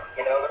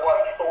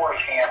like Thor's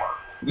hammer.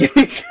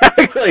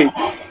 Exactly.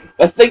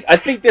 I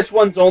think this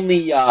one's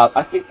only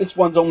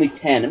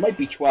 10. It might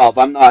be 12.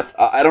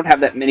 I don't have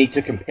that many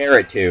to compare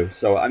it to.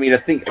 So I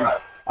think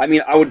I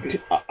mean, I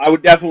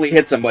would definitely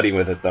hit somebody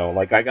with it though.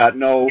 Like I got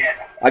no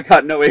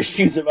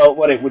issues about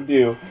what it would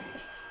do.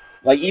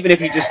 Like even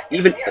if you just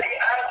even.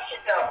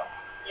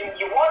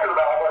 You wonder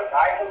about what a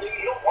knife will do.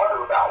 You don't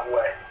wonder about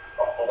what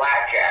a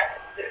blackjack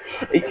will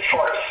do as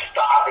far as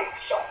stopping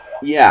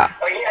someone. Yeah.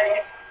 Like, yeah,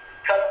 you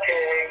cut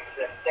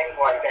pigs and things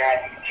like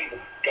that. You can see the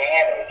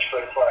damage,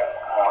 but it's like,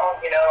 oh,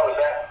 you know, is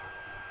that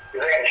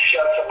going to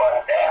shut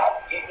somebody down?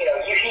 You know,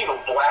 you heave a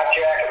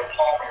blackjack in the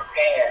palm of your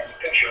hand. You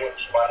picture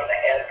hitting somebody in the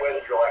head with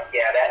it. You're like,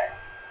 yeah,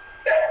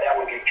 that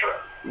would be true.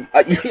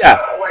 Yeah.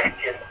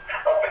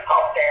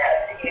 About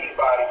that in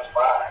anybody's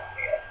mind.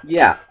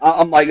 Yeah,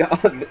 I'm like,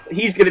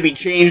 he's gonna be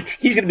changed.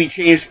 He's gonna be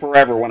changed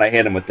forever when I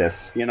hit him with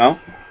this. You know.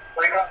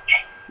 Pretty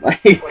much.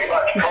 Like, Pretty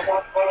much. Come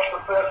on, folks, for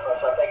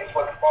Christmas. I think it's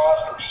what the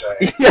Fosters say.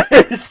 Yeah,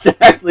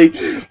 exactly.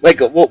 Like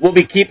we'll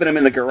be keeping him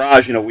in the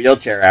garage in a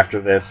wheelchair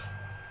after this.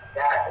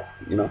 Exactly.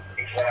 You know.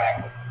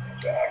 Exactly.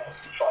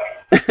 It's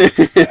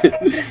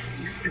funny.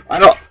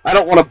 I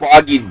don't want to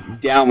bog you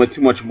down with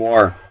too much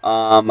more.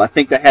 I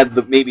think I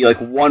had maybe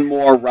like one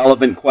more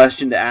relevant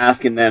question to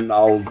ask, and then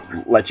I'll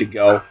let you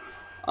go.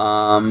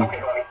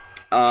 Okay, buddy.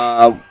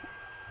 All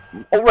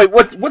right.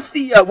 What's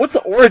the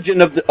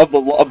origin of the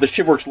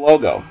ShivWorks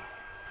logo?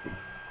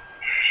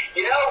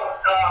 You know,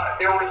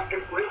 it was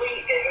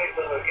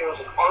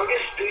an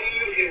artist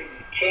dude who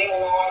came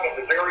along at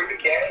the very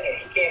beginning, and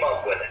he came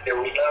up with it. There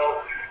was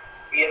no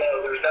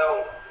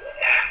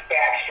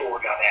backstory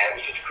on that. It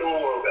was just a cool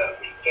logo.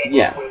 He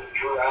came up with it,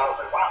 drew out,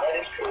 and wow, that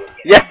is cool.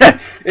 Yeah,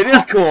 it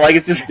is cool. Like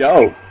it's just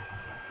dope.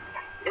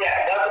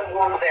 Yeah, nothing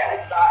more than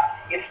that.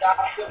 It's not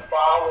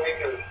symbolic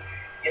of,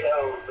 you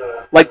know,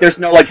 like there's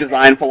no like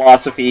design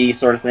philosophy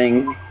sort of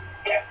thing.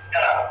 Yeah,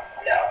 no,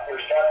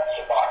 there's nothing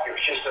symbolic.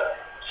 There's just a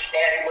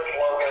standing looking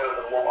logo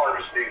that the little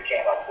artist dude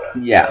came up with.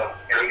 Yeah. So,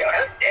 there you go.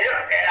 And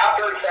I'm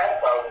very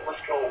satisfied. It was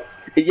cool.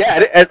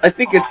 Yeah, I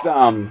think it's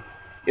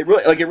it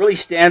really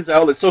stands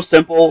out. It's so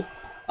simple.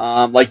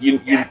 Like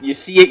you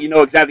see it, you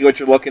know exactly what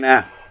you're looking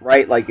at,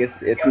 right? Like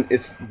it's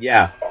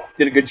yeah,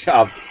 did a good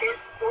job.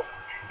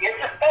 It's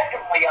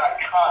effectively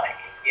iconic,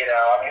 you know.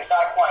 I mean, it's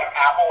not quite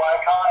Apple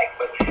iconic,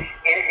 but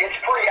it's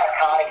pretty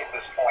iconic at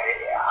this point.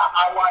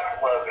 I like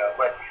the logo,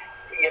 but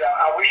you know,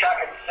 I wish I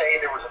could say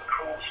there was a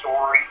cool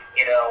story,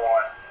 you know,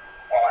 on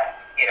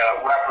you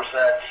know,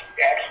 represents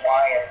X,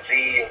 Y, and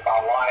Z of my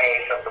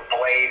life, of the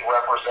blade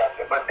represents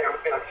it, but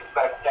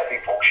that'd be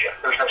bullshit.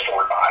 There's no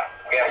story behind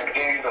it. We have a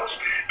dude that was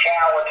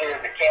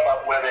talented that came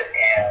up with it,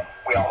 and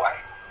we all like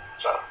it.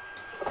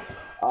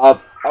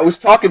 So. I was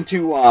talking to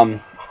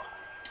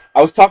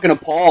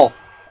Paul,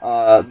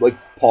 like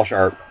Paul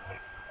Sharp.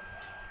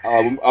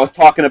 I was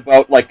talking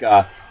about like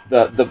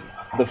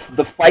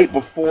the fight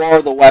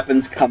before the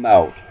weapons come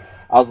out.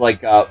 I was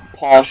like,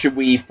 Paul, should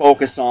we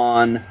focus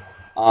on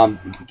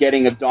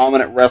getting a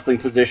dominant wrestling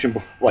position,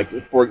 before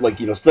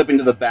slipping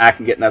to the back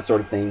and getting that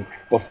sort of thing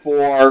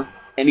before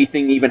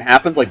anything even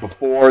happens, like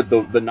before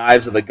the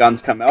knives or the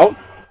guns come out,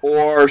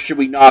 or should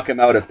we knock him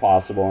out if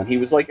possible? And he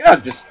was like, yeah,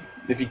 just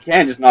if you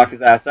can, just knock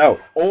his ass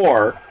out,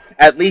 or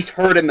at least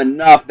hurt him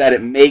enough that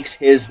it makes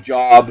his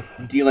job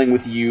dealing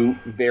with you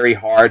very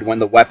hard when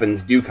the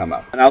weapons do come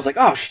up. And I was like,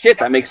 oh shit,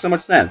 that makes so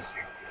much sense.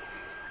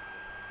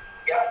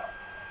 Yeah,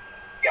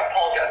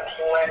 Paul's got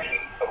plenty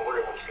of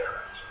real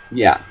experience.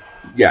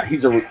 Yeah,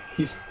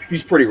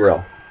 he's pretty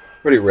real.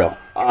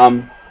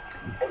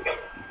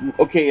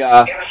 Okay.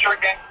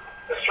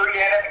 The street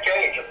and in the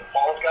cage.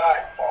 Paul's got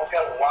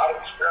a lot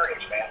of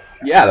experience, man.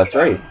 Yeah, that's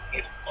right.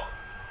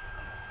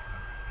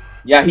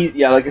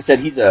 Yeah, like I said,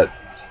 he's a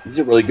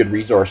really good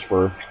resource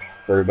for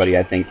everybody,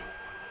 I think.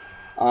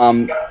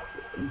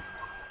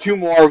 Two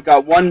more. We've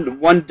got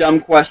one dumb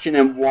question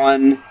and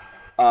one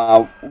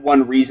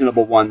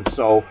reasonable one.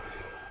 So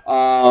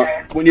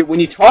when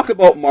you talk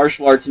about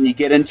martial arts and you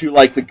get into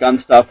like the gun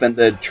stuff and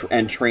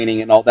and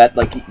training and all that,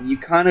 like you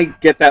kind of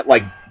get that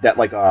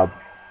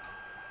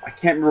I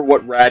can't remember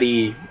what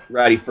Ratty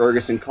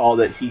Ferguson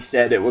called it. He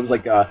said it was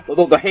like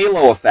the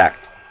halo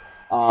effect.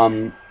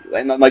 And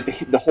then like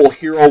the whole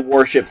hero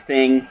worship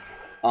thing.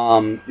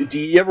 Do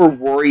you ever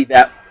worry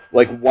that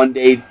like one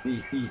day,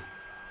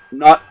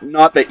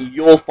 not that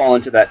you'll fall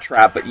into that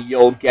trap, but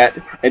you'll get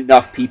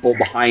enough people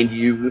behind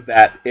you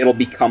that it'll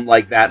become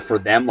like that for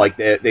them, like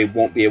they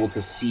won't be able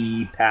to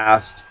see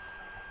past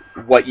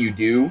what you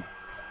do?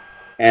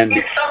 And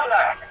it's something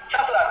I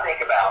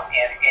think about,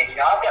 and you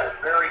know, I've got a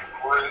very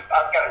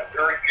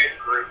good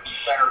group of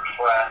centered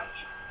friends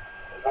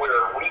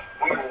where we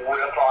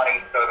rip on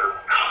each other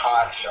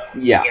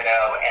constantly. Yeah. You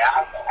know,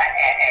 and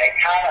it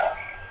kind of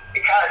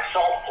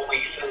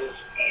self-polices,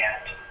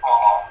 and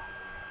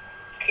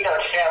you know,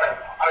 just having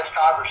honest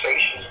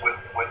conversations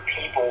with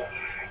people,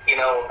 you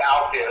know,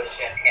 about this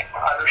and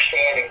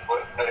understanding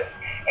what the.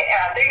 And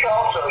I think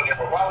also, you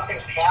know, a lot of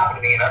things happen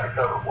to me in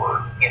undercover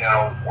work, you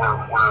know, where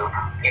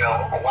you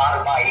know, a lot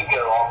of my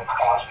ego almost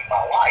cost me my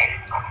life.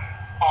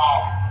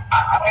 I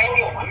had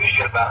the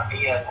illusion about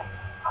being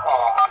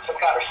some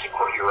kind of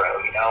superhero,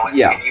 you know, and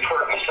you've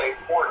heard me say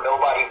before,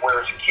 nobody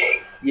wears a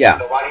cape. Yeah.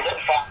 Nobody's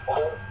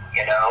infallible,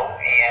 you know,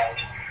 and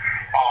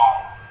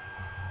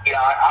you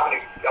know, I'm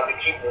gonna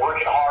keep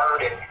working hard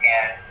and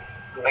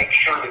make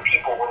sure that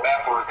people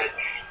remember that,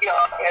 you know,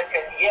 at the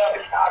end,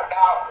 it's not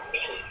about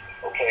me.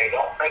 Okay,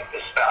 don't make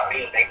this about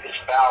me. Make this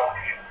about,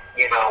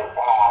 you know,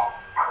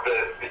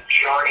 the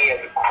journey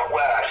and the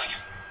quest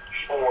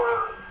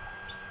for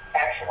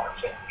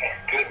excellence and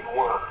good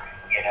work.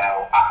 You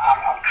know,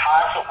 I'm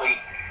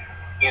constantly,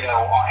 you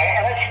know,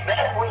 and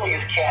that really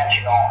is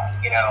catching on.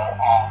 You know,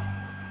 I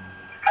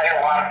had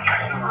a lot of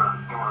people who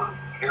were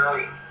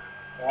very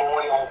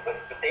loyal,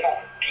 but they don't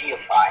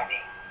deify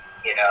me.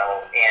 You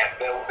know, and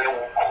they'll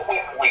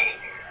quickly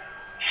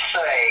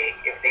say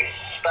if they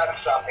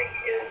suspect something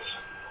is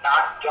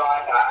not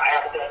done. I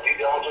haven't done due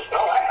diligence. They'll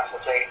ask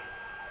and say,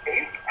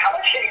 how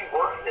much have you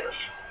worked this?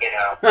 You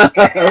know, and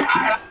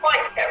I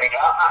like that. I mean,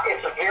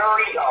 it's a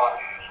very,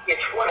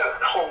 it's what a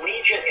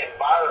collegiate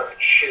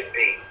environment should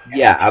be.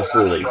 Yeah,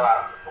 absolutely. And I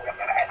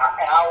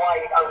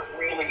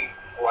really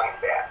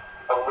like that.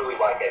 I really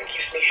like that. It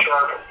keeps me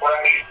sharp and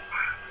fresh.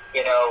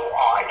 You know,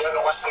 it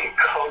doesn't let me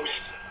coast,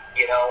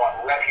 you know,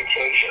 on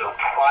reputation or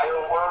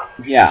prior work.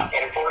 Yeah.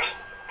 And of course,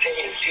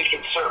 continue to seek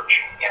and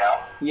search, you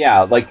know?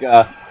 Yeah, like,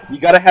 you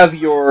gotta have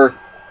your,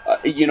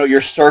 you know,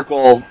 your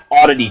circle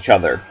audit each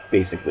other,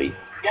 basically.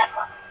 Yeah.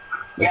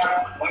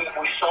 Yeah, we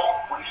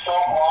saw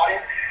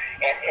audit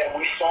and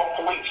we saw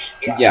police.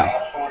 Yeah.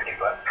 Absolutely.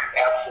 But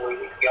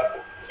absolutely.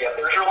 Yep. Yeah.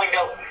 There's no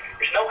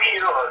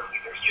hierarchy.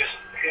 There's just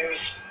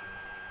who's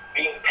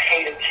being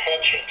paid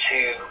attention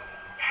to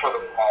for the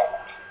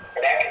moment.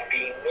 And that could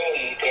be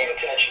me paying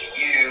attention to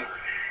you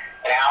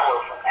an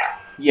hour from now.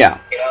 Yeah.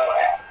 You know,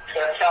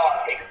 that's how I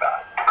think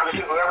about it.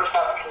 Whoever's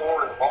on the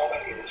floor at the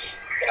moment is,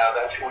 you know,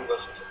 that's who we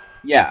listen to.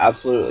 Yeah,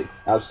 absolutely.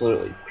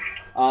 Absolutely.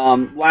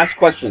 Last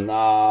question.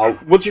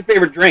 What's your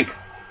favorite drink?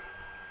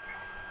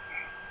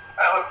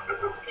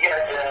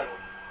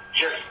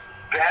 Just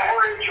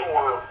beverage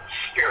or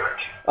spirit?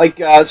 Like,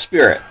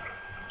 spirit.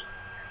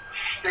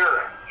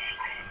 Spirit.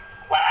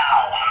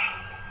 Wow.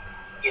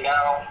 You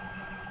know,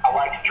 I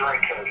like to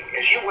drink, Cody,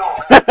 as you well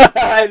know.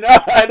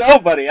 I know,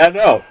 buddy, I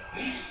know.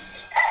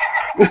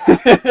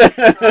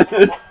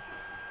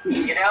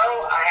 You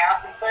know, I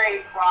have to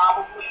say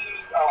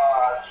probably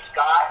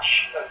Scotch,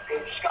 a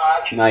good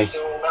Scotch. Nice.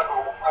 Still number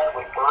one,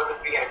 with bourbon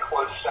being a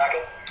close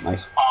second.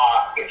 Nice.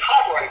 It's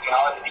hot right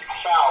now in the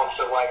south,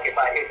 so like if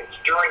it's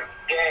during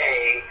the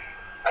day,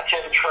 I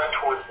tend to trend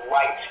towards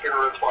light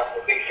spirits. Like I'm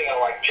a big fan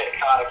of like gin and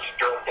tonics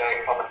during the day.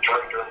 If I'm gonna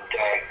drink during the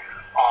day,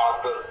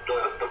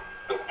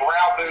 the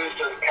brown booze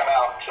doesn't come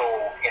out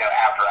until, you know,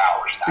 after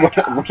hours.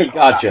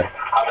 Gotcha.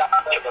 I'm not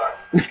much of a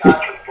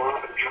Scotch and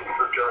bourbon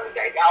drinker during the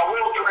day. Now I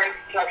will drink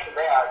Kentucky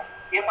that.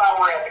 If I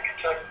were at the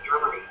Kentucky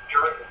Derby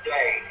during the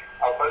day,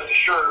 I most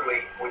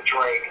assuredly would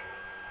drink,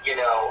 you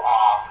know,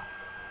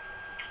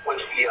 what's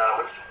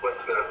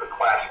the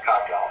classic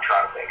cocktail I'm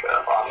trying to think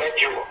of? Mint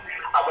julep.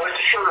 I most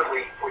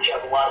assuredly, which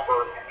has a lot of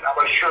bourbon, and I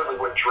most assuredly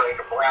would drink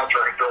a brown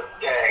drink during the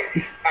day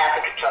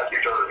at the Kentucky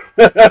Derby.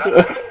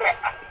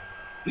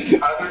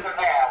 Other than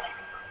that,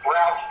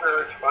 brown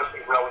spirits are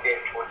mostly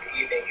relegated towards the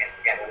evening,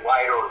 and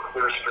lighter or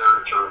clear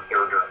spirits are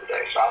there during the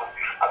day. So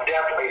I'm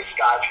definitely a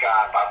Scotch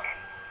guy. I'm,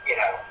 you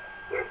know,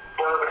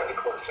 bourbon is a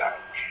close second.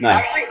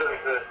 Nice. Actually,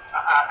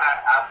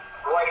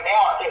 right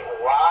now, I think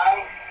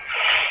rye,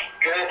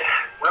 good,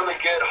 really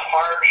good,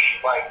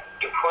 harsh, like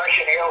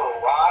depression era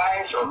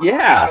rye, or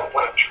yeah, kind of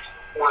like,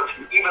 or it's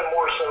even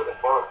more so than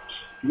bourbons.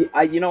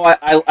 Yeah, you know,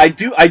 I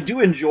do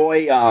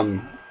enjoy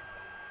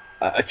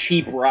a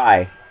cheap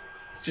rye.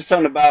 It's just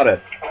something about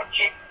it. A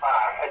cheap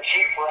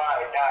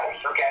rye,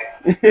 nice, okay.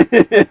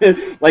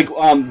 Like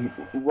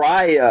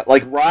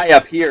rye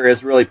up here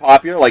is really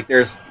popular. Like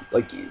there's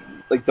the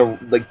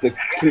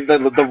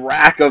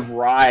rack of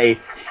rye,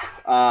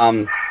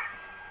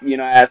 you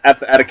know,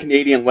 at a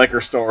Canadian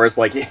liquor store is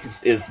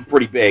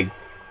pretty big.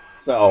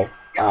 So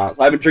so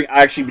I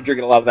actually been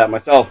drinking a lot of that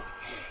myself.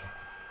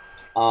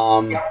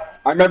 I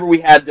remember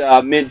we had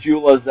mint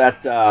juleps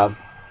at the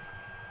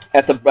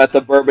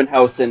Bourbon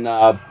House in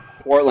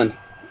Portland.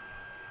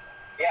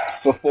 Yeah.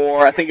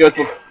 Before I think it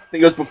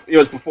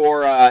was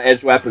before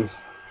Edged Weapons.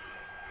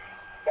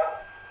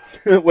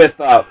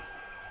 Yep.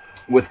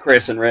 with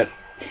Chris and Rich.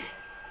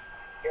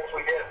 Yes,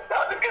 we did.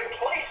 That was a good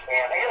place,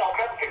 man. They had all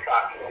kinds of good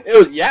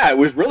cocktails. It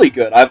was really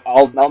good.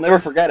 I'll never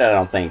forget it. I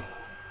don't think.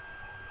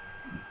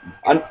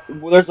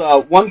 There's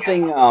one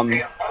thing.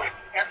 Definitely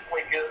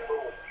good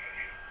little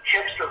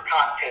hipster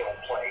cocktail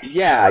place.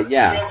 Yeah.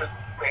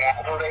 They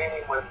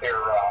advertising with their,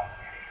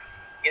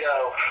 you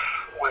know,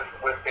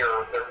 with their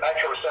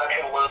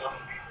metrosexualism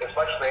as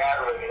much as they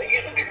advertise. They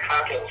used to do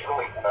cocktails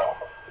really well.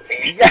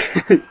 Yeah.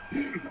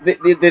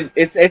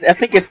 I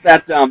think it's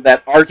that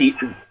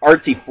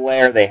artsy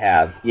flair they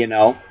have. You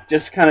know,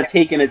 just kind of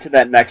taking it to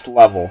that next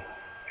level.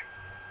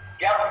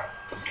 Yep.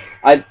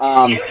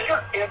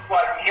 Hipster kids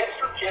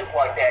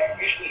like that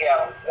usually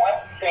have one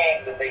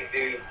thing that they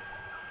do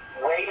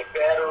way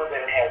better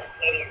than it has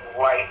any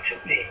right to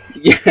be.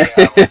 Yeah.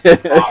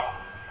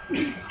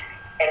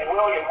 And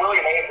William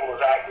Abel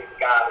is actually the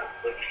guy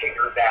that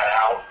figured that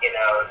out. You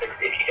know, if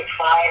you can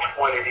find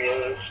what it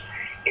is,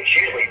 it's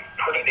usually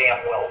pretty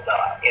damn well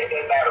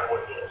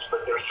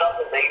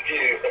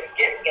do that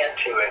get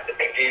into it, that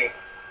they do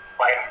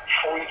like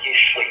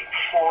freakishly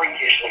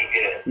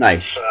good.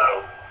 Nice.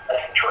 So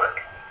that's the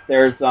trick.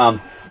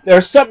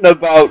 There's something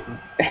about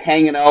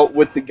hanging out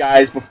with the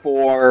guys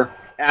before,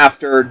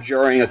 after,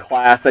 during a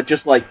class that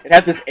just like it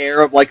has this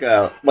air of like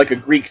a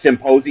Greek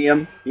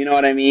symposium. You know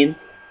what I mean?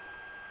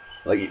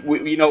 Like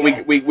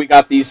we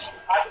got these.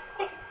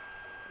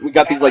 We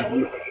got these like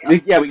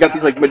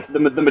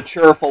the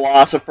mature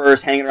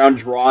philosophers hanging around,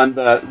 drawing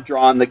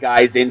the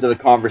guys into the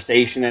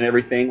conversation and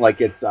everything. Like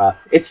it's an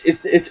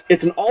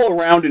all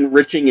around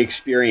enriching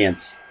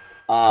experience.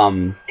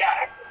 Yeah,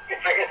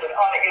 it's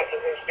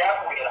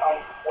definitely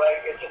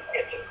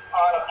it's an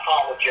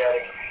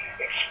unapologetic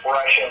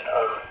expression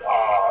of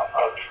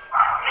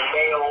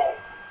male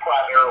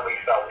primarily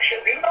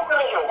fellowship. Even though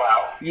girls are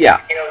allowed.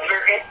 Yeah. You know,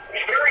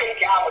 it's very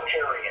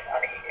egalitarian.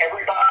 I mean,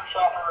 everybody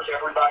suffers,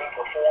 everybody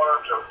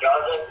performs or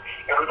doesn't.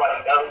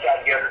 Everybody knows how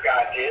the other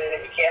guy did,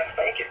 and you can't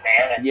fake it,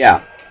 man. And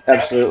yeah,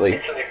 absolutely.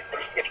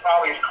 It's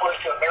probably as close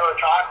to a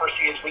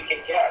meritocracy as we can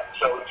get.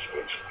 So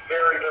it's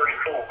very, very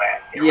cool,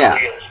 man. It yeah.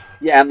 really is.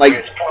 Yeah, and like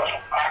it's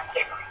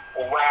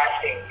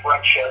lasting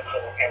friendships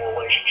and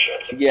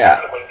relationships. It's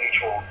yeah. definitely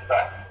mutual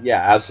respect.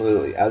 Yeah,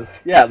 absolutely.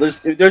 Yeah, there's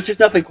just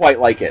nothing quite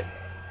like it.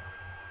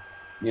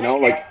 You know,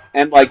 like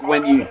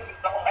when you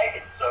don't make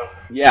it, so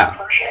yeah.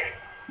 Appreciate it.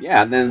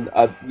 Yeah, and then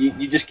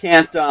you just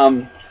can't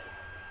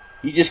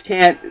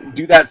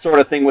do that sort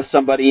of thing with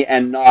somebody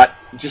and not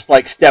just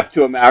like step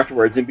to him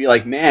afterwards and be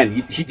like, man,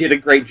 you did a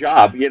great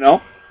job, you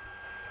know?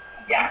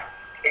 Yeah,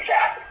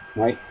 exactly.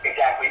 Right.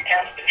 Exactly. It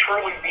tends to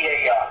truly be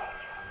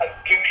a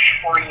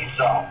douche-free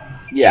zone.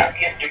 Yeah. You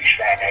can't be a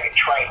douchebag and get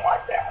trained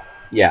like that.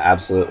 Yeah,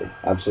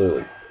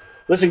 absolutely.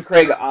 Listen,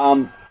 Craig,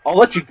 I'll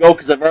let you go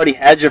because I've already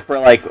had you for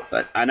like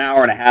an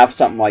hour and a half,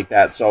 something like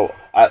that. So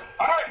all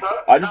right, bro.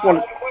 I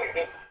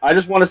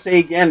just want to say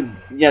again,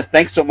 yeah,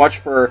 thanks so much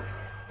for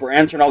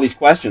answering all these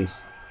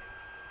questions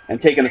and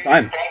taking the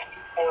time.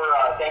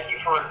 Thank you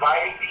for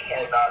inviting me,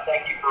 and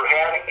thank you for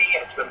having me.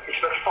 It's been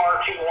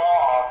far too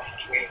long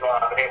since we've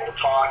been able to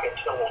talk and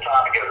spend a little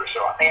time together.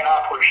 So, man,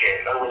 I appreciate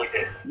it. I really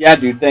did. Yeah,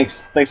 dude.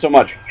 Thanks so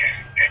much.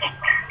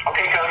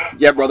 Okay, Cody.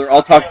 Yeah, brother.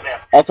 I'll talk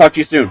to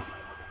you soon.